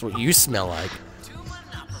 That's what you smell like.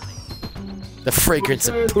 The fragrance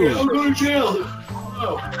of poo. I'm going to jail.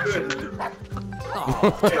 Oh, good.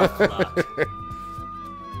 Oh, tough luck.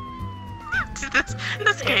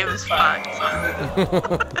 This game is fucked.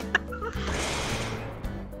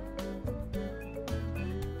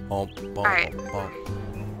 Bump, bump, Alright. bump.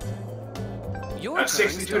 Your That's turn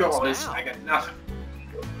 $62. starts I now. got nothing.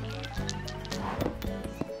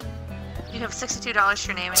 You have $62 to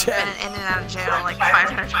your name and you've been in and out of jail like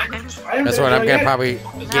 500 times. I haven't That's been what I'm there gonna yet. probably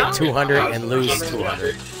get 200 and lose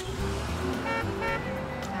 200.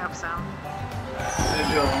 I hope so.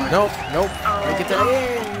 Nope, nope. Make it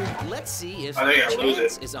there. Let's see if I think I lose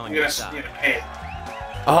chance it. is on You're your gonna side. pay it.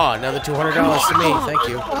 Oh, another $200 to me. Thank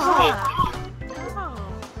you.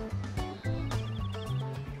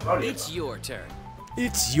 Oh, It's your turn.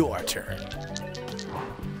 It's your turn.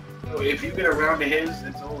 if you get around to his,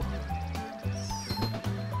 it's over.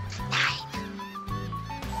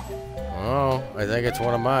 Oh, I think it's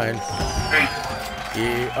one of mine. Hey,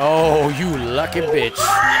 Yeah. Oh, you lucky bitch.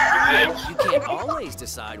 You can't always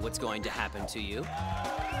decide what's going to happen to you.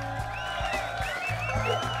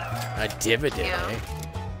 A dividend, Yeah. eh?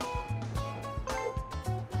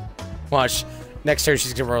 Watch. Next turn,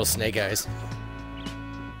 she's gonna roll snake eyes.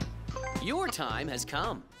 Your time has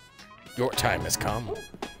come. Your time has come.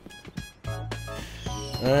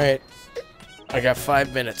 Alright. I got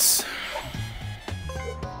 5 minutes.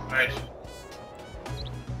 Alright.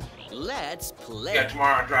 Let's play. Yeah,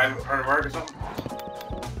 tomorrow I'm driving her to work or something.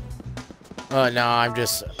 No, I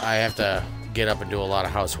have to get up and do a lot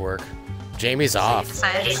of housework. Jamie's off.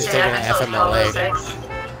 Decided She's to taking an episode FMLA.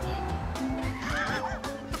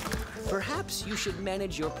 1206. Perhaps you should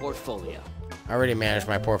manage your portfolio. I already managed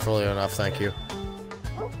my portfolio enough, thank you.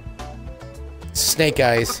 Snake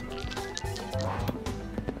eyes.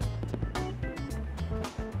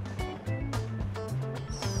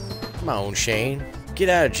 Come on, Shane. Get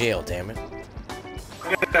out of jail, damn it.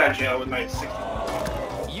 I got out of jail with my 60.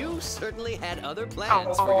 You certainly had other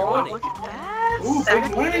plans for your Oh, money. look at that. Ooh,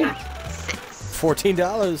 big money.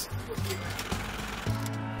 $14.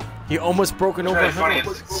 You almost broken It's over really funny.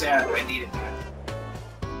 100. It's sad, but I needed that.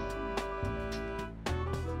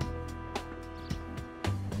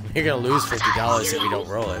 You're gonna lose $50 if you don't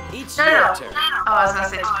roll it. It's No, your no. turn. Oh, I was gonna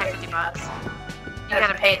say just pay $50. You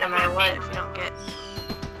gotta pay it no matter what if you don't get.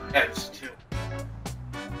 Yeah, it's 2.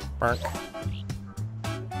 Burk.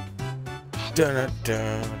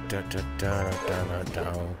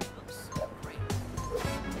 Dun-dun-dun-dun-dun-dun-dun-dun.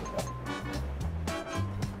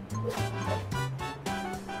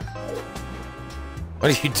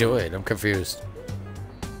 What are you doing? I'm confused.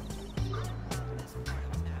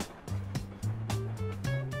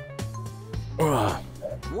 Ugh.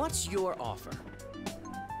 What's your offer?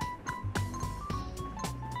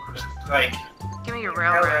 Like, Give me your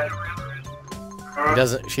railroad. He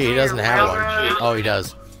doesn't. He doesn't have one. Oh, he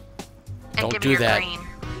does. And Don't give do me your that. green.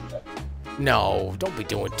 No, don't be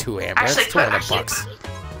doing 2 amp. Actually, That's 200 bucks.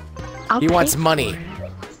 I'll He pay wants for money. it.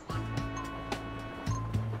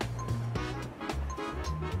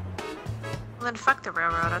 Well, then fuck the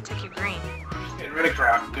railroad. I'll take your green. get rid of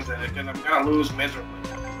crap because I'm gonna lose miserably.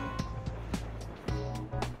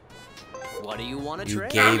 What do you want to You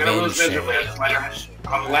trade? gave I'm gonna in, lose miserably. Shane.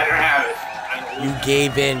 I'll let her have it. You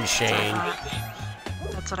gave in, Shane.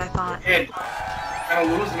 That's what I thought. Kid, I'm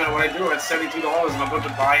gonna lose them at what I do at $72 and I'm about to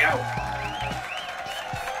buy out.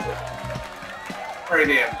 Right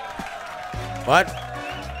in. What?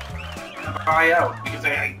 Buy out because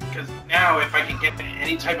because now if I can get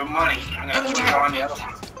any type of money, I'm gonna put it on the other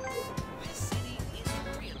one.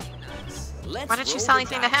 Let's Why didn't you roll sell the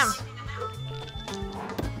anything to dice. him?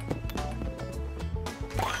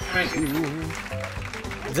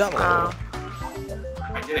 Double. Oh.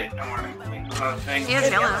 I did it. Don't worry. Another thing. He is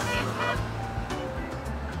yellow.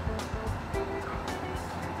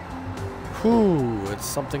 Whew, it's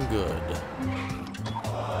something good.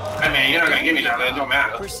 I mean, you're not gonna give me that. It don't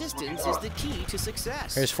matter. Persistence is the key to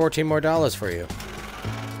success. Here's 14 more dollars for you.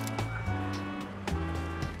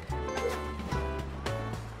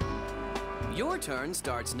 Your turn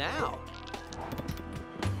starts now.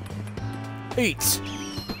 8.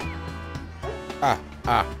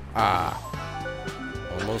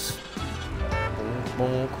 Almost.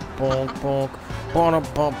 Bonk, bonk, bonk. Bonk,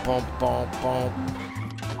 bonk, bonk, bonk, bonk.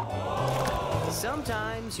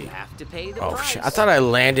 Sometimes you have to pay the Oh price. shit! I thought I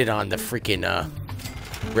landed on the freaking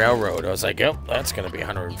railroad. I was like, "Yep, that's gonna be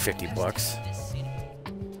 150 bucks."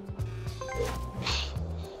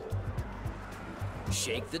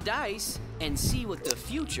 Shake the dice and see what the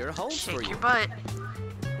future holds for Shake you. your butt.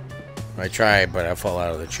 I tried, but I fall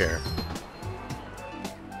out of the chair.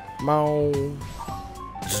 Mo,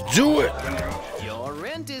 let's do it. Your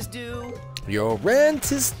rent is due. Your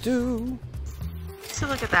rent is due. So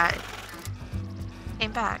look at that.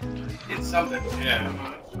 Came back. It's something. Yeah.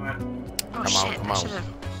 Oh Come on, shit! come I on. should have.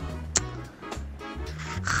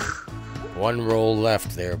 One roll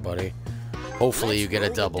left there, buddy. Hopefully you get a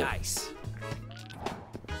Let's roll the double. dice.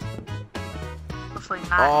 Hopefully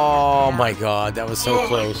not. Oh Yeah. my god, that was so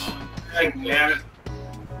close. Like, damn it.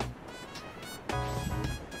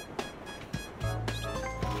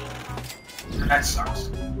 That sucks.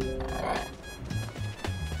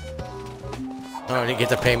 Oh, you get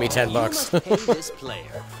to pay me 10 You bucks. must pay this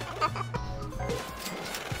player.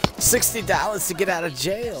 $60 to get out of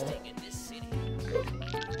jail.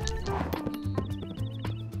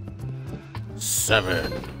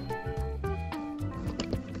 7.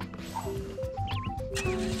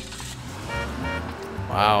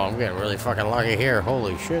 Wow, I'm getting really fucking lucky here.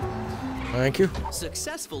 Holy shit. Thank you.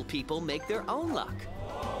 Successful people make their own luck.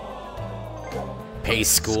 Pay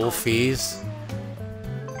school fees.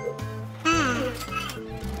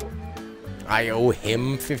 I owe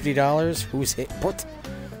him $50? Who's hit? What?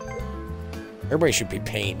 Everybody should be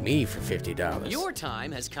paying me for $50. Your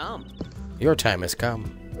time has come. Your time has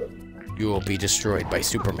come. You will be destroyed by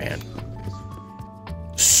Superman.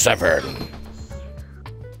 7.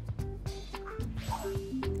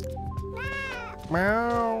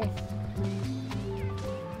 Meow.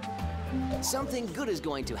 Something good is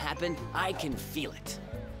going to happen. I can feel it.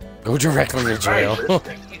 Go directly to jail.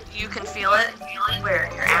 You can feel it where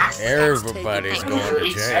your ass. Everybody's going to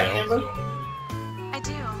jail. I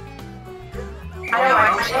do. I know,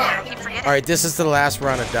 I keep forgetting. Alright, this is the last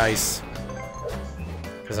round of dice.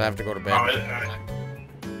 Because I have to go to bed.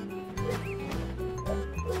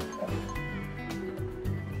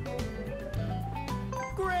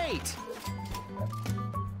 Great.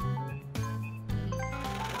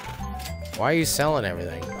 Why are you selling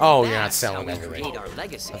everything? Oh, you're not That's selling how we everything. create our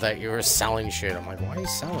legacy. I thought you were selling shit. I'm like, why are you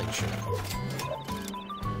selling shit?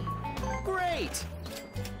 Great.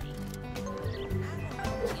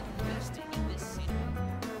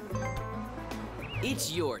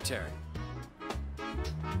 It's your turn.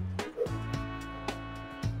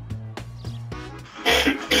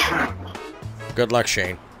 Good luck,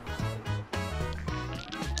 Shane.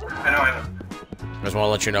 I know. Just want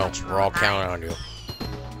to let you know, we're all counting on you.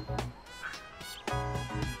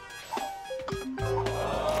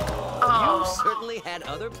 You certainly had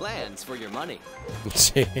other plans for your money.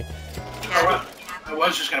 I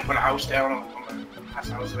was just gonna put a house down on the last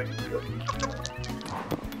house that I could do.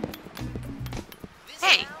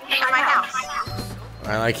 Hey, look at my house.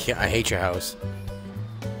 I hate your house.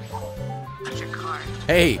 That's your card.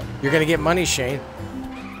 Hey, you're gonna get money, Shane.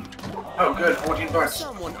 Oh, good, 14 bucks.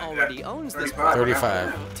 Someone already owns this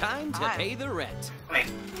 35. 35. Time to pay the rent.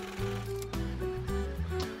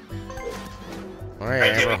 Alright,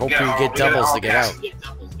 Amber, hope you get doubles to get out.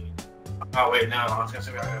 Oh, wait, no, I was gonna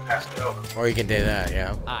say we gotta pass it over. Or you can do that,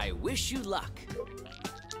 yeah. I wish you luck.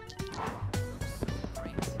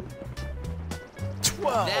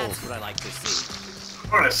 12. That's what I like to see.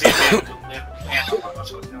 I wanna see it.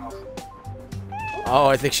 Oh,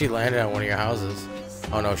 I think she landed on one of your houses.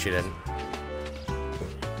 Oh, no, she didn't.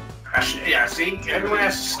 Yeah, see? Everyone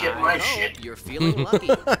has to skip my shit. You're feeling lucky.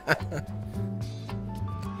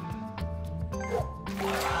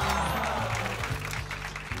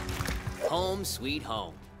 Home sweet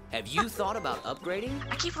home. Have you thought about upgrading?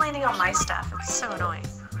 I keep landing on my stuff. It's so annoying.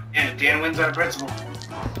 And Dan wins on principle.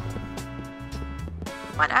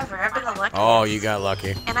 Whatever, I've been the luckiest. Oh, you got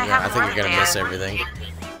lucky. And I Yeah, I haven't think won you're gonna it, miss Dan. everything. You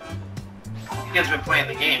guys been playing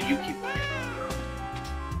the game, you keep playing.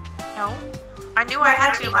 No. I knew I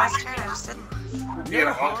had to last turn, I just didn't. You had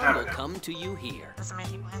No a long harm time will ago. come to you here. Doesn't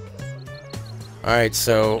make you win. Alright,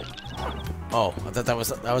 so... Oh, I thought that was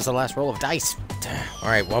the last roll of dice.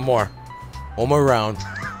 Alright, one more. One more round.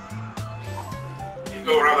 You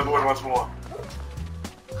go around the board once more.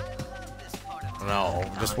 No,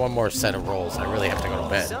 just one more set of rolls. I really have to go to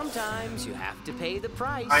bed. Sometimes you have to pay the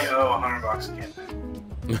price. I owe $100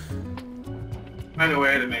 again. Find a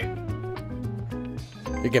way to make.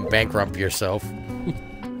 You can bankrupt yourself. How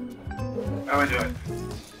do I do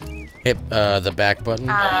it? Hit the back button.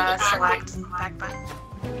 Select back button.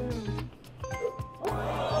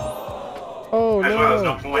 Oh, That's why there's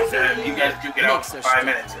no no. point that you guys do get out for 5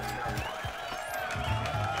 minutes.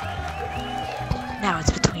 Now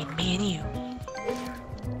it's between me and you.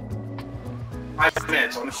 5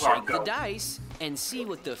 minutes on the clock, Shake the go. dice and see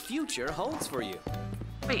what the future holds for you.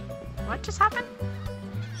 Wait, what just happened?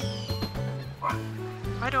 What?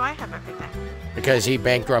 Why do I have everything? Because he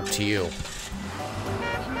bankrupt to you.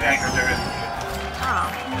 Bankrupt everything. Oh.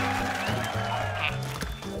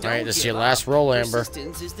 Alright, Don't this is give your up. last roll, Amber.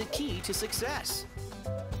 Persistence is the key to success.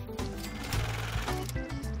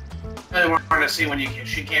 I wanted to see when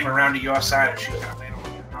she came around to your side and she was gonna land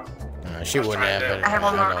on your house. She wouldn't have, but I have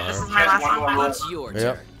one more. know This her. is my last One more one. roll. It's your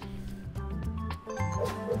Yep. turn.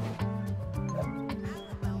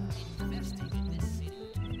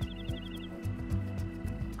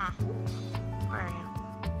 Where are you?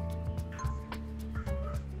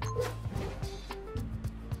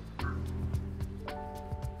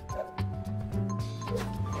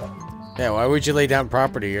 Yeah, why would you lay down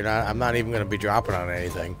property? You're not. I'm not even gonna be dropping on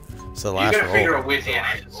anything. It's the You last gotta figure roll. out where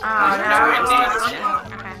Dan is. Oh, There's no no.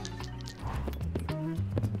 Dan. Okay.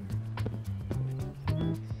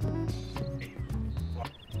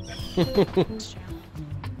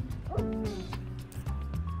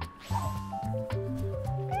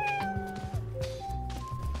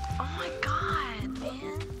 Oh my god,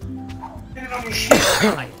 man. Stand on your shit.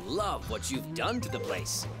 I love what you've done to the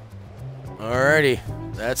place. Alrighty,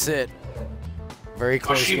 that's it. Very Oh,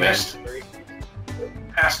 close she game. missed.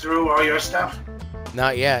 Passed through all your stuff.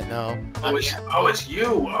 Not yet, no. Oh, it's you.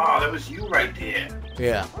 Oh, that was you right there.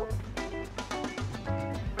 Yeah.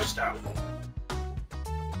 Good stuff.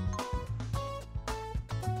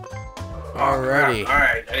 Alrighty. All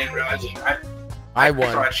right. I didn't realize. I I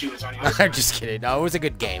won. thought she was on your I'm side. just kidding. No, it was a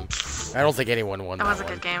good game. I don't think anyone won That that was a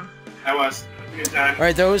one. good game. That was a good time. All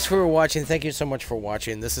right, those who are watching, thank you so much for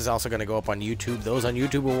watching. This is also going to go up on YouTube. Those on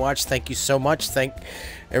YouTube will watch. Thank you so much. Thank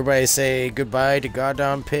everybody. Say goodbye to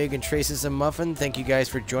Goddamn Pig and Traces and Muffin. Thank you guys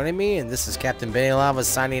for joining me. And this is Captain Benny Lava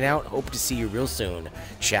signing out. Hope to see you real soon.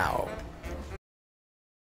 Ciao.